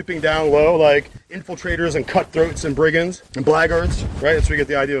 stooping down low like infiltrators and cutthroats and brigands and blackguards, right? That's where you get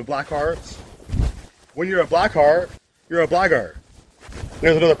the idea of black hearts. When you're a black heart, you're a blackguard.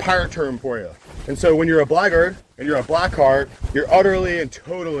 There's another pirate term for you. And so when you're a blackguard and you're a black heart, you're utterly and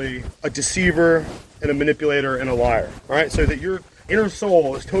totally a deceiver and a manipulator and a liar. All right? So that your inner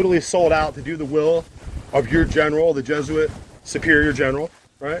soul is totally sold out to do the will of your general, the Jesuit superior general,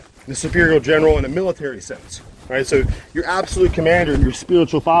 right? The superior general in a military sense, right? So your absolute commander and your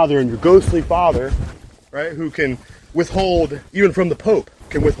spiritual father and your ghostly father, right, who can withhold, even from the Pope,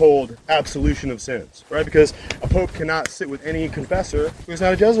 can withhold absolution of sins, right? Because a Pope cannot sit with any confessor who's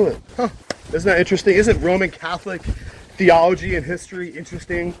not a Jesuit. Huh. Isn't that interesting? Isn't Roman Catholic theology and history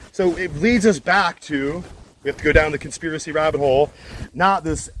interesting? So it leads us back to, we have to go down the conspiracy rabbit hole, not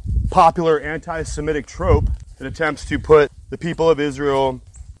this popular anti-Semitic trope that attempts to put the people of Israel,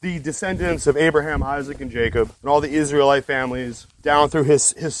 the descendants of Abraham, Isaac, and Jacob, and all the Israelite families down through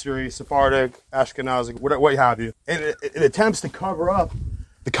his history, Sephardic, Ashkenazic, what have you. And it attempts to cover up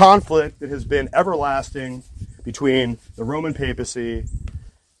the conflict that has been everlasting between the Roman papacy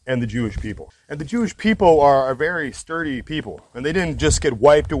and the Jewish people. And the Jewish people are a very sturdy people. And they didn't just get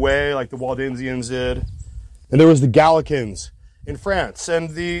wiped away like the Waldensians did. And there was the Gallicans in France. And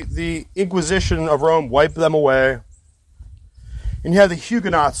the Inquisition of Rome wiped them away. And you had the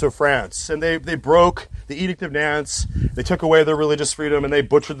Huguenots of France. And they broke the Edict of Nantes. They took away their religious freedom and they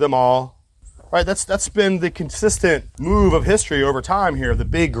butchered them all. Right, that's been the consistent move of history over time here. The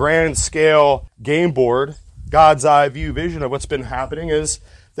big grand scale game board, God's eye view vision of what's been happening is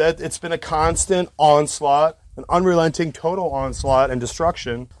that it's been a constant onslaught, an unrelenting total onslaught and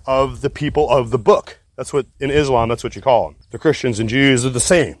destruction of the people of the book. That's what, in Islam, that's what you call them. The Christians and Jews are the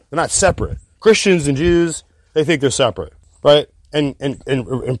same. They're not separate. Christians and Jews, they think they're separate, right? And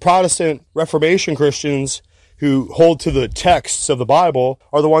Protestant Reformation Christians who hold to the texts of the Bible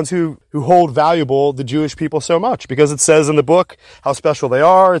are the ones who hold valuable the Jewish people so much, because it says in the book how special they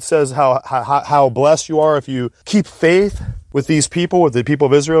are. It says how blessed you are if you keep faith with these people, with the people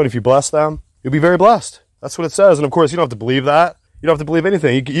of Israel, and if you bless them, you'll be very blessed. That's what it says. And of course, you don't have to believe that. You don't have to believe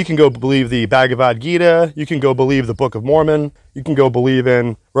anything. You can go believe the Bhagavad Gita. You can go believe the Book of Mormon. You can go believe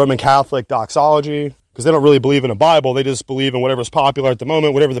in Roman Catholic doxology, because they don't really believe in a Bible. They just believe in whatever's popular at the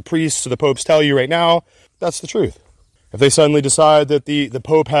moment, whatever the priests or the popes tell you right now. That's the truth. If they suddenly decide that the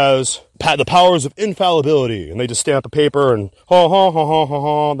Pope has the powers of infallibility, and they just stamp a paper and then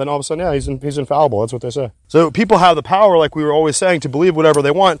all of a sudden, yeah, he's infallible. That's what they say. So people have the power, like we were always saying, to believe whatever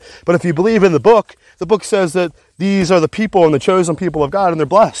they want. But if you believe in the book says that these are the people and the chosen people of God, and they're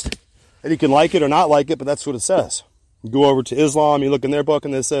blessed. And you can like it or not like it, but that's what it says. You go over to Islam, you look in their book,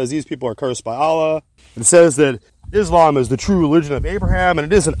 and it says these people are cursed by Allah. It says that Islam is the true religion of Abraham,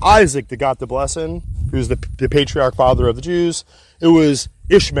 and it isn't Isaac that got the blessing, who's the patriarch father of the Jews. It was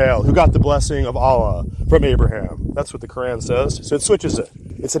Ishmael who got the blessing of Allah from Abraham. That's what the Quran says. So it switches it.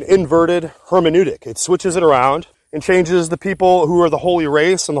 It's an inverted hermeneutic. It switches it around and changes the people who are the holy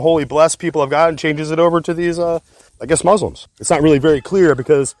race and the holy blessed people of God and changes it over to these, Muslims. It's not really very clear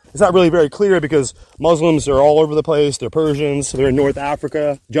because Muslims are all over the place. They're Persians. They're in North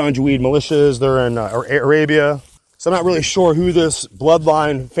Africa. Janjaweed militias. They're in Arabia. So I'm not really sure who this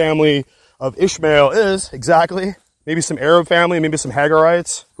bloodline family of Ishmael is exactly. Maybe some Arab family, maybe some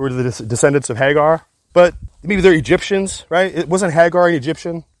Hagarites who are the descendants of Hagar. But maybe they're Egyptians, right? It wasn't Hagar an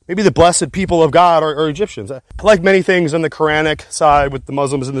Egyptian? Maybe the blessed people of God are Egyptians. Like many things on the Quranic side with the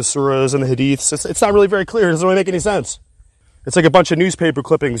Muslims and the surahs and the hadiths, it's not really very clear. It doesn't really make any sense. It's like a bunch of newspaper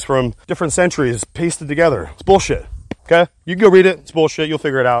clippings from different centuries pasted together. It's bullshit, okay? You can go read it. It's bullshit. You'll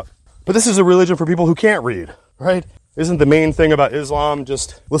figure it out. But this is a religion for people who can't read, right? Isn't the main thing about Islam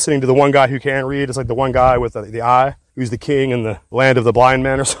just listening to the one guy who can read? It's like the one guy with the eye who's the king in the land of the blind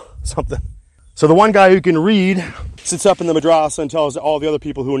men or something. So the one guy who can read sits up in the madrasa and tells all the other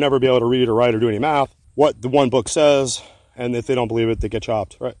people who will never be able to read or write or do any math what the one book says, and if they don't believe it, they get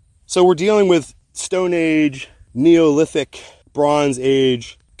chopped, right? So we're dealing with Stone Age, Neolithic, Bronze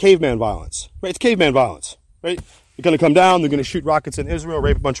Age, caveman violence, right? It's caveman violence, right? They're going to come down, they're going to shoot rockets in Israel,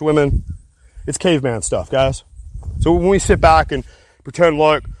 rape a bunch of women. It's caveman stuff, guys. So when we sit back and pretend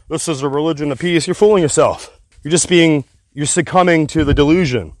like this is a religion of peace, you're fooling yourself. You're succumbing to the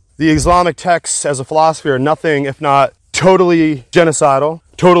delusion. The Islamic texts as a philosophy are nothing if not totally genocidal,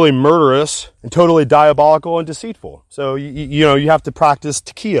 totally murderous, and totally diabolical and deceitful. So, you have to practice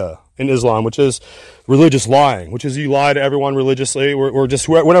taqiyya in Islam, which is religious lying, which is you lie to everyone religiously or just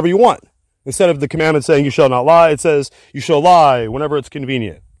whenever you want. Instead of the commandment saying you shall not lie, it says you shall lie whenever it's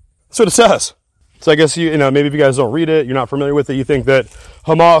convenient. That's what it says. So I guess, maybe if you guys don't read it, you're not familiar with it, you think that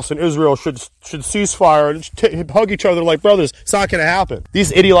Hamas and Israel should cease fire and hug each other like brothers. It's not going to happen.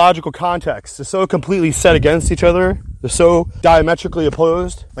 These ideological contexts are so completely set against each other. They're so diametrically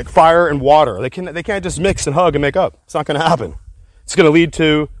opposed, like fire and water. They can't just mix and hug and make up. It's not going to happen. It's going to lead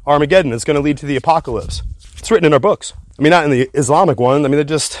to Armageddon. It's going to lead to the apocalypse. It's written in our books. I mean, not in the Islamic one. I mean, they're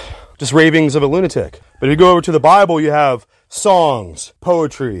just ravings of a lunatic. But if you go over to the Bible, you have songs,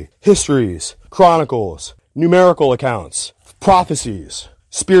 poetry, histories, chronicles, numerical accounts, prophecies,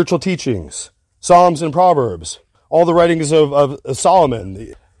 spiritual teachings, Psalms and Proverbs, all the writings of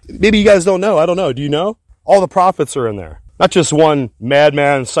Solomon. Maybe you guys don't know. I don't know. Do you know? All the prophets are in there. Not just one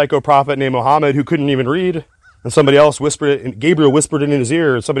madman, psycho prophet named Muhammad who couldn't even read, and somebody else whispered it, and Gabriel whispered it in his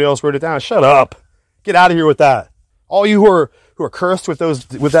ear, and somebody else wrote it down. Shut up. Get out of here with that. All you who are cursed with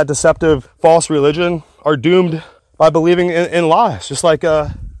that deceptive false religion are doomed by believing in lies. Just like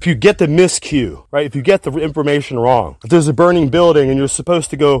if you get the miscue, right? If you get the information wrong, if there's a burning building and you're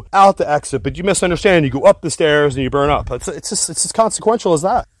supposed to go out the exit, but you misunderstand, you go up the stairs and you burn up. It's as consequential as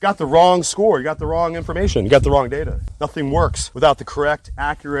that. You got the wrong score. You got the wrong information. You got the wrong data. Nothing works without the correct,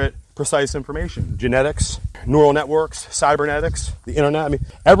 accurate, precise information. Genetics, neural networks, cybernetics, the internet. I mean,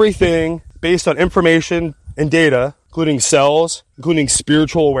 everything based on information and data, including cells, including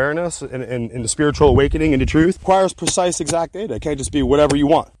spiritual awareness and the spiritual awakening into truth, requires precise, exact data. It can't just be whatever you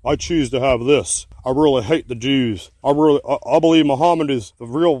want. I choose to have this. I really hate the Jews. I believe Muhammad is the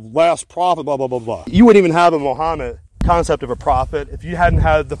real last prophet, blah, blah, blah, blah. You wouldn't even have a Muhammad concept of a prophet if you hadn't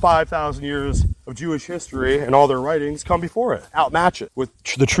had the 5,000 years of Jewish history and all their writings come before it, outmatch it with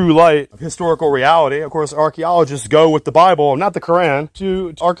the true light of historical reality. Of course, archaeologists go with the Bible, not the Quran,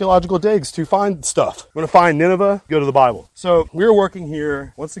 to archaeological digs to find stuff. You want to find Nineveh? Go to the Bible. So we're working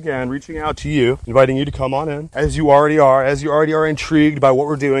here, once again, reaching out to you, inviting you to come on in, as you already are intrigued by what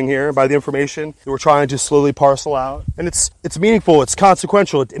we're doing here, by the information that we're trying to slowly parcel out. And it's meaningful, it's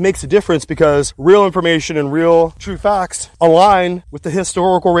consequential, it makes a difference because real information and real true facts align with the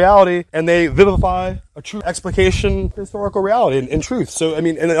historical reality, and they vivify a true explication of historical reality and truth. So, I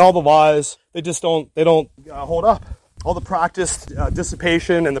mean, and all the lies, they don't hold up. All the practiced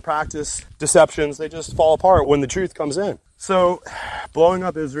dissipation and the practiced deceptions, they just fall apart when the truth comes in. So, blowing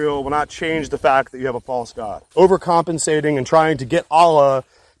up Israel will not change the fact that you have a false God. Overcompensating and trying to get Allah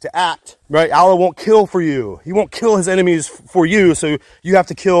to act, right? Allah won't kill for you. He won't kill his enemies for you, so you have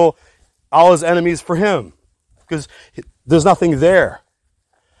to kill Allah's enemies for him. Because there's nothing there.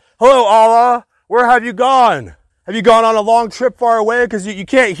 Hello, Allah. Where have you gone? Have you gone on a long trip far away? Because you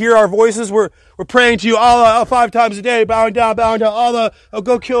can't hear our voices. We're praying to you, Allah, 5 times a day, bowing down, Allah,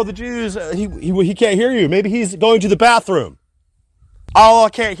 go kill the Jews. He can't hear you. Maybe he's going to the bathroom. Allah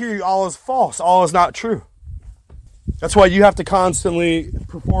can't hear you. Allah is false. Allah is not true. That's why you have to constantly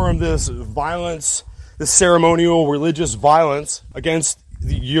perform this violence, this ceremonial religious violence against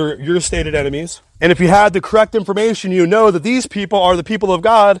your stated enemies. And if you had the correct information, you know that these people are the people of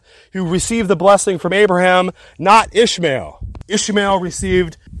God who received the blessing from Abraham, not Ishmael. Ishmael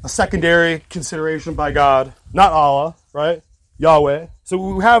received a secondary consideration by God, not Allah, right? Yahweh. So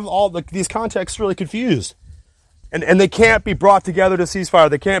we have all these contexts really confused. And they can't be brought together to ceasefire.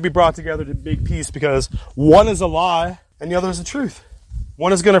 They can't be brought together to make peace because one is a lie and the other is the truth.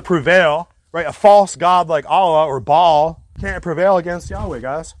 One is going to prevail, right? A false god like Allah or Baal can't prevail against Yahweh,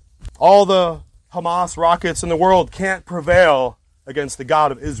 guys. All the Hamas rockets in the world can't prevail against the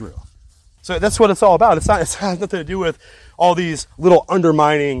God of Israel. So that's what it's all about. It has nothing to do with all these little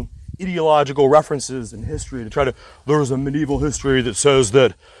undermining ideological references in history to try to, there's a medieval history that says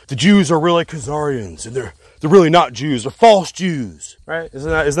that the Jews are really Khazarians and they're really not Jews. They're false Jews, right? Isn't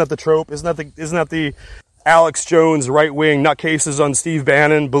that the trope? Isn't that the Alex Jones right-wing nutcases on Steve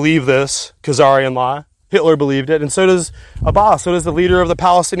Bannon believe this Khazarian lie? Hitler believed it, and so does Abbas, so does the leader of the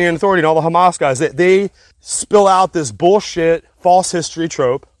Palestinian Authority and all the Hamas guys. They spill out this bullshit false history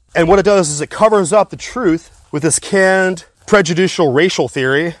trope, and what it does is it covers up the truth with this canned prejudicial racial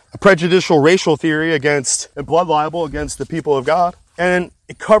theory, a prejudicial racial theory against and blood libel against the people of God. And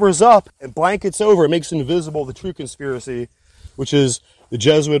it covers up and blankets over, it makes invisible the true conspiracy, which is the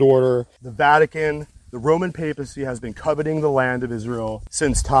Jesuit order, the Vatican, the Roman papacy has been coveting the land of Israel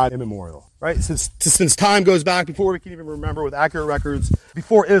since time immemorial, right? Since time goes back before we can even remember with accurate records,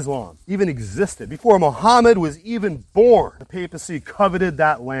 before Islam even existed, before Muhammad was even born, the papacy coveted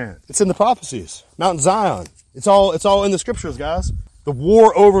that land. It's in the prophecies, Mount Zion. It's all in the scriptures, guys. The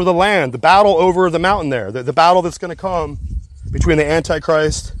war over the land, the battle over the mountain there, the battle that's going to come between the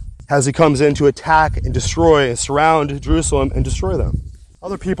Antichrist as he comes in to attack and destroy and surround Jerusalem and destroy them.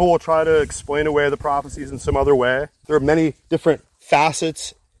 Other people will try to explain away the prophecies in some other way. There are many different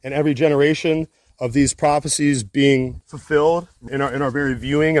facets in every generation of these prophecies being fulfilled in our very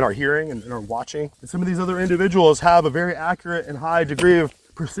viewing and our hearing and in our watching. And some of these other individuals have a very accurate and high degree of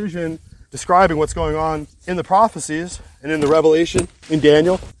precision describing what's going on in the prophecies and in the Revelation in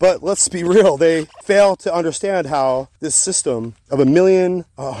Daniel. But let's be real, they fail to understand how this system of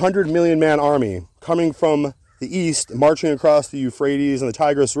 100 million man army coming from the east, marching across the Euphrates and the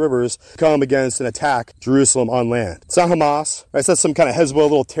Tigris rivers, come against and attack Jerusalem on land. It's not Hamas, right? It's not some kind of Hezbollah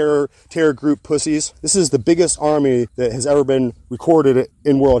little terror group pussies. This is the biggest army that has ever been recorded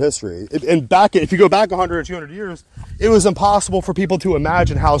in world history. If you go back 100 or 200 years, it was impossible for people to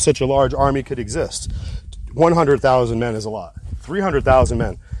imagine how such a large army could exist. 100,000 men is a lot. 300,000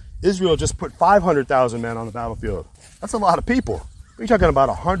 men. Israel just put 500,000 men on the battlefield. That's a lot of people. Are you talking about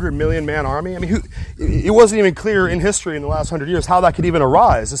 100 million man army? I mean, it wasn't even clear in history in the last 100 years how that could even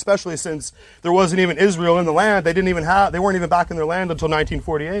arise, especially since there wasn't even Israel in the land. They weren't even back in their land until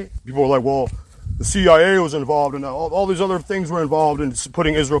 1948. People were like, well, the CIA was involved and all these other things were involved in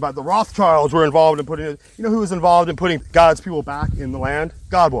putting Israel back. The Rothschilds were involved in putting, who was involved in putting God's people back in the land?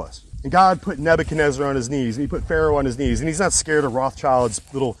 God was. And God put Nebuchadnezzar on his knees, and he put Pharaoh on his knees, and he's not scared of Rothschild's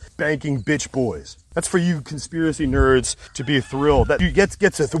little banking bitch boys. That's for you conspiracy nerds to be thrilled. That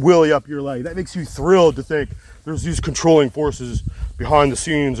gets a willy up your leg. That makes you thrilled to think there's these controlling forces behind the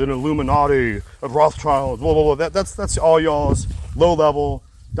scenes, an Illuminati of Rothschilds, blah, blah, blah. That's all y'all's low-level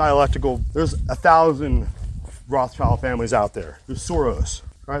dialectical. There's 1,000 Rothschild families out there. There's Soros,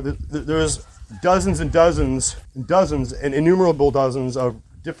 right? There's dozens and dozens and dozens and innumerable dozens of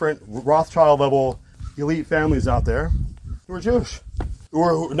different Rothschild-level elite families out there who are Jewish, who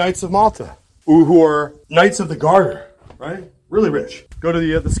are Knights of Malta, who are Knights of the Garter, right? Really rich. Go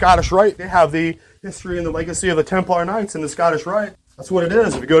to the Scottish Rite. They have the history and the legacy of the Templar Knights in the Scottish Rite. That's what it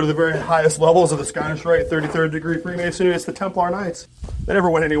is. If you go to the very highest levels of the Scottish Rite, 33rd degree Freemasonry, it's the Templar Knights. They never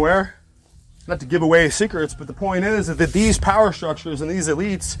went anywhere. Not to give away secrets, but the point is that these power structures and these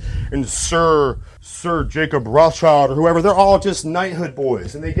elites and Sir Jacob Rothschild or whoever, they're all just knighthood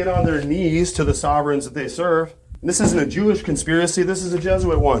boys, and they get on their knees to the sovereigns that they serve. And this isn't a Jewish conspiracy, this is a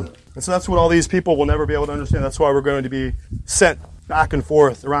Jesuit one. And so that's what all these people will never be able to understand. That's why we're going to be sent back and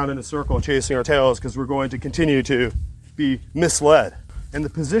forth around in a circle chasing our tails, because we're going to continue to be misled. And the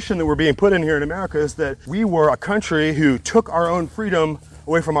position that we're being put in here in America is that we were a country who took our own freedom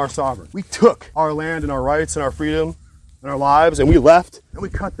away from our sovereign. We took our land and our rights and our freedom and our lives, and we left and we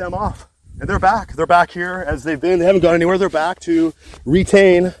cut them off. And they're back. They're back here as they've been. They haven't gone anywhere. They're back to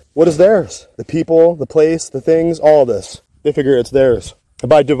retain what is theirs. The people, the place, the things, all of this. They figure it's theirs. And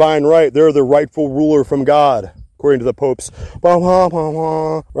by divine right, they're the rightful ruler from God, according to the Pope's,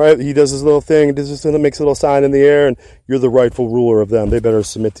 right? He does his little thing, makes a little sign in the air, and you're the rightful ruler of them. They better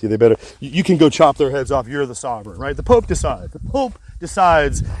submit to you. You can go chop their heads off. You're the sovereign, right? The Pope decides. The Pope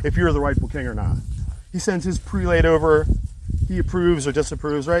decides if you're the rightful king or not. He sends his prelate over. He approves or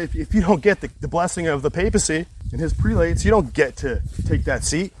disapproves, right? If you don't get the blessing of the papacy and his prelates, you don't get to take that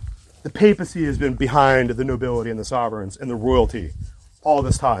seat. The papacy has been behind the nobility and the sovereigns and the royalty all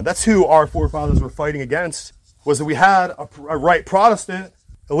this time. That's who our forefathers were fighting against, was that we had a right Protestant,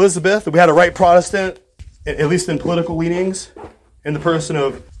 Elizabeth, that we had a right Protestant, at least in political leanings, in the person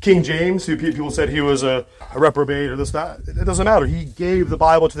of King James, who people said he was a reprobate or this, that. It doesn't matter. He gave the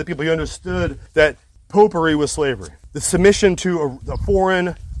Bible to the people. He understood that popery was slavery. The submission to a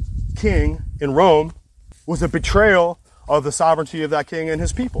foreign king in Rome was a betrayal of the sovereignty of that king and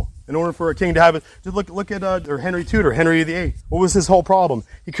his people. In order for a king to have it, just look at Henry Tudor, Henry VIII. What was his whole problem?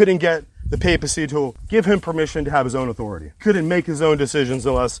 He couldn't get the papacy to give him permission to have his own authority. Couldn't make his own decisions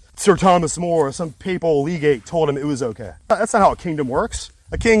unless Sir Thomas More or some papal legate told him it was okay. That's not how a kingdom works.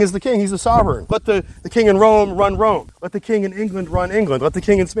 A king is the king. He's the sovereign. Let the king in Rome run Rome. Let the king in England run England. Let the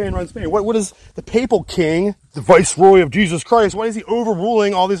king in Spain run Spain. What is the papal king, the viceroy of Jesus Christ, why is he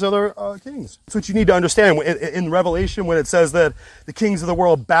overruling all these other kings? That's what you need to understand. In Revelation, when it says that the kings of the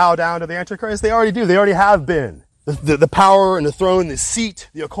world bow down to the Antichrist, they already do. They already have been. The power and the throne, the seat,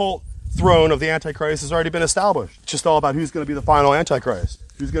 the occult throne of the Antichrist has already been established. It's just all about who's going to be the final Antichrist.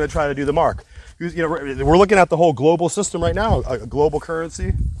 Who's going to try to do the mark. We're looking at the whole global system right now, a global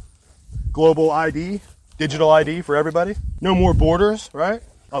currency, global ID, digital ID for everybody. No more borders, right?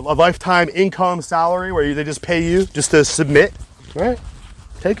 A lifetime income salary where they just pay you just to submit, right?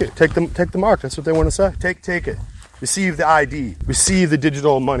 Take it, take the mark. That's what they want to say. Take it. Receive the ID, receive the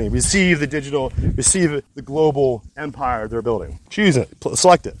digital money, receive the global empire they're building. Choose it,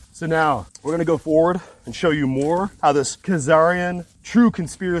 select it. So now we're going to go forward and show you more how this Khazarian true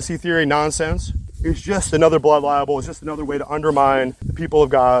conspiracy theory nonsense is just another blood libel. It's just another way to undermine the people of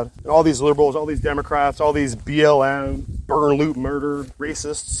God. And all these liberals, all these Democrats, all these BLM, burn, loot, murder,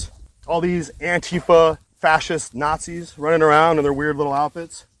 racists, all these Antifa, fascist Nazis running around in their weird little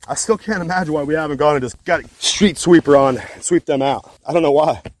outfits. I still can't imagine why we haven't gone and just got a street sweeper on and sweep them out. I don't know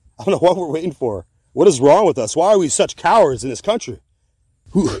why. I don't know what we're waiting for. What is wrong with us? Why are we such cowards in this country?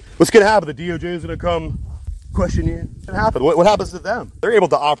 What's going to happen? The DOJ is going to come question you? What's going to happen? What happens to them? They're able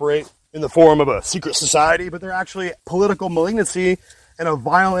to operate in the form of a secret society, but they're actually political malignancy and a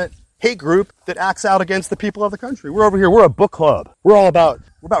violent hate group that acts out against the people of the country. We're over here. We're a book club. We're about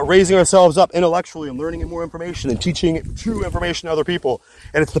raising ourselves up intellectually and learning more information and teaching true information to other people.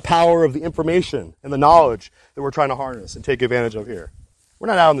 And it's the power of the information and the knowledge that we're trying to harness and take advantage of here. We're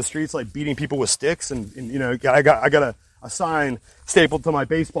not out in the streets like beating people with sticks and I got a sign stapled to my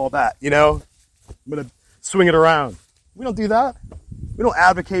baseball bat, I'm going to swing it around. We don't do that. We don't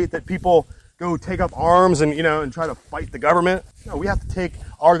advocate that people go take up arms and, and try to fight the government. No, we have to take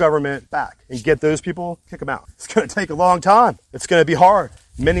our government back and get those people, kick them out. It's going to take a long time. It's going to be hard.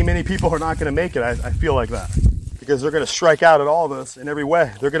 Many, many people are not going to make it. I feel like that because they're going to strike out at all of us in every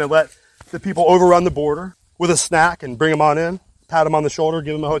way. They're going to let the people overrun the border with a snack and bring them on in, pat them on the shoulder,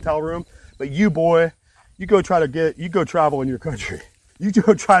 give them a hotel room. But you, boy, you go travel in your country. You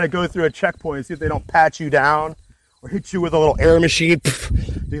go try to go through a checkpoint, see if they don't pat you down or hit you with a little air machine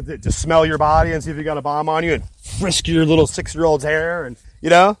to smell your body and see if you got a bomb on you and frisk your little 6-year-old's hair and,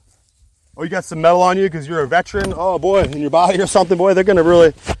 or you got some metal on you because you're a veteran. Oh, boy, in your body or something, boy, they're going to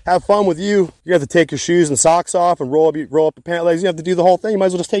really have fun with you. You have to take your shoes and socks off and roll up your pant legs. You have to do the whole thing. You might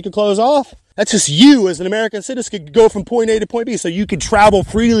as well just take your clothes off. That's just you as an American citizen could go from point A to point B so you can travel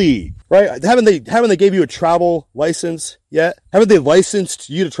freely, right? Haven't they gave you a travel license yet? Haven't they licensed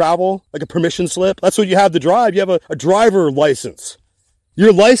you to travel, like a permission slip? That's what you have to drive. You have a driver license.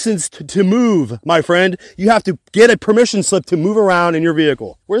 You're licensed to move, my friend. You have to get a permission slip to move around in your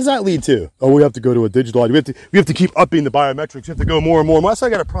vehicle. Where does that lead to? Oh, we have to go to a digital ID. We have to keep upping the biometrics. We have to go more and more. That's why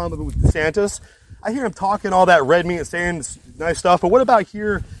I got a problem with DeSantis. I hear him talking all that red meat and saying nice stuff, but what about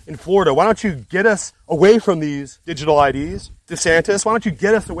here in Florida? Why don't you get us away from these digital IDs? DeSantis, why don't you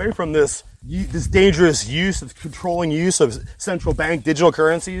get us away from this dangerous use, this controlling use of central bank digital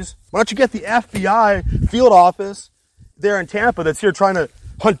currencies? Why don't you get the FBI field office there in Tampa that's here trying to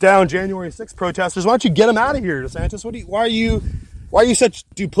hunt down January 6th protesters? Why don't you get them out of here, DeSantis? Why are you such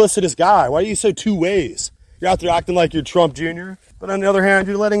duplicitous guy? Why are you so two ways? You're out there acting like you're Trump Jr., but on the other hand,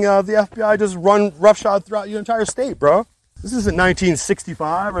 you're letting the FBI just run roughshod throughout your entire state, bro. This isn't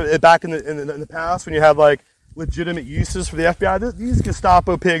 1965 or back in the past when you had like legitimate uses for the FBI. These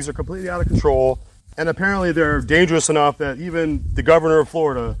Gestapo pigs are completely out of control, and apparently they're dangerous enough that even the governor of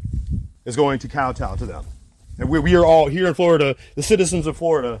Florida is going to kowtow to them. And we are all here in Florida, the citizens of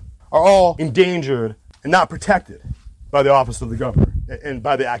Florida are all endangered and not protected by the office of the governor and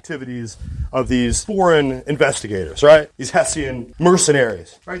by the activities of these foreign investigators, right? These Hessian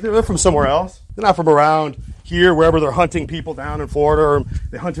mercenaries, right? They're from somewhere else. They're not from around here, wherever they're hunting people down in Florida, or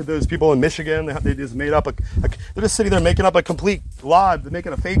they hunted those people in Michigan. They just made up they're just sitting there making up a complete lie. They're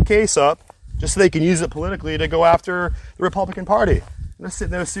making a fake case up just so they can use it politically to go after the Republican Party. And they're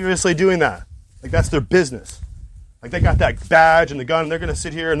sitting there seriously doing that. Like, that's their business. Like, they got that badge and the gun, and they're going to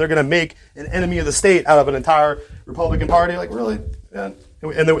sit here and they're going to make an enemy of the state out of an entire Republican Party. Like, really? Man.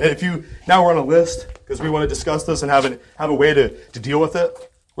 And if you, now we're on a list because we want to discuss this and have a way to deal with it.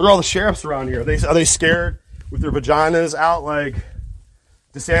 What are all the sheriffs around here? Are they scared with their vaginas out like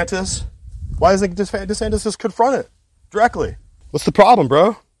DeSantis? Why doesn't DeSantis just confront it directly? What's the problem,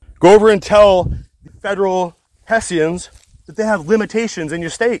 bro? Go over and tell federal Hessians that they have limitations in your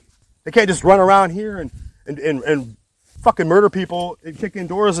state. They can't just run around here and fucking murder people and kick in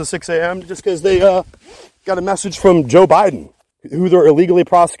doors at 6 a.m. just because they got a message from Joe Biden, who they're illegally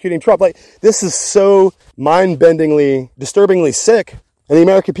prosecuting Trump. Like, this is so mind-bendingly, disturbingly sick, and the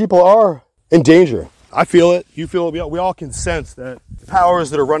American people are in danger. I feel it. You feel it. We all can sense that the powers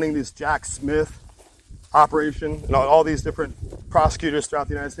that are running this Jack Smith operation and all these different prosecutors throughout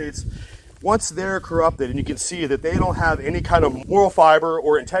the United States, once they're corrupted and you can see that they don't have any kind of moral fiber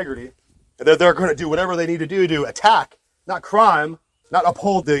or integrity, and that they're going to do whatever they need to do to attack, not crime, not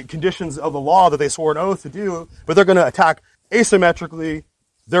uphold the conditions of the law that they swore an oath to do, but they're going to attack asymmetrically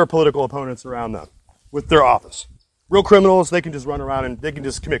their political opponents around them with their office. Real criminals, they can just run around and they can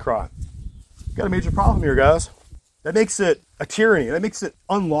just commit crime. We've got a major problem here, guys. That makes it a tyranny. That makes it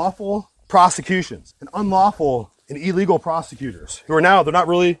unlawful prosecutions and unlawful and illegal prosecutors who are now, they're not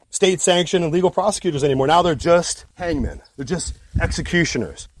really state-sanctioned and legal prosecutors anymore. Now they're just hangmen. They're just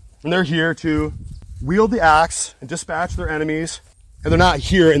executioners. And they're here to wield the axe and dispatch their enemies. And they're not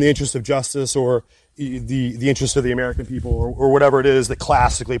here in the interest of justice or the interest of the American people or whatever it is that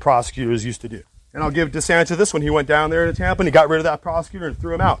classically prosecutors used to do. And I'll give DeSantis this one. He went down there to Tampa and he got rid of that prosecutor and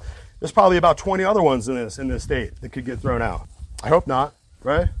threw him out. There's probably about 20 other ones in this state that could get thrown out. I hope not,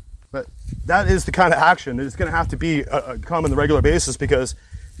 right? But that is the kind of action that is going to have to be come on the regular basis, because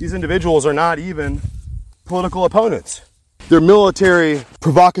these individuals are not even political opponents. They're military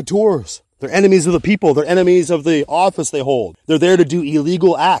provocateurs. They're enemies of the people. They're enemies of the office they hold. They're there to do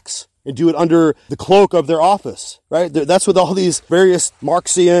illegal acts and do it under the cloak of their office, right? That's what all these various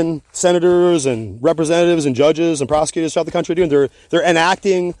Marxian senators and representatives and judges and prosecutors throughout the country are doing. They're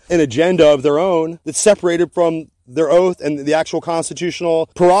enacting an agenda of their own that's separated from their oath and the actual constitutional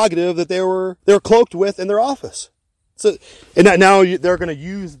prerogative that they're cloaked with in their office. So, and now they're going to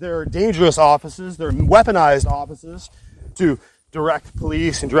use their dangerous offices, their weaponized offices, to direct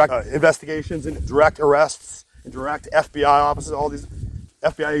police and direct investigations and direct arrests and direct FBI offices, all these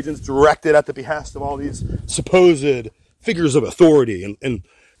FBI agents directed at the behest of all these supposed figures of authority and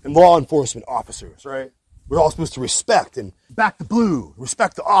law enforcement officers, right? We're all supposed to respect and back the blue,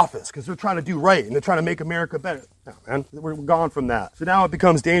 respect the office, because they're trying to do right and they're trying to make America better. No, man, we're gone from that. So now it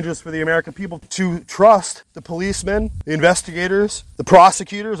becomes dangerous for the American people to trust the policemen, the investigators, the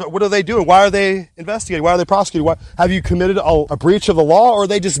prosecutors. What are they doing? Why are they investigating? Why are they prosecuting? Have you committed a breach of the law, or are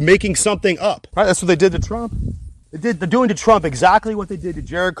they just making something up? Right? That's what they did to Trump. They're doing to Trump exactly what they did to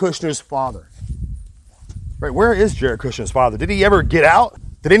Jared Kushner's father. Right? Where is Jared Kushner's father? Did he ever get out?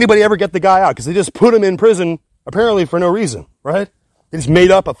 Did anybody ever get the guy out? Because they just put him in prison, apparently for no reason, right? They just made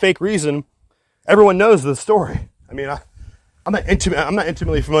up a fake reason. Everyone knows the story. I mean, I'm not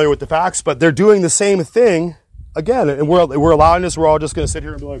intimately familiar with the facts, but they're doing the same thing again. And we're allowing this. We're all just going to sit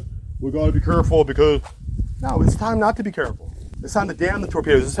here and be like, we got to be careful, because no, it's time not to be careful. It's time to damn the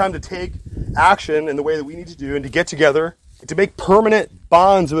torpedoes. It's time to take action in the way that we need to do and to get together and to make permanent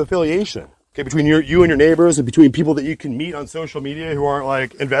bonds of affiliation. Okay, between you and your neighbors, and between people that you can meet on social media who aren't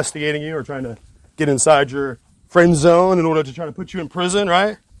like investigating you or trying to get inside your friend zone in order to try to put you in prison,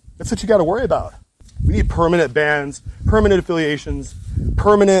 right? That's what you got to worry about. We need permanent bands, permanent affiliations,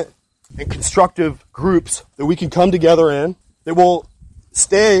 permanent and constructive groups that we can come together in that will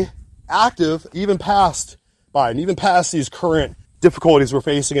stay active even past Biden, even past these current difficulties we're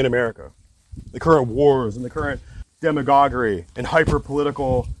facing in America, the current wars and the current demagoguery and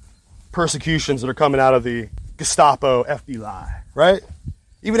hyper-political persecutions that are coming out of the Gestapo, FBI, right?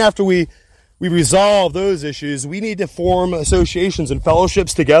 Even after we resolve those issues, we need to form associations and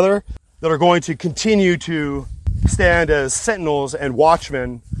fellowships together that are going to continue to stand as sentinels and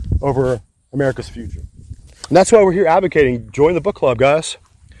watchmen over America's future. And that's why we're here advocating. Join the book club, guys.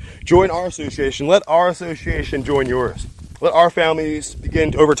 Join our association. Let our association join yours. Let our families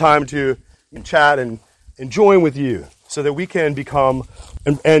begin over time to chat and and join with you so that we can become,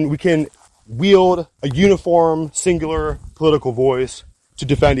 and we can wield a uniform, singular political voice to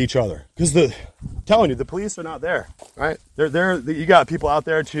defend each other. Because I'm telling you, the police are not there, right? You got people out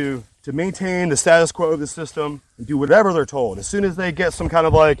there to maintain the status quo of the system and do whatever they're told. As soon as they get some kind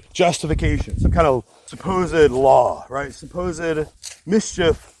of like justification, some kind of supposed law, right? Supposed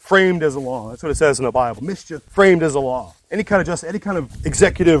mischief framed as a law. That's what it says in the Bible. Mischief framed as a law. Any kind of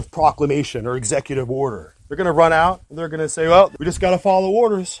executive proclamation or executive order. They're going to run out and they're going to say, well, we just got to follow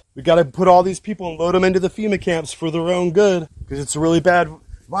orders. We got to put all these people and load them into the FEMA camps for their own good because it's a really bad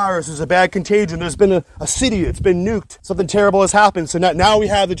virus. There's a bad contagion. There's been a city. It's been nuked. Something terrible has happened. So now we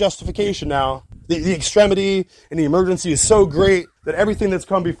have the justification now. The extremity and the emergency is so great that everything that's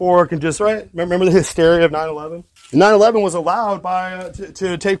come before can just, right? Remember the hysteria of 9/11? 9/11 was allowed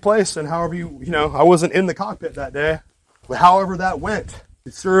to take place, and however I wasn't in the cockpit that day, but however that went,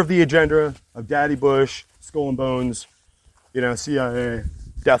 it served the agenda of Daddy Bush, Skull and Bones, CIA,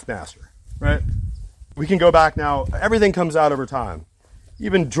 Death Master, right? We can go back now. Everything comes out over time.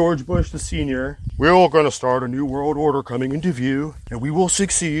 Even George Bush, the senior, we're all going to start a new world order coming into view, and we will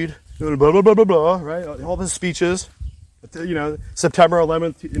succeed. Blah, blah, blah, blah, blah, right? All his speeches, September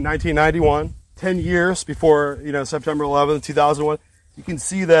 11th, 1991, 10 years before, September 11th, 2001, you can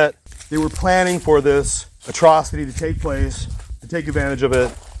see that they were planning for this atrocity to take place, to take advantage of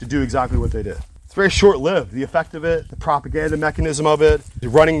it, to do exactly what they did. It's very short-lived. The effect of it, the propaganda mechanism of it, the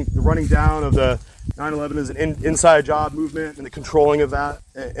running down of the 9/11 as an inside job movement and the controlling of that,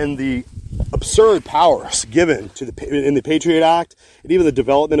 and the absurd powers given in the Patriot Act, and even the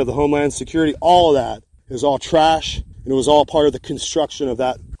development of the Homeland Security, all of that is all trash, and it was all part of the construction of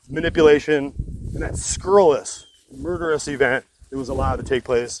that manipulation and that scurrilous, murderous event that was allowed to take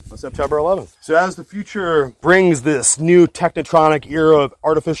place on September 11th. So as the future brings this new technotronic era of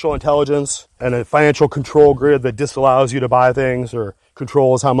artificial intelligence and a financial control grid that disallows you to buy things or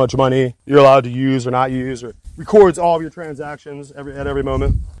controls how much money you're allowed to use or not use or records all of your transactions at every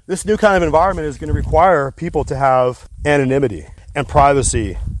moment, this new kind of environment is going to require people to have anonymity and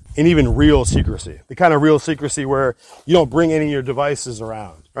privacy and even real secrecy. The kind of real secrecy where you don't bring any of your devices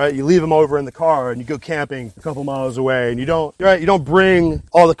around, right? You leave them over in the car and you go camping a couple miles away and you don't bring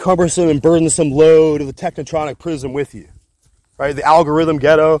all the cumbersome and burdensome load of the technotronic prison with you, right? The algorithm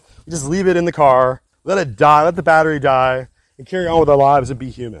ghetto, you just leave it in the car, let it die, let the battery die, and carry on with our lives and be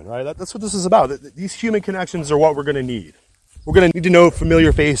human, right? That's what this is about. These human connections are what we're going to need. We're going to need to know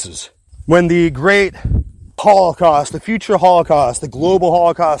familiar faces. When the great Holocaust, the future Holocaust, the global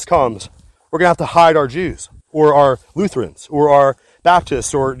Holocaust comes, we're going to have to hide our Jews or our Lutherans or our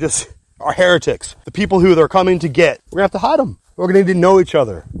Baptists or just our heretics, the people who they're coming to get. We're going to have to hide them. We're going to need to know each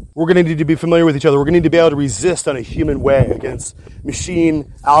other. We're going to need to be familiar with each other. We're going to need to be able to resist in a human way against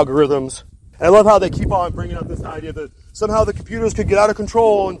machine algorithms. And I love how they keep on bringing up this idea that somehow the computers could get out of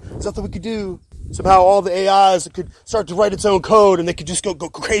control and there's nothing we could do. Somehow all the AIs could start to write its own code and they could just go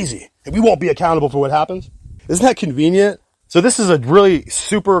crazy. And we won't be accountable for what happens. Isn't that convenient? So this is a really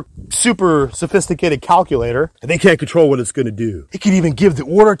super, super sophisticated calculator, and they can't control what it's going to do. It can even give the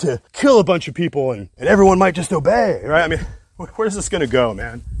order to kill a bunch of people, and everyone might just obey, right? I mean, where's this going to go,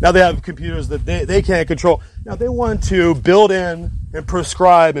 man? Now they have computers that they can't control. Now they want to build in and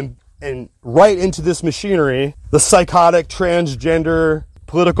prescribe and write into this machinery the psychotic, transgender,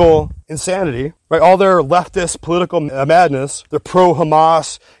 political insanity, right? All their leftist political madness, they're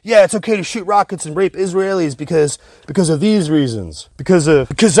pro-Hamas. Yeah, it's okay to shoot rockets and rape Israelis because of these reasons. Because of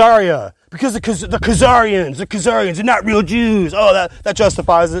Khazar, because of the Khazarians are not real Jews. Oh, that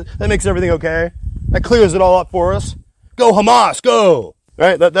justifies it. That makes everything okay. That clears it all up for us. Go Hamas, go!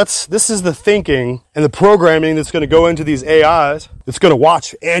 Right? This is the thinking and the programming that's going to go into these AIs that's going to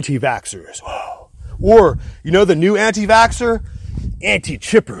watch anti-vaxxers. Whoa. Or, the new anti-vaxxer?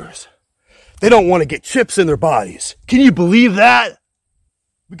 Anti-chippers. They don't want to get chips in their bodies. Can you believe that?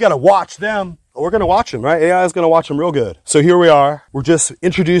 We got to watch them. We're going to watch them, right? AI is going to watch them real good. So here we are. We're just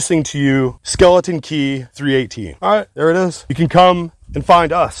introducing to you Skeleton Key 318. All right, there it is. You can come and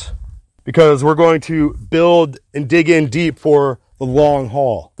find us because we're going to build and dig in deep for the long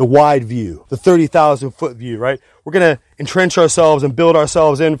haul, the wide view, the 30,000 foot view, right? We're going to entrench ourselves and build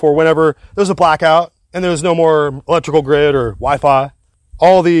ourselves in for whenever there's a blackout and there's no more electrical grid or Wi-Fi.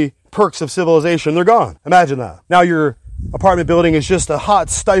 All the perks of civilization, they're gone. Imagine that. Now your apartment building is just a hot,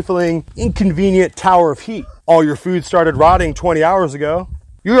 stifling, inconvenient tower of heat. All your food started rotting 20 hours ago.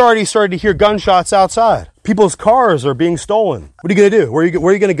 You already started to hear gunshots outside. People's cars are being stolen. What are you going to do? Where are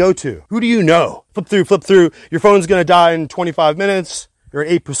you going to go to? Who do you know? Flip through. Your phone's going to die in 25 minutes. You're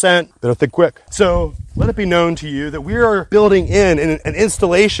at 8%. Better think quick. So let it be known to you that we are building in an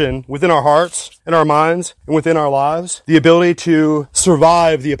installation within our hearts and our minds and within our lives, the ability to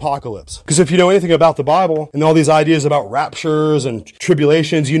survive the apocalypse. Because if you know anything about the Bible and all these ideas about raptures and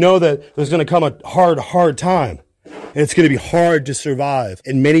tribulations, you know that there's going to come a hard time. And it's going to be hard to survive.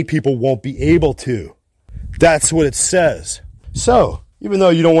 And many people won't be able to. That's what it says. So, even though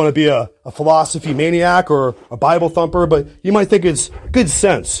you don't want to be a philosophy maniac or a Bible thumper, but you might think it's good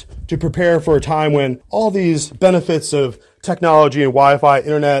sense to prepare for a time when all these benefits of technology and Wi-Fi,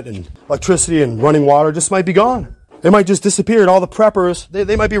 internet, and electricity and running water just might be gone. They might just disappear, and all the preppers,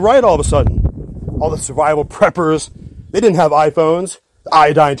 they might be right all of a sudden. All the survival preppers, they didn't have iPhones,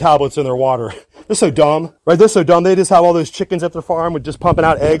 iodine tablets in their water. They're so dumb, right? They're so dumb. They just have all those chickens at their farm with just pumping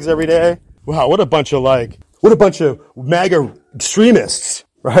out eggs every day. Wow, what a bunch of MAGA extremists,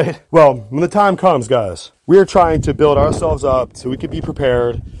 right? Well, when the time comes, guys, we are trying to build ourselves up so we can be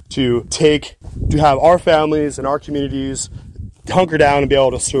prepared to have our families and our communities hunker down and be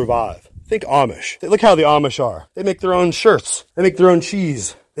able to survive. Think Amish. Look how the Amish are. They make their own shirts. They make their own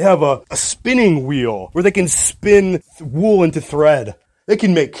cheese. They have a spinning wheel where they can spin wool into thread. They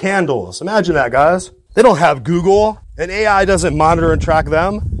can make candles. Imagine that, guys. They don't have Google, and AI doesn't monitor and track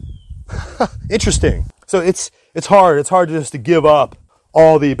them. Interesting. So it's hard. It's hard just to give up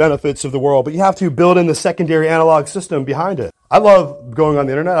all the benefits of the world, but you have to build in the secondary analog system behind it. I love going on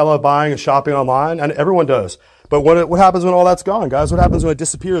the internet. I love buying and shopping online, and everyone does. But what happens when all that's gone, guys? What happens when it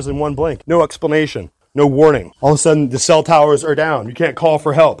disappears in one blink? No explanation, no warning. All of a sudden, the cell towers are down. You can't call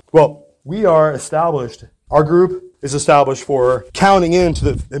for help. Well, we are established. Our group is established for counting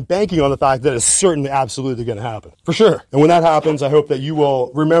into and banking on the fact that it's certainly absolutely going to happen. For sure. And when that happens, I hope that you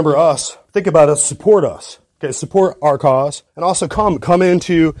will remember us, think about us, support us. Okay, support our cause, and also come in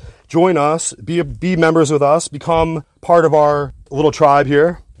to join us, be members with us, become part of our little tribe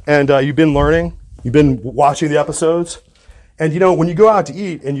here. And you've been learning, you've been watching the episodes. And when you go out to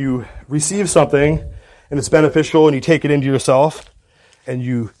eat and you receive something and it's beneficial and you take it into yourself and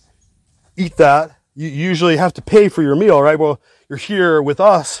you eat that, you usually have to pay for your meal, right? Well, you're here with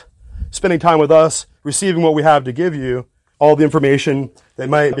us, spending time with us, receiving what we have to give you, all the information that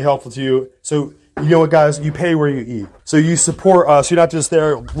might be helpful to you. So, you know what, guys? You pay where you eat. So you support us. You're not just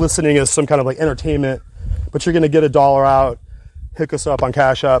there listening as some kind of entertainment, but you're going to get $1 out, hook us up on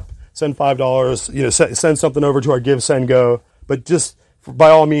Cash App, send $5, send something over to our Give, Send, Go. But just by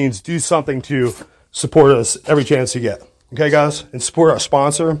all means, do something to support us every chance you get. Okay, guys? And support our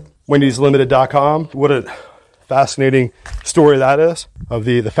sponsor, Wendy'sLimited.com. What a fascinating story that is of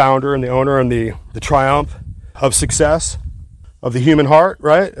the founder and the owner and the triumph of success of the human heart,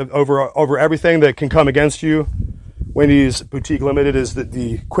 right? Over everything that can come against you. Wendy's Boutique Limited is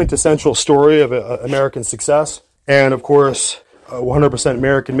the quintessential story of American success. And of course, 100%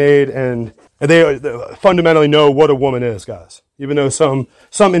 American made. And they fundamentally know what a woman is, guys. Even though some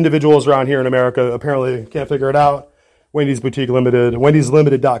individuals around here in America apparently can't figure it out. Wendy's Boutique Limited,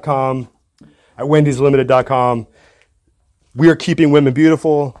 Wendy'sLimited.com. At Wendy'sLimited.com, we are keeping women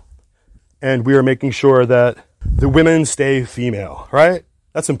beautiful, and we are making sure that the women stay female, right?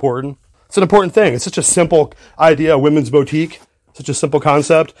 That's important. It's an important thing. It's such a simple idea, women's boutique, such a simple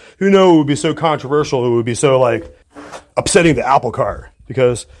concept. Who knew it would be so controversial? It would be so upsetting the apple cart,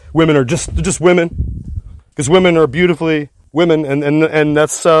 because women are just women, because women are beautifully women, and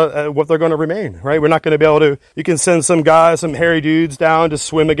that's what they're going to remain, right? We're not going to be able to. You can send some guys, some hairy dudes down to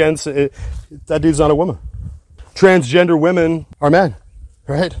swim against it. That dude's not a woman. Transgender women are men.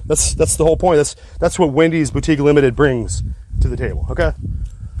 Right? That's the whole point. That's what Wendy's Boutique Limited brings to the table. Okay?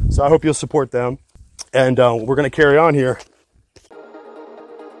 So I hope you'll support them. And we're going to carry on here.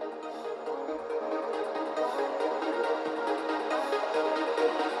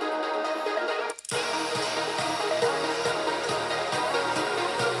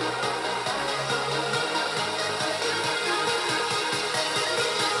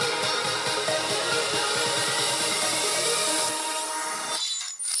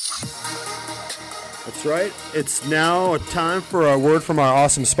 That's right. It's now time for a word from our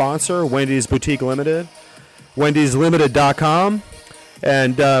awesome sponsor, Wendy's Boutique Limited. Wendy'sLimited.com.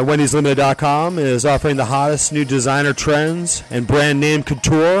 And Wendy'sLimited.com is offering the hottest new designer trends and brand name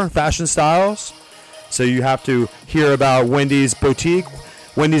couture fashion styles. So you have to hear about Wendy's Boutique.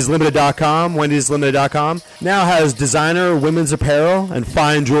 Wendy'sLimited.com. Wendy'sLimited.com now has designer women's apparel and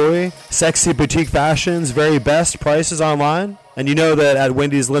fine jewelry, sexy boutique fashions, very best prices online. And you know that at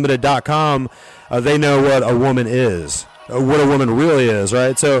Wendy'sLimited.com, they know what a woman is, what a woman really is,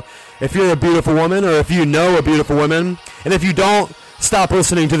 right? So if you're a beautiful woman, or if you know a beautiful woman, and if you don't, stop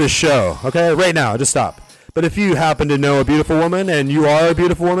listening to this show, okay? Right now, just stop. But if you happen to know a beautiful woman, and you are a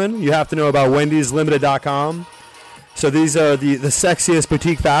beautiful woman, you have to know about wendyslimited.com. So these are the sexiest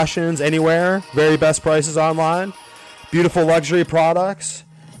boutique fashions anywhere, very best prices online, beautiful luxury products,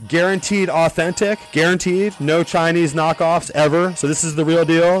 guaranteed authentic, guaranteed, no Chinese knockoffs ever. So this is the real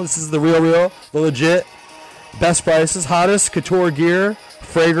deal. This is the real, the legit, best prices, hottest couture gear,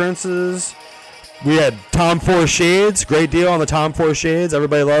 fragrances. We had Tom Ford shades, great deal on the Tom Ford shades.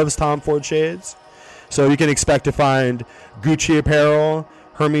 Everybody loves Tom Ford shades. So you can expect to find Gucci apparel,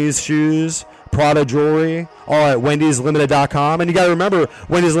 Hermes shoes, Prada jewelry, all at wendyslimited.com. And you got to remember,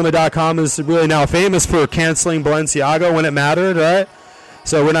 wendyslimited.com is really now famous for canceling Balenciaga when it mattered, right?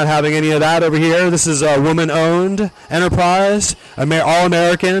 So we're not having any of that over here. This is a woman-owned enterprise,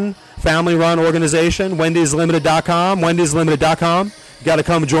 all-American, family-run organization, wendyslimited.com, wendyslimited.com. You got to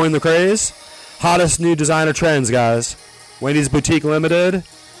come join the craze. Hottest new designer trends, guys. Wendy's Boutique Limited.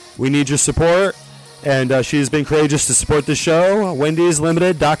 We need your support. And she's been courageous to support the show.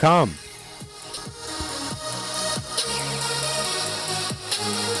 wendyslimited.com.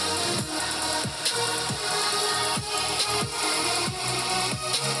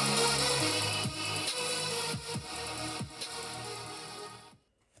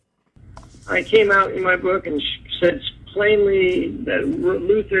 I came out in my book and said plainly that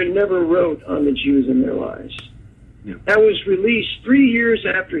Luther never wrote on the Jews and their lies. Yeah. That was released 3 years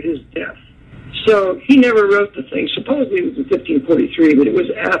after his death. So he never wrote the thing. Supposedly it was in 1543, but it was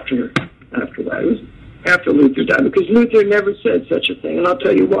after that. It was after Luther died, because Luther never said such a thing, and I'll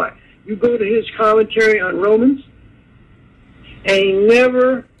tell you why. You go to his commentary on Romans, and he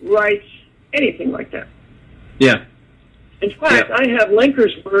never writes anything like that. Yeah. In fact, I have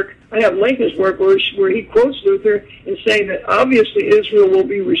Lenker's work. Where he quotes Luther in saying that obviously Israel will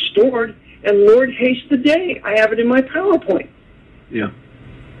be restored, and Lord haste the day. I have it in my PowerPoint. Yeah.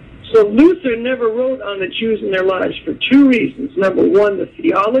 So Luther never wrote on the Jews and their lies for two reasons. Number one, the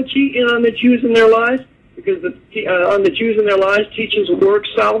theology in on the Jews and their lies, because on the Jews and their lies teaches work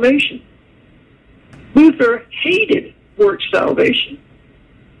salvation. Luther hated work salvation.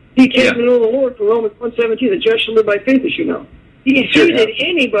 He came to know the Lord for Romans 1:17, the just shall live by faith, as you know. He hated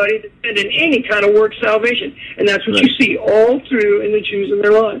anybody that said in any kind of work salvation. And that's what you see all through in the Jews and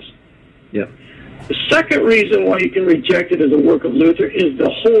their lives. Yeah. The second reason why you can reject it as a work of Luther is the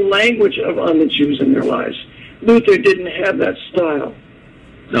whole language of on the Jews and their lives. Luther didn't have that style.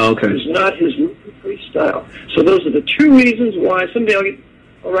 Oh, okay. It was not his Luther style. So those are the two reasons why. Someday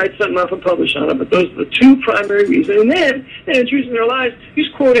I'll write something up and publish on it, but those are the two primary reasons. And then the Jews and their lives, he's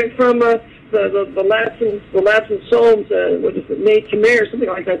quoting from the Latin Psalms, what is it, Ne Temer, something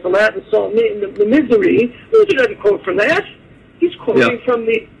like that, the Latin Psalm, the Misery. Luther doesn't quote from that. He's quoting from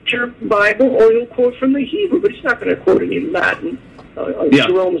the German Bible, or he'll quote from the Hebrew, but he's not going to quote any Latin,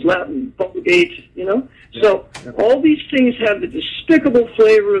 Jerome's Latin, Vulgate, you know? Yeah. So all these things have the despicable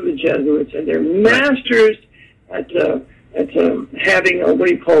flavor of the Jesuits, and they're masters at having, what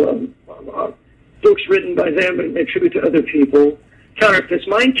do you call them, books written by them and attributed to other people. Counterfeits.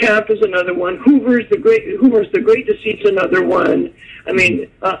 Mein Kampf is another one. Hoover's the Great Deceit's another one. I mean,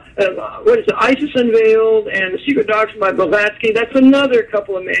 what is it? ISIS Unveiled and The Secret Doctrine by Blavatsky. That's another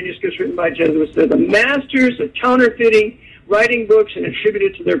couple of manuscripts written by Jesuits. They're the masters of counterfeiting, writing books and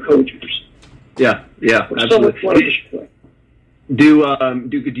attributed to their coachers. Yeah, absolutely. Do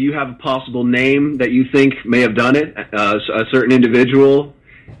you have a possible name that you think may have done it? A certain individual?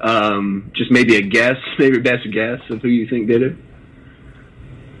 Just maybe a guess, maybe best guess of who you think did it?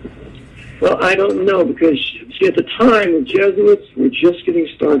 Well, I don't know, because, see, at the time, the Jesuits were just getting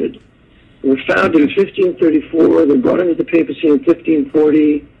started. They were founded in 1534. They brought into the papacy in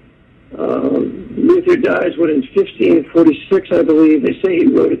 1540. Luther dies, in 1546, I believe. They say he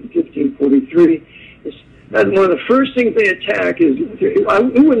wrote it in 1543. And one of the first things they attack is Luther.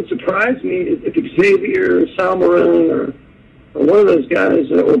 It wouldn't surprise me if Xavier or Salmeron or one of those guys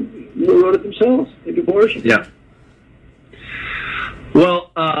wrote it themselves. Maybe Borgia. Yeah.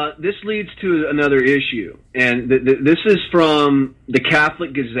 Well, this leads to another issue, and this is from the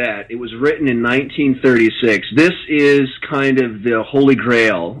Catholic Gazette. It was written in 1936. This is kind of the holy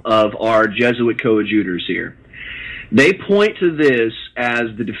grail of our Jesuit coadjutors here. They point to this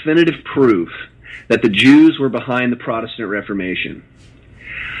as the definitive proof that the Jews were behind the Protestant Reformation.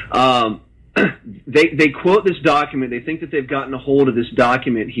 They quote this document. They think that they've gotten a hold of this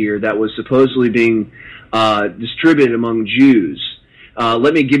document here that was supposedly being distributed among Jews.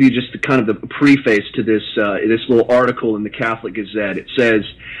 let me give you just kind of the preface to this little article in the Catholic Gazette. It says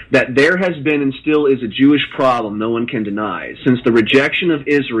that there has been and still is a Jewish problem no one can deny. Since the rejection of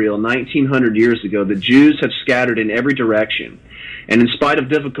Israel 1900 years ago, the Jews have scattered in every direction. And in spite of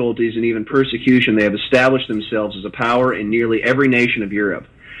difficulties and even persecution, they have established themselves as a power in nearly every nation of Europe.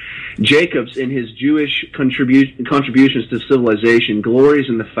 Jacobs, in his Jewish contributions to civilization, glories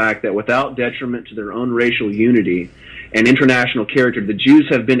in the fact that without detriment to their own racial unity and international character, the Jews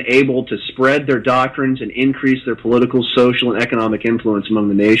have been able to spread their doctrines and increase their political, social, and economic influence among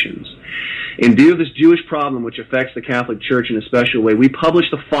the nations. In view of this Jewish problem, which affects the Catholic Church in a special way, we publish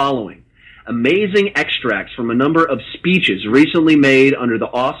the following amazing extracts from a number of speeches recently made under the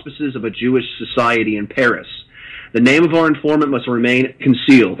auspices of a Jewish society in Paris. The name of our informant must remain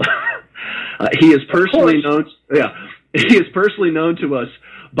concealed. He is personally known. He is personally known to us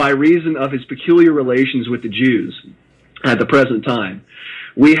by reason of his peculiar relations with the Jews at the present time.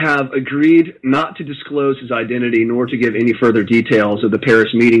 We have agreed not to disclose his identity nor to give any further details of the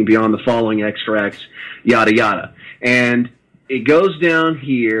Paris meeting beyond the following extracts, yada yada. And it goes down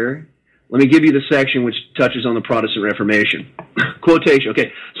here. Let me give you the section which touches on the Protestant Reformation. Quotation.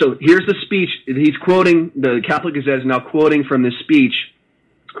 Okay, so here's the speech. He's quoting, the Catholic Gazette is now quoting from this speech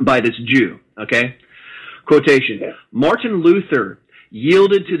by this Jew. Okay? Quotation. Martin Luther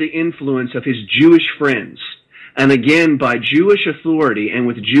yielded to the influence of his Jewish friends, and again by Jewish authority and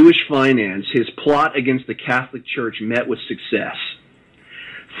with Jewish finance, his plot against the Catholic Church met with success.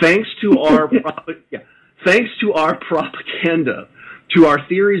 Thanks to our propaganda, to our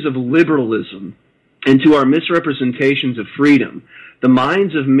theories of liberalism, and to our misrepresentations of freedom, the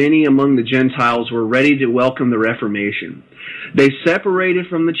minds of many among the Gentiles were ready to welcome the Reformation. They separated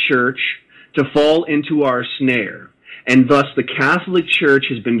from the Church to fall into our snare, and thus the Catholic Church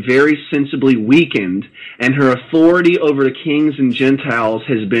has been very sensibly weakened, and her authority over the kings and Gentiles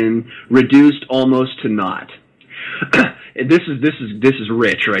has been reduced almost to naught. This is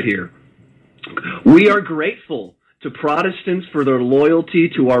rich right here. We are grateful to Protestants for their loyalty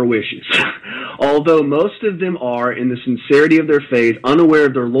to our wishes. Although most of them are, in the sincerity of their faith, unaware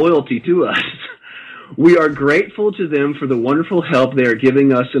of their loyalty to us, we are grateful to them for the wonderful help they are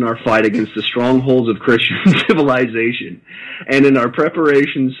giving us in our fight against the strongholds of Christian civilization and in our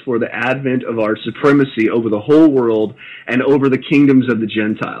preparations for the advent of our supremacy over the whole world and over the kingdoms of the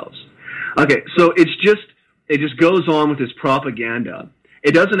Gentiles. Okay, so it just goes on with this propaganda.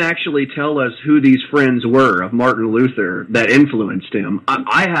 It doesn't actually tell us who these friends were of Martin Luther that influenced him.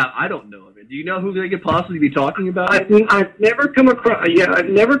 I don't know of it. Do you know who they could possibly be talking about? I've never come across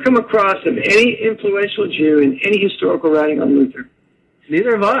any influential Jew in any historical writing on Luther.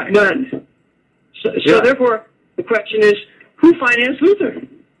 Neither have I. None. So therefore, the question is, who financed Luther?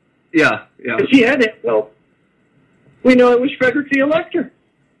 Yeah. Because he had it. Well, we know it was Frederick the Elector.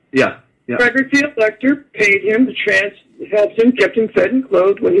 Yeah. Frederick the Elector paid him kept him fed and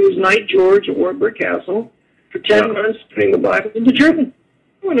clothed when he was Knight George at Wartburg Castle for 10 months, putting the Bible into German.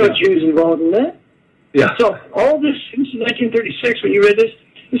 There were no Jews involved in that. Yeah. So all this is 1936 when you read this.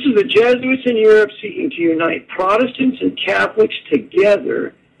 This is the Jesuits in Europe seeking to unite Protestants and Catholics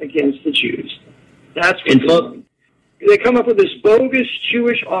together against the Jews. That's what they come up with this bogus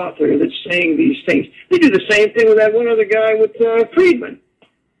Jewish author that's saying these things. They do the same thing with that one other guy with Friedman.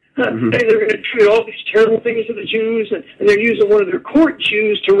 Mm-hmm. They're going to attribute all these terrible things to the Jews, and they're using one of their court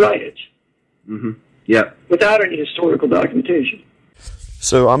Jews to write it. Mm-hmm. Yeah. Without any historical documentation.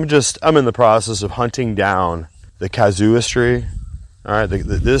 So I'm in the process of hunting down the casuistry. All right,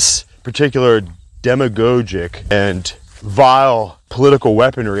 this particular demagogic and vile political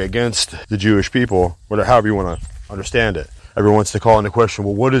weaponry against the Jewish people, however you want to understand it. Everyone wants to call into question,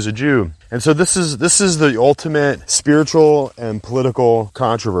 well, what is a Jew? And so this is the ultimate spiritual and political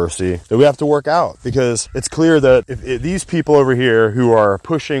controversy that we have to work out, because it's clear that if these people over here who are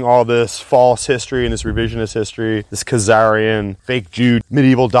pushing all this false history and this revisionist history, this Khazarian, fake Jew,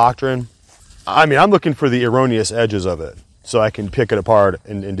 medieval doctrine, I mean, I'm looking for the erroneous edges of it so I can pick it apart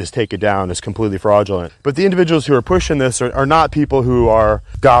and just take it down as completely fraudulent. But the individuals who are pushing this are not people who are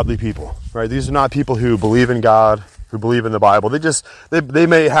godly people, right? These are not people who believe in God, who believe in the Bible. They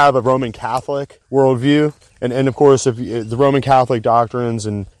may have a Roman Catholic worldview, and of course, if the Roman Catholic doctrines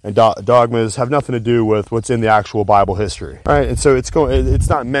and dogmas have nothing to do with what's in the actual Bible history, right? And so it's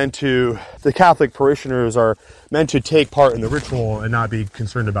not meant to. The Catholic parishioners are meant to take part in the ritual and not be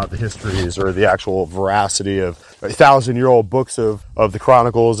concerned about the histories or the actual veracity of 1,000-year-old books of the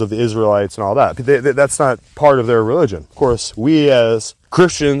Chronicles of the Israelites and all that. That's not part of their religion. Of course, we as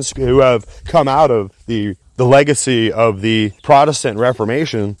Christians who have come out of the the legacy of the Protestant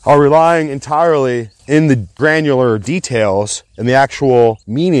Reformation are relying entirely in the granular details and the actual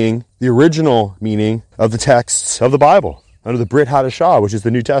meaning, the original meaning of the texts of the Bible under the Brit Hadashah, which is the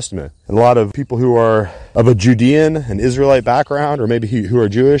New Testament. And a lot of people who are of a Judean and Israelite background, or maybe who are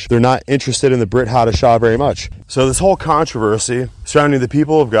Jewish, they're not interested in the Brit Hadashah very much. So this whole controversy surrounding the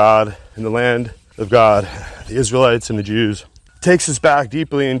people of God and the land of God, the Israelites and the Jews, takes us back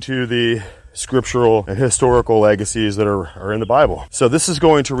deeply into the scriptural and historical legacies that are in the Bible. So this is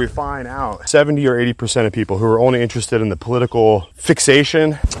going to refine out 70 or 80% of people who are only interested in the political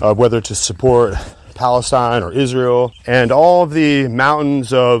fixation of whether to support Palestine or Israel, and all of the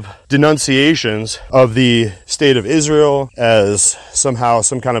mountains of denunciations of the state of Israel as somehow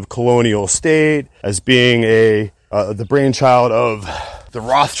some kind of colonial state, as being the brainchild of the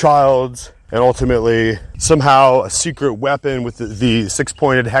Rothschilds, and ultimately somehow a secret weapon with the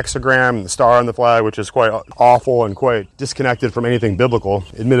six-pointed hexagram and the star on the flag, which is quite awful and quite disconnected from anything biblical,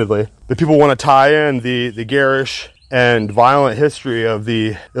 admittedly. But people want to tie in the garish and violent history of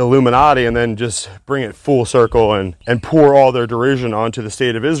the Illuminati and then just bring it full circle and pour all their derision onto the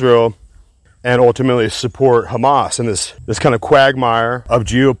state of Israel and ultimately support Hamas in this kind of quagmire of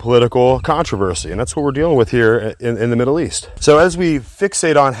geopolitical controversy. And that's what we're dealing with here in the Middle East. So as we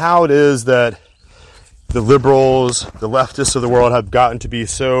fixate on how it is that the liberals, the leftists of the world have gotten to be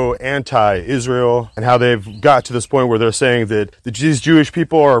so anti-Israel, and how they've got to this point where they're saying that these Jewish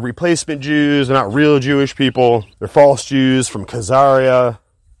people are replacement Jews, they're not real Jewish people, they're false Jews from Khazar.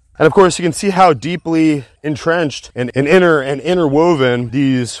 And of course, you can see how deeply entrenched and interwoven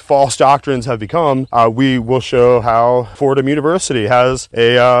these false doctrines have become. We will show how Fordham University has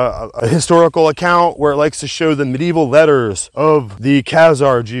a historical account where it likes to show the medieval letters of the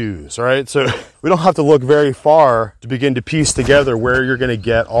Khazar Jews, right? So we don't have to look very far to begin to piece together where you're going to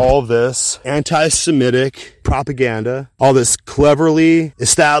get all this anti-Semitic propaganda, all this cleverly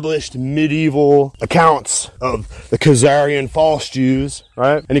established medieval accounts of the Khazarian false Jews,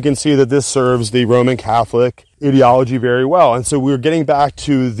 right? And you can see that this serves the Roman Catholic ideology very well. And so we're getting back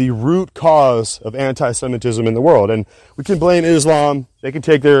to the root cause of anti-Semitism in the world. And we can blame Islam. They can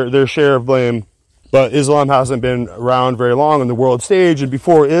take their share of blame. But Islam hasn't been around very long on the world stage. And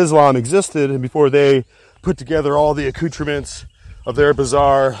before Islam existed and before they put together all the accoutrements of their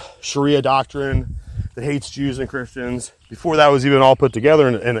bizarre Sharia doctrine that hates Jews and Christians, before that was even all put together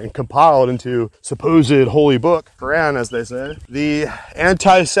and compiled into supposed holy book, Quran as they say, the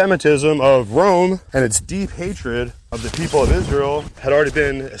anti-Semitism of Rome and its deep hatred of the people of Israel had already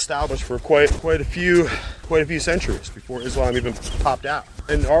been established for quite a few centuries before Islam even popped out.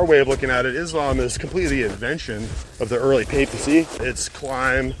 In our way of looking at it, Islam is completely the invention of the early papacy. Its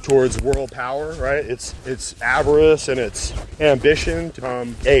climb towards world power, right? Its avarice and its ambition to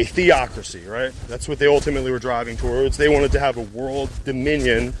become a theocracy, right? That's what they ultimately were driving towards. They wanted to have a world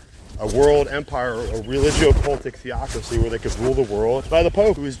dominion, a world empire, a religio-cultic theocracy where they could rule the world by the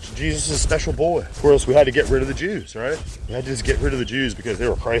Pope, who was Jesus' special boy. Of course, we had to get rid of the Jews, right? We had to just get rid of the Jews because they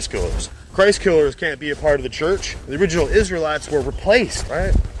were Christ killers. Christ killers can't be a part of the church. The original Israelites were replaced,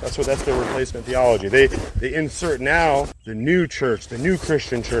 right? That's their replacement theology. They insert now the new church, the new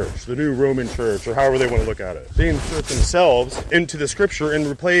Christian church, the new Roman church, or however they want to look at it. They insert themselves into the scripture and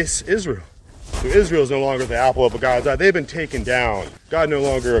replace Israel. So Israel is no longer the apple of God's eye. They've been taken down. God no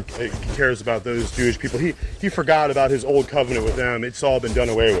longer cares about those Jewish people. He forgot about his old covenant with them. It's all been done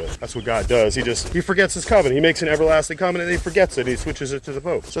away with. That's what God does. He forgets his covenant. He makes an everlasting covenant and he forgets it. And he switches it to the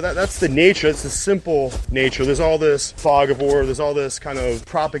Pope. So that's the nature. It's the simple nature. There's all this fog of war. There's all this kind of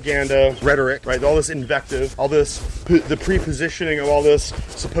propaganda rhetoric, right? All this invective, all this, the prepositioning of all this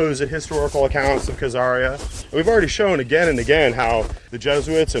supposed historical accounts of Khazaria. And we've already shown again and again how the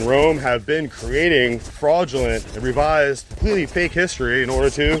Jesuits in Rome have been creating fraudulent and revised, completely fake history in order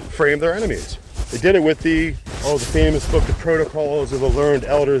to frame their enemies. They did it with the famous book, The Protocols of the Learned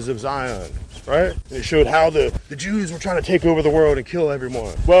Elders of Zion, right? And it showed how the Jews were trying to take over the world and kill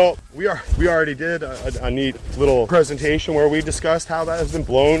everyone. Well, we already did a neat little presentation where we discussed how that has been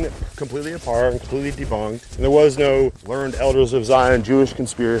blown completely apart and completely debunked. And there was no Learned Elders of Zion Jewish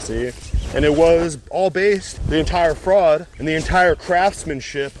conspiracy. And it was all based, the entire fraud and the entire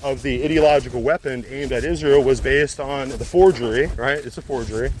craftsmanship of the ideological weapon aimed at Israel was based on the forgery, right? It's a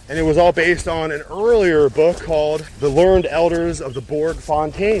forgery. And it was all based on an earlier book called The Learned Elders of the Borg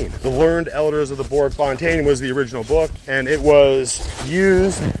Fontaine. The Learned Elders of the Borg Fontaine was the original book, and it was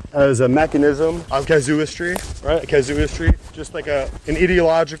used as a mechanism of casuistry, right? Casuistry, just like an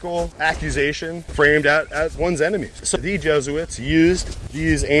ideological accusation framed at one's enemies. So the Jesuits used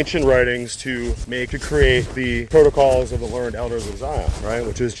these ancient writings to create the Protocols of the Learned Elders of Zion, right?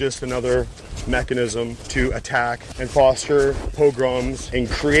 Which is just another mechanism to attack and foster pogroms and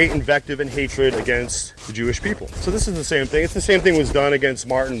create invective and hatred against the Jewish people. So this is the same thing. It's the same thing was done against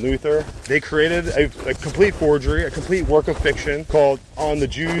Martin Luther. They created a complete forgery, a complete work of fiction called On the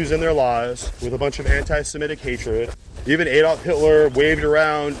Jews and Their Lies, with a bunch of anti-Semitic hatred. Even Adolf Hitler waved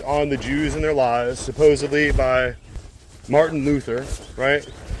around On the Jews and Their Lies, supposedly by Martin Luther, right?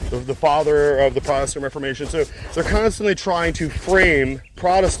 The father of the Protestant Reformation. So they're constantly trying to frame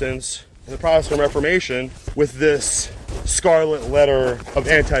Protestants and the Protestant Reformation with this scarlet letter of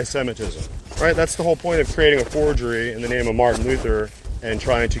anti-Semitism, right? That's the whole point of creating a forgery in the name of Martin Luther and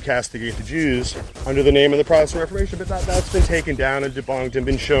trying to castigate the Jews under the name of the Protestant Reformation. But that's been taken down and debunked and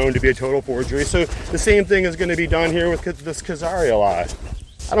been shown to be a total forgery. So the same thing is going to be done here with this Khazar lie.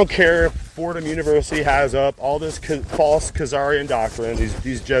 I don't care if Fordham University has up all this false Khazarian doctrine,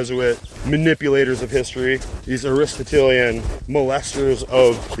 these Jesuit manipulators of history, these Aristotelian molesters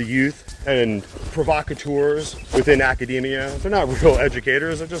of the youth and provocateurs within academia. They're not real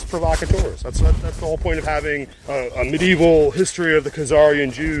educators, they're just provocateurs. That's the whole point of having a medieval history of the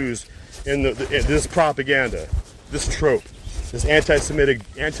Khazarian Jews in this propaganda, this trope, this anti-Semitic,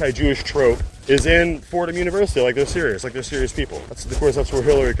 anti-Jewish trope is in Fordham University. Like they're serious people. Of course, that's where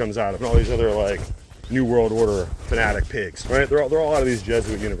Hillary comes out of, and all these other like New World Order fanatic pigs, right? They're all out of these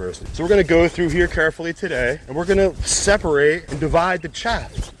Jesuit universities. So we're going to go through here carefully today, and we're going to separate and divide the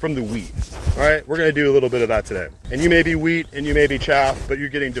chaff from the wheat. All right, we're going to do a little bit of that today. And you may be wheat and you may be chaff, but you're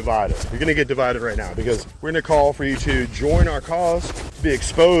getting divided. You're going to get divided right now because we're going to call for you to join our cause, to be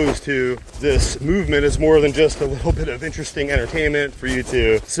exposed to this movement as more than just a little bit of interesting entertainment, for you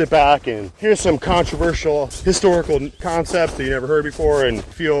to sit back and hear some controversial historical concepts that you never heard before and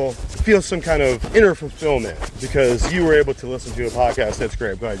feel some kind of inner fulfillment because you were able to listen to a podcast. That's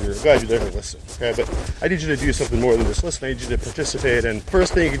great. I'm glad you're there to listen. Okay, but I need you to do something more than just listen. I need you to participate. And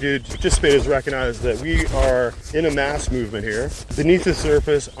first thing you can do to participate is recognize that we are in a mass movement here, beneath the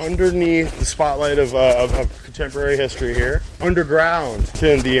surface, underneath the spotlight of contemporary history here, underground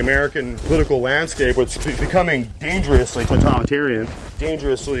in the American political landscape, which is becoming dangerously totalitarian,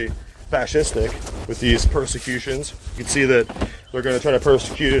 dangerously fascistic with these persecutions. You can see that they're going to try to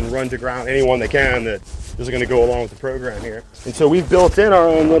persecute and run to ground anyone they can that isn't going to go along with the program here. And so we've built in our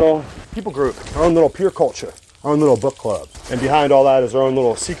own little people group, our own little peer culture, our own little book club. And behind all that is our own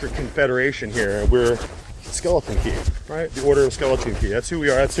little secret confederation here. And we're Skeleton Key, right? The Order of Skeleton Key. That's who we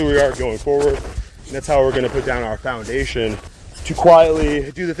are. That's who we are going forward. And that's how we're going to put down our foundation to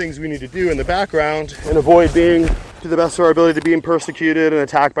quietly do the things we need to do in the background and avoid being, to the best of our ability, to being persecuted and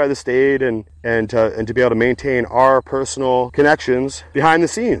attacked by the state and to be able to maintain our personal connections behind the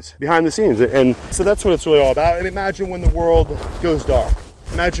scenes. And so that's what it's really all about. And imagine when the world goes dark.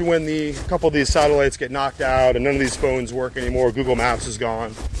 Imagine when a couple of these satellites get knocked out and none of these phones work anymore. Google Maps is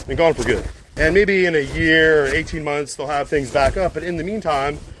gone and gone for good. And maybe in a year or 18 months, they'll have things back up. But in the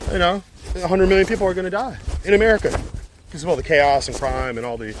meantime, 100 million people are going to die in America because of all the chaos and crime and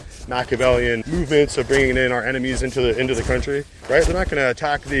all the Machiavellian movements of bringing in our enemies into the country, right? They're not going to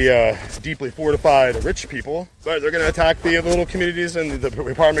attack the deeply fortified rich people, but they're going to attack the little communities and the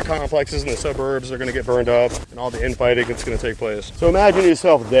apartment complexes and the suburbs. They're going to get burned up and all the infighting that's going to take place. So imagine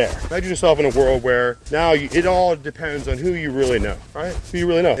yourself there. Imagine yourself in a world where now it all depends on who you really know, right? Who you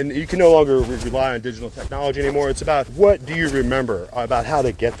really know. And you can no longer rely on digital technology anymore. It's about what do you remember about how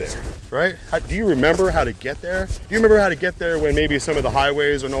to get there, right? Do you remember how to get there? Do you remember how to get there when maybe some of the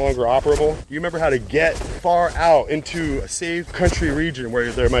highways are no longer operable? Do you remember how to get far out into a safe country region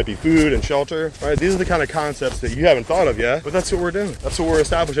where there might be food and shelter, right? These are the kind of concepts that you haven't thought of yet, but that's what we're doing. That's what we're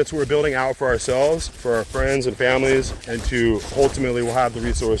establishing. That's what we're building out for ourselves, for our friends and families, and to ultimately we'll have the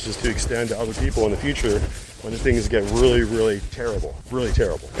resources to extend to other people in the future when things get really, really terrible.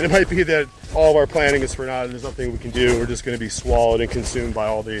 And it might be that all of our planning is for naught and there's nothing we can do. We're just going to be swallowed and consumed by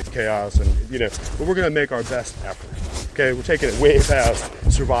all the chaos and, but we're going to make our best effort. Okay, we're taking it way past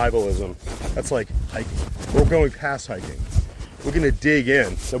survivalism. That's like hiking. We're going past hiking. We're going to dig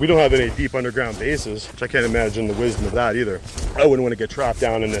in. Now, we don't have any deep underground bases, which I can't imagine the wisdom of that either. I wouldn't want to get trapped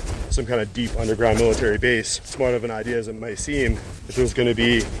down into some kind of deep underground military base. Smart of an idea as it might seem, if there was going to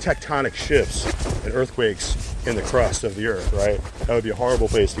be tectonic shifts and earthquakes in the crust of the earth, right? That would be a horrible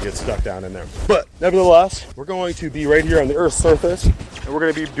place to get stuck down in there. But nevertheless, we're going to be right here on the Earth's surface, and we're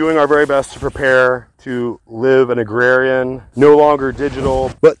going to be doing our very best to prepare to live an agrarian, no longer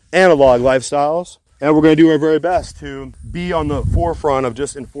digital, but analog lifestyles. And we're going to do our very best to be on the forefront of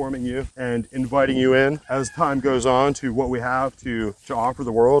just informing you and inviting you in as time goes on to what we have to offer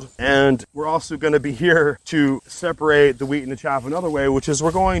the world. And we're also going to be here to separate the wheat and the chaff another way, which is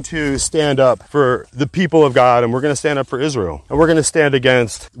we're going to stand up for the people of God, and we're going to stand up for Israel. And we're going to stand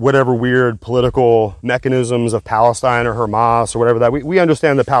against whatever weird political mechanisms of Palestine or Hamas or whatever that. We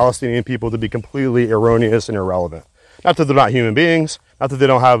understand the Palestinian people to be completely erroneous and irrelevant. Not that they're not human beings, not that they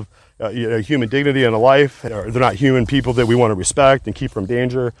don't have human dignity and a life, or they're not human people that we want to respect and keep from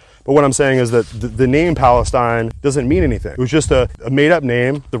danger. But what I'm saying is that the name Palestine doesn't mean anything. It was just a made-up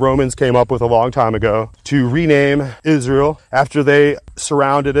name the Romans came up with a long time ago to rename Israel after they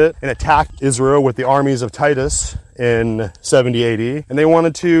surrounded it and attacked Israel with the armies of Titus in 70 AD. And they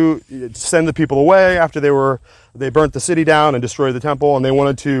wanted to send the people away after they burnt the city down and destroyed the temple, and they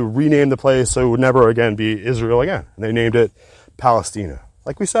wanted to rename the place so it would never again be Israel again. And they named it Palestina.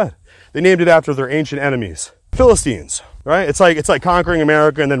 Like we said, they named it after their ancient enemies, Philistines, right? It's like conquering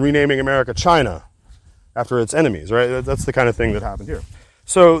America and then renaming America China after its enemies, right? That's the kind of thing that happened here.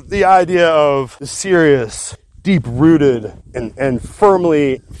 So the idea of the serious, deep-rooted and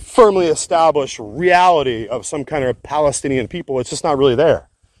firmly established reality of some kind of Palestinian people, it's just not really there.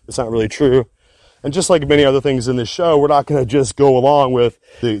 It's not really true. And just like many other things in this show, we're not going to just go along with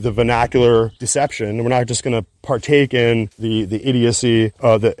the vernacular deception. We're not just going to partake in the idiocy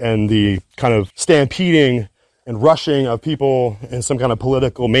and the kind of stampeding and rushing of people in some kind of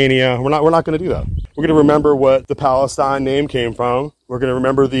political mania. We're not going to do that. We're going to remember what the Palestine name came from. We're going to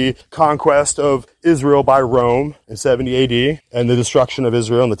remember the conquest of Israel by Rome in 70 AD and the destruction of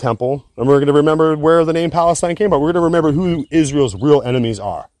Israel and the temple. And we're going to remember where the name Palestine came from. We're going to remember who Israel's real enemies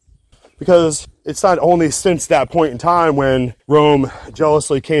are. Because it's not only since that point in time when Rome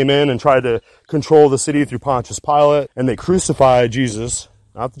jealously came in and tried to control the city through Pontius Pilate, and they crucified Jesus,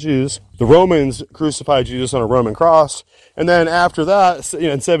 not the Jews. The Romans crucified Jesus on a Roman cross. And then after that,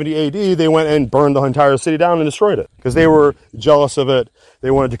 in 70 AD, they went and burned the entire city down and destroyed it. Because they were jealous of it.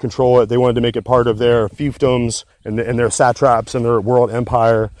 They wanted to control it. They wanted to make it part of their fiefdoms and their satraps and their world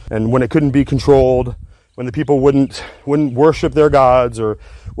empire. And when it couldn't be controlled, when the people wouldn't worship their gods or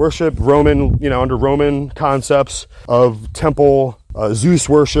worship Roman, under Roman concepts of temple, Zeus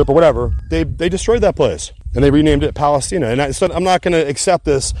worship or whatever, they destroyed that place and they renamed it Palestina. And I said, I'm not going to accept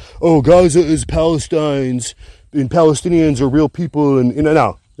this. Oh, Gaza is Palestine's and Palestinians are real people. And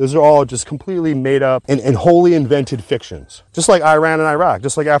no, those are all just completely made up and wholly invented fictions. Just like Iran and Iraq,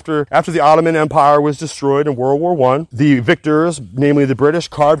 just like after the Ottoman Empire was destroyed in World War I, the victors, namely the British,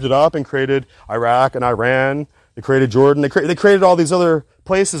 carved it up and created Iraq and Iran. They created Jordan. They created all these other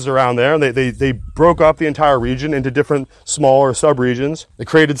places around there. And they broke up the entire region into different smaller sub-regions. They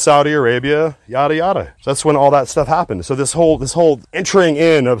created Saudi Arabia, yada, yada. So that's when all that stuff happened. So this whole entering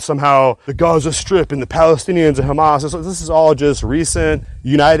in of somehow the Gaza Strip and the Palestinians and Hamas, this is all just recent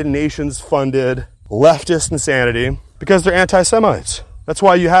United Nations funded leftist insanity because they're anti-Semites. That's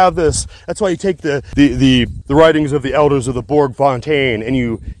why you have this. That's why you take the writings of the elders of the Borg Fontaine and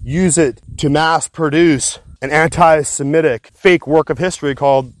you use it to mass produce an anti-Semitic fake work of history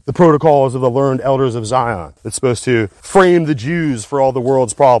called the Protocols of the Learned Elders of Zion. It's supposed to frame the Jews for all the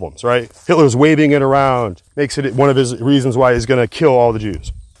world's problems, right? Hitler's waving it around, makes it one of his reasons why he's going to kill all the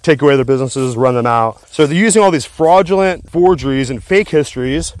Jews. Take away their businesses, run them out. So they're using all these fraudulent forgeries and fake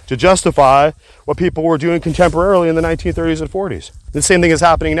histories to justify what people were doing contemporarily in the 1930s and 40s. The same thing is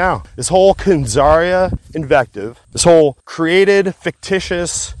happening now. This whole Khazaria invective, this whole created,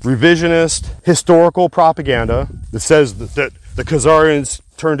 fictitious, revisionist, historical propaganda that says that the Khazarians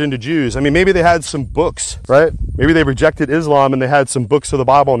turned into Jews. I mean, maybe they had some books, right? Maybe they rejected Islam and they had some books of the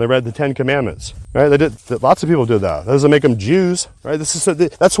Bible and they read the Ten Commandments, right? Lots of people did that. That doesn't make them Jews, right?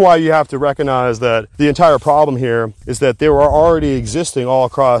 That's why you have to recognize that the entire problem here is that there are already existing all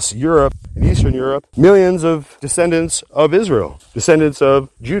across Europe and Eastern Europe millions of descendants of Israel, descendants of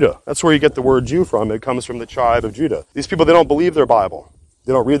Judah. That's where you get the word Jew from. It comes from the tribe of Judah. These people, they don't believe their Bible.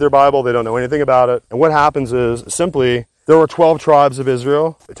 They don't read their Bible. They don't know anything about it. And what happens is simply there were 12 tribes of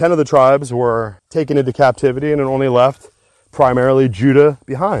Israel. 10 of the tribes were taken into captivity and it only left primarily Judah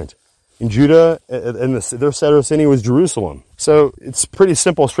behind. And Judah, and their center city was Jerusalem. So it's pretty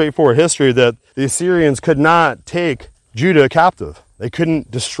simple, straightforward history that the Assyrians could not take Judah captive. They couldn't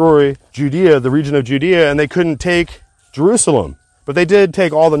destroy Judea, the region of Judea, and they couldn't take Jerusalem. But they did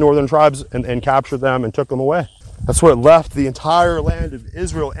take all the northern tribes and capture them and took them away. That's what left the entire land of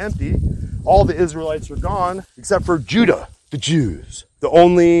Israel empty. All the Israelites are gone, except for Judah, the Jews, the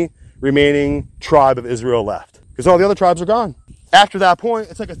only remaining tribe of Israel left. Because all the other tribes are gone. After that point,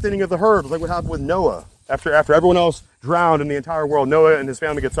 it's like a thinning of the herd, like what happened with Noah. After everyone else drowned in the entire world, Noah and his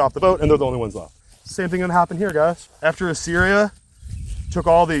family gets off the boat, and they're the only ones left. Same thing that happened here, guys. After Assyria took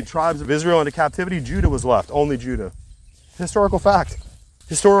all the tribes of Israel into captivity, Judah was left, only Judah. Historical fact.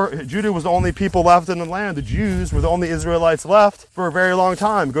 Judah was the only people left in the land. The Jews were the only Israelites left for a very long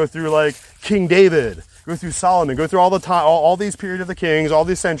time. Go through like King David, go through Solomon, go through all the time, all these periods of the kings, all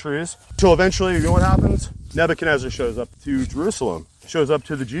these centuries, till eventually, you know what happens? Nebuchadnezzar shows up to Jerusalem, shows up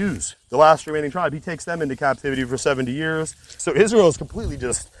to the Jews, the last remaining tribe. He takes them into captivity for 70 years. So Israel is completely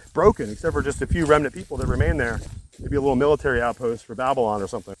just broken, except for just a few remnant people that remain there. Maybe a little military outpost for Babylon or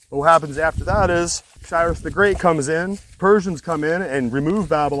something. But what happens after that is Cyrus the Great comes in, Persians come in and remove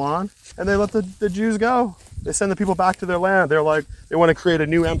Babylon, and they let the Jews go. They send the people back to their land. They're like, they want to create a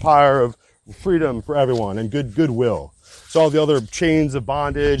new empire of freedom for everyone and goodwill. So all the other chains of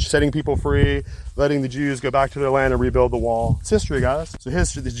bondage, setting people free, letting the Jews go back to their land and rebuild the wall. It's history, guys. So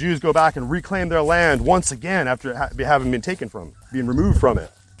history, the Jews go back and reclaim their land once again after having been taken from, being removed from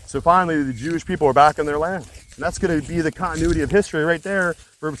it. So finally, the Jewish people are back in their land. And that's going to be the continuity of history right there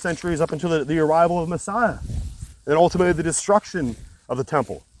for centuries up until the arrival of Messiah. And ultimately the destruction of the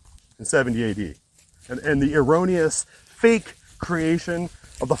temple in 70 AD. And the erroneous, fake creation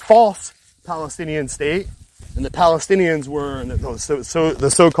of the false Palestinian state. And the Palestinians were,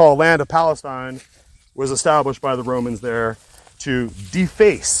 the so-called land of Palestine was established by the Romans there to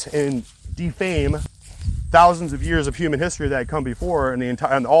deface and defame thousands of years of human history that had come before,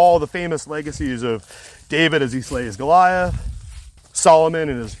 and all the famous legacies of David as he slays Goliath, Solomon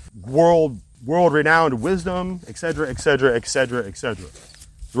and his world-renowned wisdom, etc., etc., etc., etc.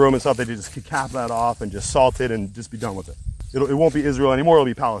 The Romans thought they could just cap that off and just salt it and just be done with it. It won't be Israel anymore, it'll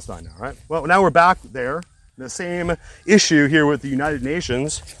be Palestine now, right? Well, now we're back there. The same issue here with the United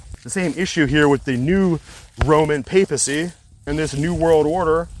Nations, the same issue here with the new Roman papacy and this new world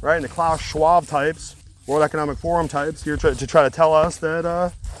order, right? And the Klaus Schwab types, World Economic Forum types here to try to tell us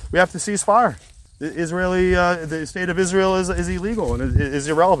that we have to cease fire. The state of Israel is illegal and is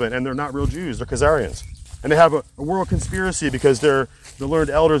irrelevant, and they're not real Jews, they're Khazarians. And they have a world conspiracy because they're the learned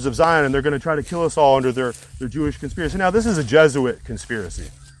elders of Zion, and they're going to try to kill us all under their Jewish conspiracy. Now, this is a Jesuit conspiracy.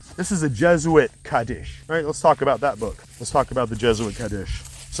 This is a Jesuit Kaddish. All right, let's talk about that book. Let's talk about the Jesuit Kaddish.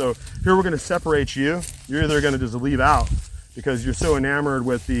 So here we're going to separate you. You're either going to just leave out because you're so enamored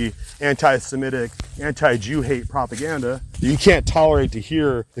with the anti-Semitic, anti-Jew hate propaganda that you can't tolerate to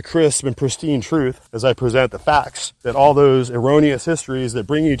hear the crisp and pristine truth as I present the facts, that all those erroneous histories that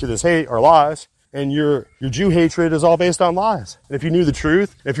bring you to this hate are lies, and your Jew hatred is all based on lies. And if you knew the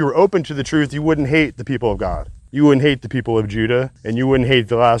truth, if you were open to the truth, you wouldn't hate the people of God. You wouldn't hate the people of Judah, and you wouldn't hate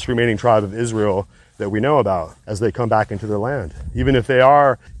the last remaining tribe of Israel that we know about as they come back into their land. Even if they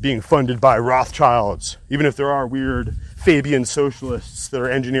are being funded by Rothschilds, even if there are weird Fabian socialists that are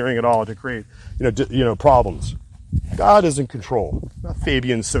engineering it all to create, problems. God is in control, not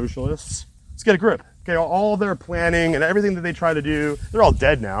Fabian socialists. Let's get a grip. Okay, all their planning and everything that they try to do, they're all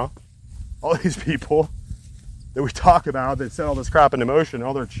dead now. All these people that we talk about that set all this crap into motion,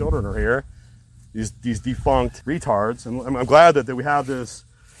 all their children are here. These defunct retards. And I'm glad that we have this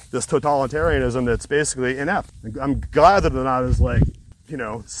totalitarianism that's basically inept. I'm glad that they're not as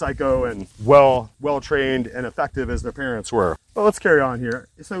psycho and well-trained and effective as their parents were. But let's carry on here.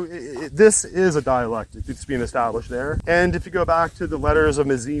 So this is a dialectic that's being established there. And if you go back to the letters of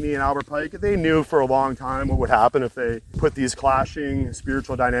Mazzini and Albert Pike, they knew for a long time what would happen if they put these clashing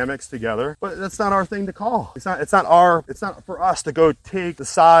spiritual dynamics together. But that's not our thing to call. It's not for us to go take the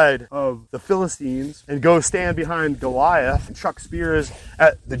side of the Philistines and go stand behind Goliath and chuck spears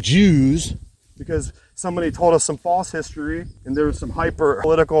at the Jews because somebody told us some false history, and there was some hyper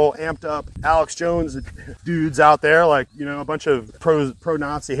political, amped up Alex Jones dudes out there, a bunch of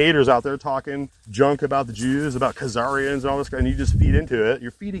pro-Nazi haters out there talking junk about the Jews, about Khazarians and all this, and you just feed into it.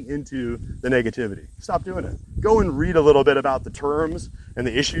 You're feeding into the negativity. Stop doing it. Go and read a little bit about the terms and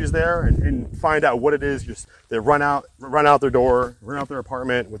the issues there, and find out what it is. They run out their door, run out their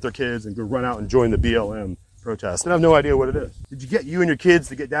apartment with their kids, and go run out and join the BLM protest. And I have no idea what it is. Did you get you and your kids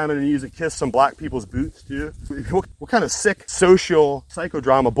to get down on their knees and kiss some black people's boots too? What kind of sick social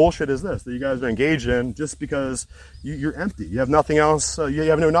psychodrama bullshit is this that you guys are engaged in just because you're empty? You have nothing else. You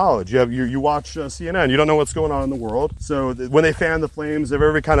have no knowledge. You watch CNN. You don't know what's going on in the world. So when they fan the flames of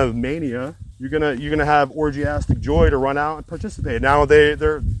every kind of mania, you're gonna have orgiastic joy to run out and participate. Now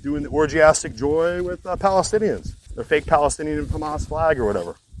they're doing the orgiastic joy with Palestinians. Their fake Palestinian Hamas flag or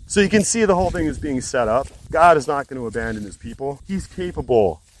whatever. So you can see the whole thing is being set up. God is not going to abandon his people. He's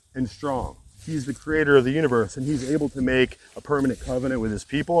capable and strong. He's the creator of the universe, and he's able to make a permanent covenant with his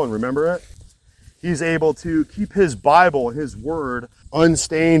people and remember it. He's able to keep his Bible and his word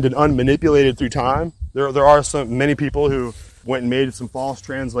unstained and unmanipulated through time. There are many people who went and made some false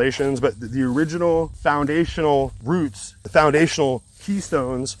translations, but the original foundational roots, the foundational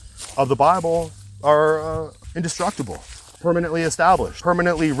keystones of the Bible are indestructible, permanently established,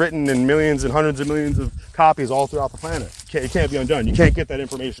 permanently written in millions and hundreds of millions of copies all throughout the planet. It can't be undone. You can't get that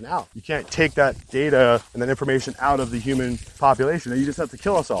information out. You can't take that data and that information out of the human population. You just have to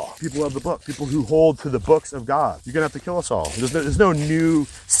kill us all. People of the book, people who hold to the books of God. You're going to have to kill us all. There's no new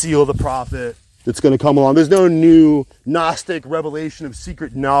seal of the prophet that's going to come along. There's no new Gnostic revelation of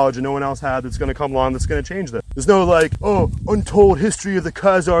secret knowledge that no one else had that's going to come along that's going to change that. There's no untold history of the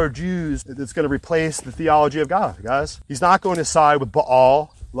Khazar Jews that's going to replace the theology of God, guys. He's not going to side with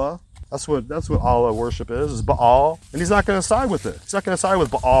Baal. That's what Allah worship is Baal. And he's not going to side with it. He's not going to side with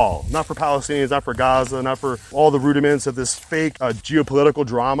Baal. Not for Palestinians, not for Gaza, not for all the rudiments of this fake geopolitical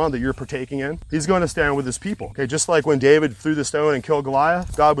drama that you're partaking in. He's going to stand with his people. Okay, just like when David threw the stone and killed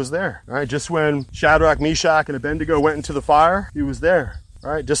Goliath, God was there. All right, just when Shadrach, Meshach, and Abednego went into the fire, he was there.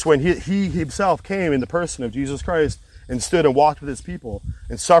 All right, just when he himself came in the person of Jesus Christ and stood and walked with his people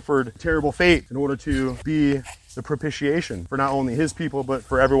and suffered terrible fate in order to be the propitiation for not only his people, but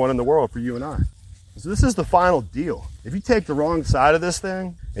for everyone in the world, for you and I. So this is the final deal. If you take the wrong side of this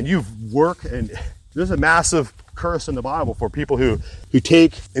thing and you work, and there's a massive curse in the Bible for people who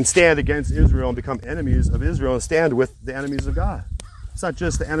take and stand against Israel and become enemies of Israel and stand with the enemies of God. It's not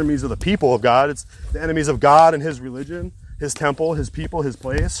just the enemies of the people of God, it's the enemies of God and his religion, his temple, his people, his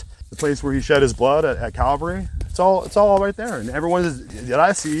place, the place where he shed his blood at Calvary. It's all right there. And everyone that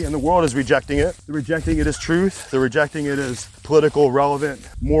I see in the world is rejecting it. They're rejecting it as truth. They're rejecting it as political, relevant,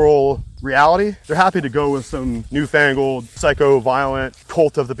 moral reality. They're happy to go with some newfangled, psycho-violent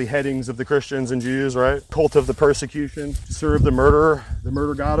cult of the beheadings of the Christians and Jews, right? Cult of the persecution to serve the murder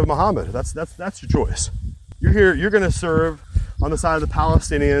God of Muhammad. That's your choice. You're here, you're going to serve on the side of the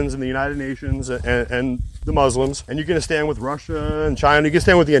Palestinians and the United Nations and the Muslims, and you're going to stand with Russia and China. You're going to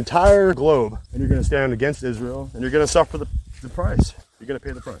stand with the entire globe, and you're going to stand against Israel, and you're going to suffer the price. You're going to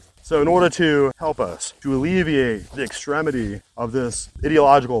pay the price. So in order to help us, to alleviate the extremity of this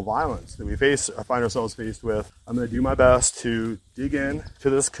ideological violence that we find ourselves faced with, I'm going to do my best to dig in to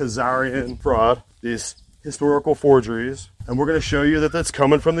this Khazarian fraud, these historical forgeries, and we're going to show you that that's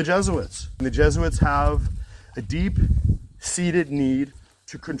coming from the Jesuits. And the Jesuits have a deep-seated need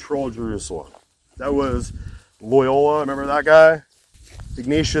to control Jerusalem. That was Loyola, remember that guy?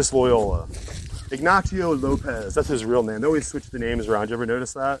 Ignatius Loyola. Ignacio Lopez, that's his real name. They always switch the names around. You ever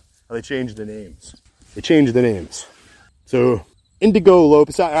notice that? How they changed the names. They changed the names. So, Indigo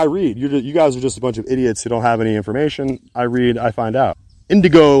Lopez, I read. You guys are just a bunch of idiots who don't have any information. I read, I find out.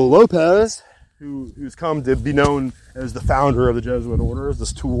 Indigo Lopez, who's come to be known as the founder of the Jesuit orders,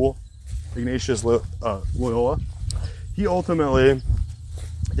 this tool, Ignatius Loyola, he ultimately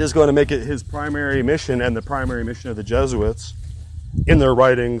is going to make it his primary mission and the primary mission of the Jesuits in their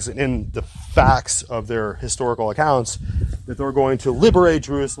writings, in the facts of their historical accounts, that they're going to liberate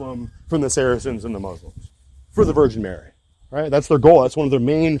Jerusalem from the Saracens and the Muslims for the Virgin Mary. Right? That's their goal. That's one of their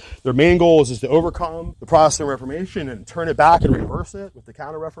main goals, is to overcome the Protestant Reformation and turn it back and reverse it with the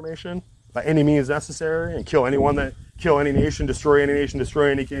Counter-Reformation by any means necessary, and kill any nation, destroy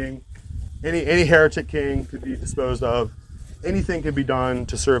any king. Any heretic king could be disposed of. Anything can be done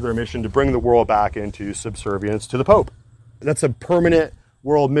to serve their mission, to bring the world back into subservience to the Pope. That's a permanent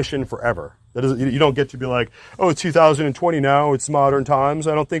world mission forever. That is, you don't get to be like, oh, it's 2020 now, it's modern times.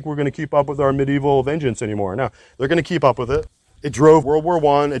 I don't think we're going to keep up with our medieval vengeance anymore. No, they're going to keep up with it. It drove World War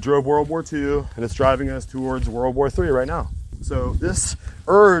I, it drove World War II, and it's driving us towards World War III right now. So this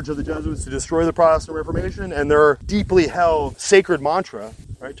urge of the Jesuits to destroy the Protestant Reformation and their deeply held sacred mantra,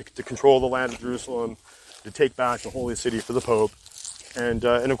 right, to control the land of Jerusalem, to take back the holy city for the Pope, and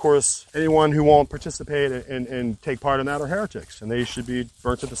of course, anyone who won't participate and take part in that are heretics, and they should be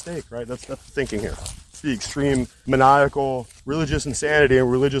burnt at the stake, right? That's the thinking here. It's the extreme maniacal religious insanity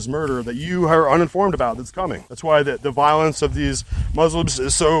and religious murder that you are uninformed about that's coming. That's why the violence of these Muslims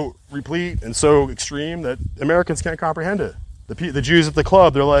is so replete and so extreme that Americans can't comprehend it. The Jews at the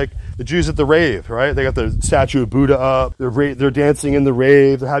club, they're like the Jews at the rave, right? They got the statue of Buddha up. They're dancing in the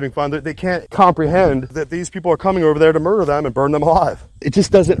rave. They're having fun. They can't comprehend that these people are coming over there to murder them and burn them alive. It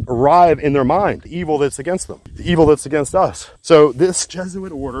just doesn't arrive in their mind, the evil that's against them, the evil that's against us. So this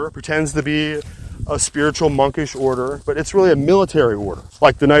Jesuit order pretends to be a spiritual monkish order, but it's really a military order.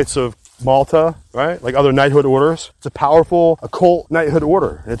 Like the Knights of Malta, right? Like other knighthood orders. It's a powerful occult knighthood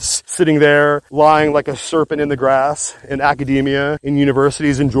order. It's sitting there lying like a serpent in the grass in academia, in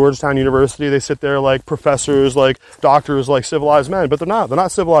universities, in Georgetown University. They sit there like professors, like doctors, like civilized men, but they're not. They're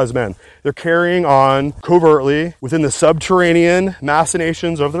not civilized men. They're carrying on covertly within the subterranean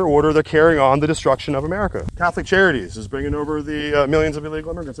machinations of their order. They're carrying on the destruction of America. Catholic Charities is bringing over the millions of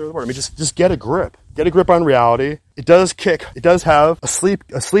illegal immigrants over the border. I mean, just get a grip. Get a grip on reality. It does kick. It does have a sleep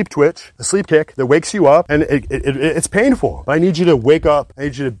twitch, a sleep kick that wakes you up, and it's painful. But I need you to wake up. I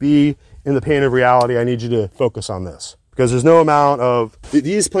need you to be in the pain of reality. I need you to focus on this. Because there's no amount of...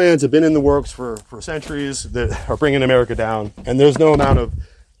 These plans have been in the works for centuries that are bringing America down. And there's no amount of,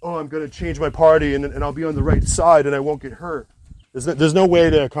 oh, I'm going to change my party and I'll be on the right side and I won't get hurt. There's no way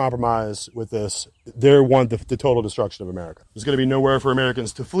to compromise with this. They want the total destruction of America. There's going to be nowhere for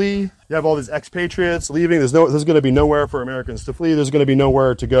Americans to flee. You have all these expatriates leaving. There's going to be nowhere for Americans to flee. There's going to be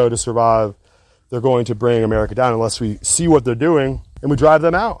nowhere to go to survive. They're going to bring America down unless we see what they're doing and we drive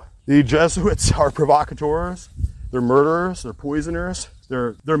them out. The Jesuits are provocateurs. They're murderers. They're poisoners.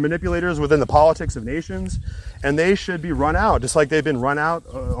 They're manipulators within the politics of nations, and they should be run out, just like they've been run out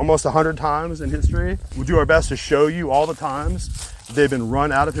almost 100 times in history. We'll do our best to show you all the times they've been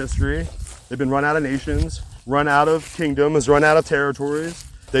run out of history. They've been run out of nations, run out of kingdoms, run out of territories.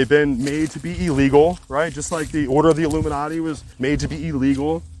 They've been made to be illegal, right? Just like the Order of the Illuminati was made to be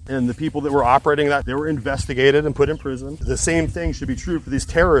illegal. And the people that were operating that, they were investigated and put in prison. The same thing should be true for these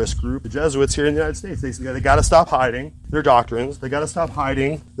terrorist group, the Jesuits here in the United States. They got to stop hiding their doctrines. They got to stop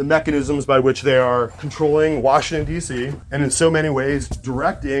hiding the mechanisms by which they are controlling Washington, D.C., and in so many ways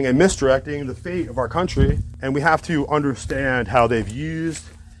directing and misdirecting the fate of our country. And we have to understand how they've used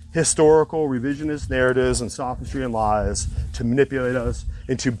historical revisionist narratives and sophistry and lies to manipulate us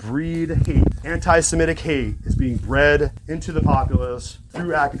and to breed hate. Anti-Semitic hate is being bred into the populace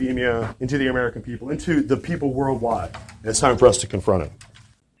through academia, into the American people, into the people worldwide. And it's time for us to confront it.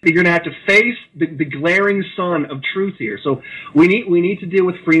 You're going to have to face the glaring sun of truth here. So we need to deal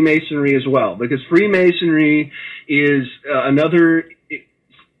with Freemasonry as well, because Freemasonry is another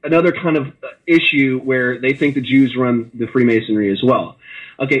kind of issue where they think the Jews run the Freemasonry as well.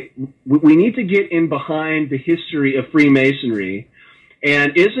 Okay, we need to get in behind the history of Freemasonry,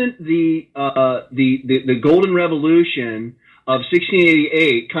 and isn't the Golden Revolution of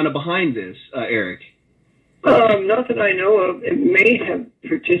 1688 kind of behind this, Eric? Not that I know of. It may have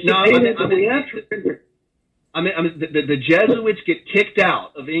participated. No, the Jesuits get kicked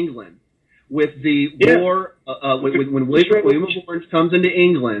out of England with the war. When William of Orange comes into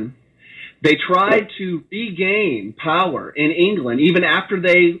England, they tried to regain power in England even after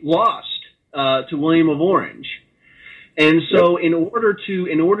they lost to William of Orange. And so, in order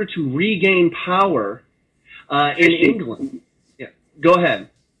to regain power in England, go ahead.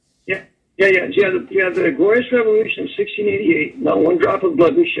 You have the Glorious Revolution of 1688. Not one drop of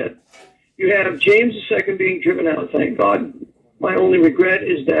blood was shed. You have James II being driven out. Thank God. My only regret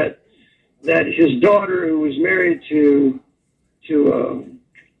is that his daughter, who was married to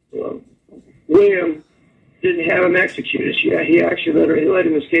William, didn't have him executed. He actually let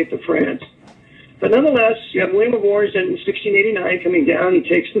him escape to France. But nonetheless, you have William of Orange in 1689 coming down. He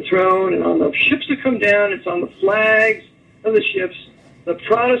takes the throne, and on the ships that come down, it's on the flags of the ships, the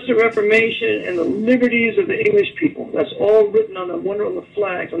Protestant Reformation and the liberties of the English people. That's all written on the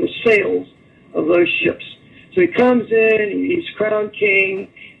flags, on the sails of those ships. So he comes in, he's crowned king,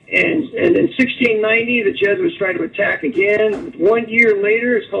 and in 1690, the Jesuits try to attack again. 1 year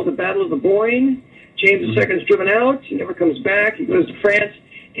later, it's called the Battle of the Boyne. James II is driven out. He never comes back. He goes to France.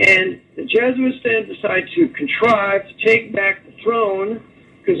 And the Jesuits then decide to contrive to take back the throne,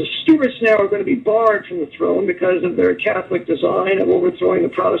 because the Stuarts now are going to be barred from the throne because of their Catholic design of overthrowing the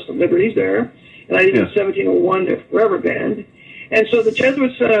Protestant liberties there. And I think in 1701, they're forever banned. And so the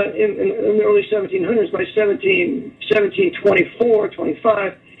Jesuits in the early 1700s, by 1724,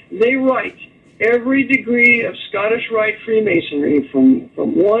 25, they write every degree of Scottish Rite Freemasonry from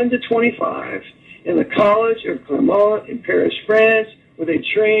 1 to 25 in the College of Clermont in Paris, France, where they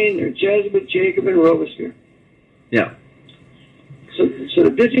train their Jesuit, Jacob, and Robespierre. Yeah. So they're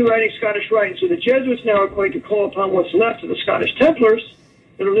busy writing Scottish Rite. So the Jesuits now are going to call upon what's left of the Scottish Templars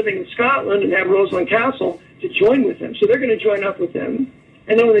that are living in Scotland and have Rosslyn Castle to join with them. So they're going to join up with them.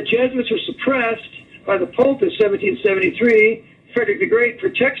 And then when the Jesuits are suppressed by the Pope in 1773, Frederick the Great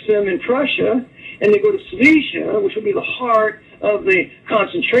protects them in Prussia, and they go to Silesia, which will be the heart of the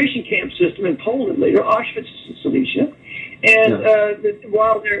concentration camp system in Poland later, Auschwitz, Silesia. And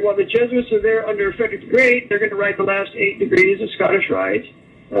while the Jesuits are there under Frederick the Great, they're going to write the last 8 degrees of Scottish Rite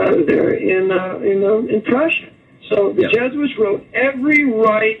there in Prussia. So the Jesuits wrote every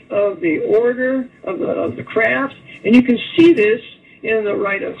rite of the order, of the craft, and you can see this in the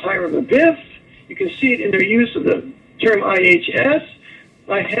rite of Hiram Abiff. You can see it in their use of the term IHS.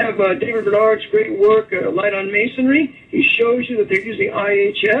 I have David Bernard's great work, Light on Masonry. He shows you that they're using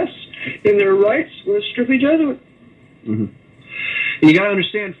IHS in their rites with strictly Jesuit. Mm-hmm. You got to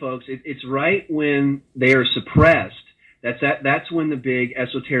understand, folks, it's right when they are suppressed. That's when the big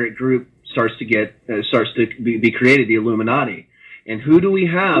esoteric group starts to be created, the Illuminati. And who do we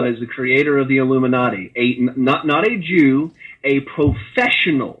have as the creator of the Illuminati? Not a Jew, a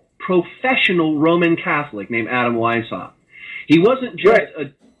professional Roman Catholic named Adam Weishaupt. He wasn't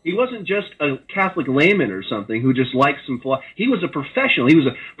just a Catholic layman or something who just liked some philosophy. He was a professional. He was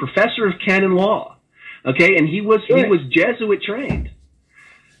a professor of canon law. Okay, and he was Jesuit trained.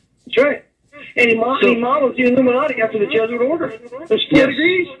 That's right. And he models the Illuminati after the Jesuit order. There's 4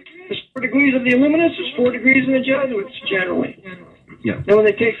 degrees. There's 4 degrees of the Illuminists. There's 4 degrees in the Jesuits generally. Yeah. And when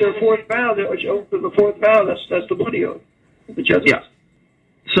they take their fourth vow, that's the bloody oath. The Jesuits. Yeah.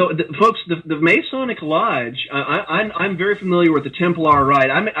 So, folks, the Masonic Lodge. I'm very familiar with the Templar Rite.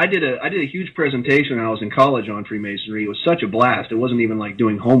 I did a huge presentation when I was in college on Freemasonry. It was such a blast. It wasn't even like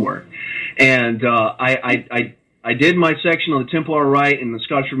doing homework, and I did my section on the Templar Rite and the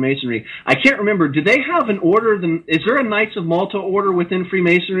Scottish Freemasonry. I can't remember. Do they have an order? Is there a Knights of Malta order within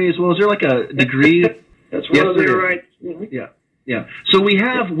Freemasonry as well? Is there like a degree? That's one of their rights. Mm-hmm. Yeah. So we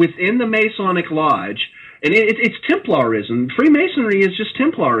have within the Masonic Lodge, and it's Templarism. Freemasonry is just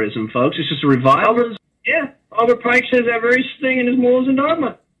Templarism, folks. It's just a revival. Albert Pike says that very thing in his Morals and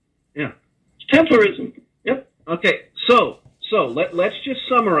Dogma. Yeah. It's Templarism. Yep. Okay, so let's just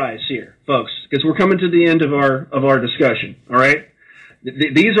summarize here, folks, because we're coming to the end of our discussion. All right,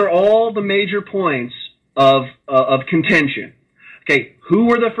 these are all the major points of contention. Okay, who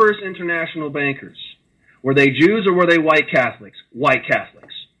were the first international bankers? Were they Jews or were they white Catholics? White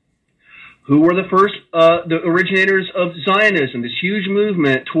Catholics. Who were the first, the originators of Zionism, this huge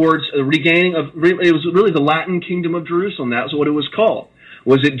movement towards regaining of? It was really the Latin Kingdom of Jerusalem. That was what it was called.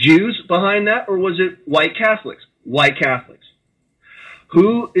 Was it Jews behind that, or was it white Catholics? White Catholics.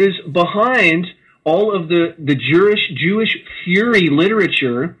 Who is behind all of the Jewish fury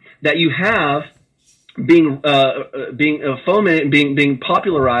literature that you have being fomented and being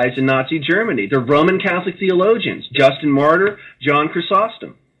popularized in Nazi Germany? The Roman Catholic theologians, Justin Martyr, John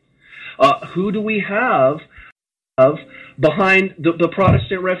Chrysostom. Who do we have behind the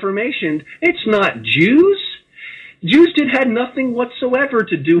Protestant Reformation? It's not Jews. Jews had nothing whatsoever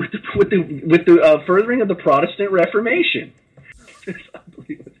to do with the furthering of the Protestant Reformation. I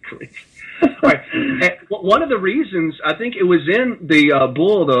believe it's crazy. All right. And one of the reasons, I think it was in the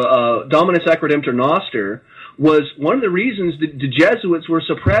bull, the Dominus Ac Redemptor Noster, was one of the reasons the Jesuits were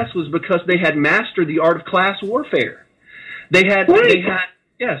suppressed was because they had mastered the art of class warfare. They had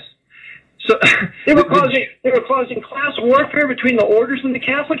yes. So they were causing class warfare between the orders and the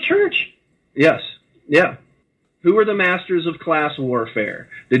Catholic Church. Yes. Yeah. Who were the masters of class warfare?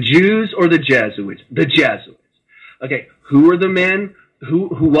 The Jews or the Jesuits? The Jesuits. Okay, who were the men?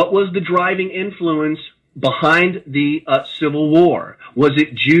 What was the driving influence behind the Civil War? Was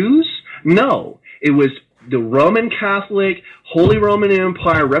it Jews? No, it was the Roman Catholic Holy Roman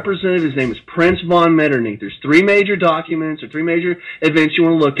Empire representative. His name is Prince von Metternich. There's 3 major documents or 3 major events you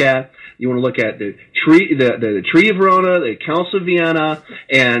want to look at. You want to look at the Treaty of Verona, the Council of Vienna,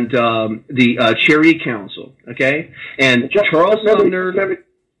 and the Cherry Council. Okay, and Charles Sumner.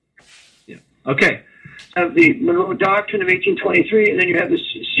 Yeah. Okay. Have the Monroe Doctrine of 1823, and then you have the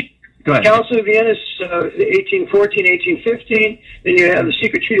Council of Vienna, 1814, 1815. Then you have the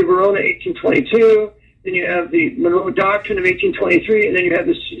Secret Treaty of Verona, 1822. Then you have the Monroe Doctrine of 1823, and then you have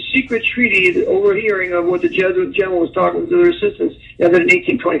the secret treaty, the overhearing of what the Jesuit general was talking to their assistants. You have that in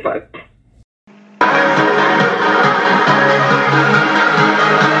 1825.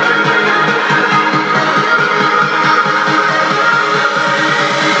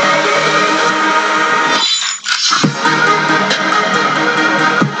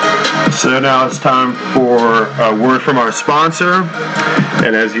 So now it's time for a word from our sponsor.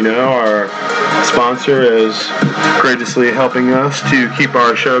 And as you know, our sponsor is graciously helping us to keep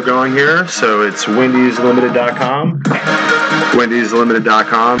our show going here. So it's wendyslimited.com.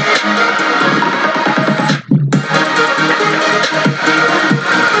 wendyslimited.com.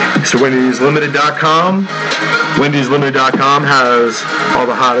 So wendyslimited.com. wendyslimited.com has all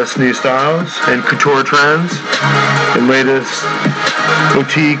the hottest new styles and couture trends and latest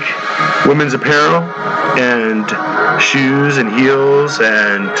boutique women's apparel and shoes and heels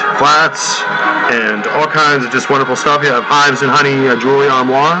and flats and all kinds of just wonderful stuff. You have Hives and Honey Jewelry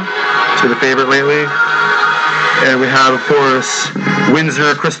Armoire. It's been a favorite lately. And we have, of course,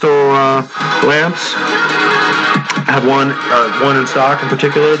 Windsor crystal lamps. I have one in stock in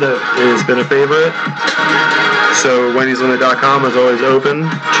particular that has been a favorite. So wendyslimited.com is always open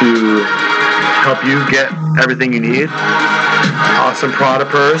to help you get everything you need. Awesome Prada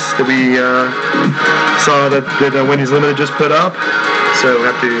purse that we saw that Wendy's Limited just put up. So we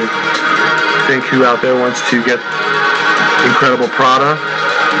have to think who out there wants to get incredible Prada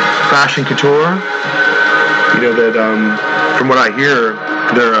fashion couture. You know that from what I hear,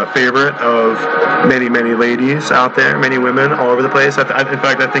 they're a favorite of many, many ladies out there, many women all over the place. In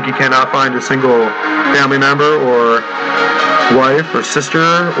fact, I think you cannot find a single family member or wife or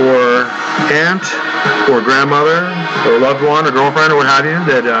sister or aunt or grandmother or loved one or girlfriend or what have you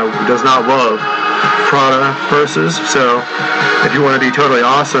that does not love Prada purses. So if you want to be totally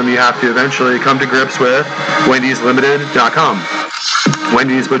awesome, you have to eventually come to grips with wendyslimited.com.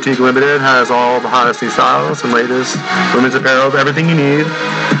 Wendy's Boutique Limited has all the hottest new styles and latest women's apparel, everything you need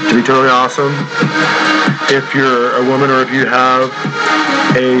to be totally awesome. If you're a woman or if you have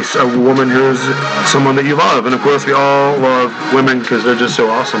a woman who's someone that you love. And of course we all love women because they're just so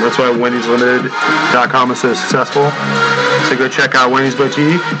awesome. That's why wendyslimited.com is so successful. So go check out Wendy's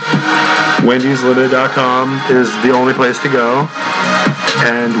Boutique. wendyslimited.com is the only place to go.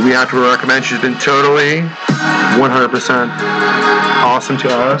 And we have to recommend, she's been totally 100% awesome to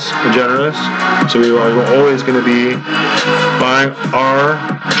us and generous. So we are always going to be buying our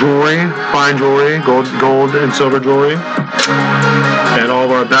jewelry, fine jewelry, gold and silver jewelry, and all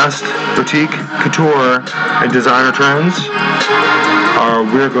of our best boutique, couture, and designer trends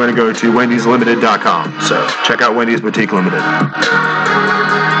we're going to go to wendyslimited.com. So check out Wendy's Boutique Limited.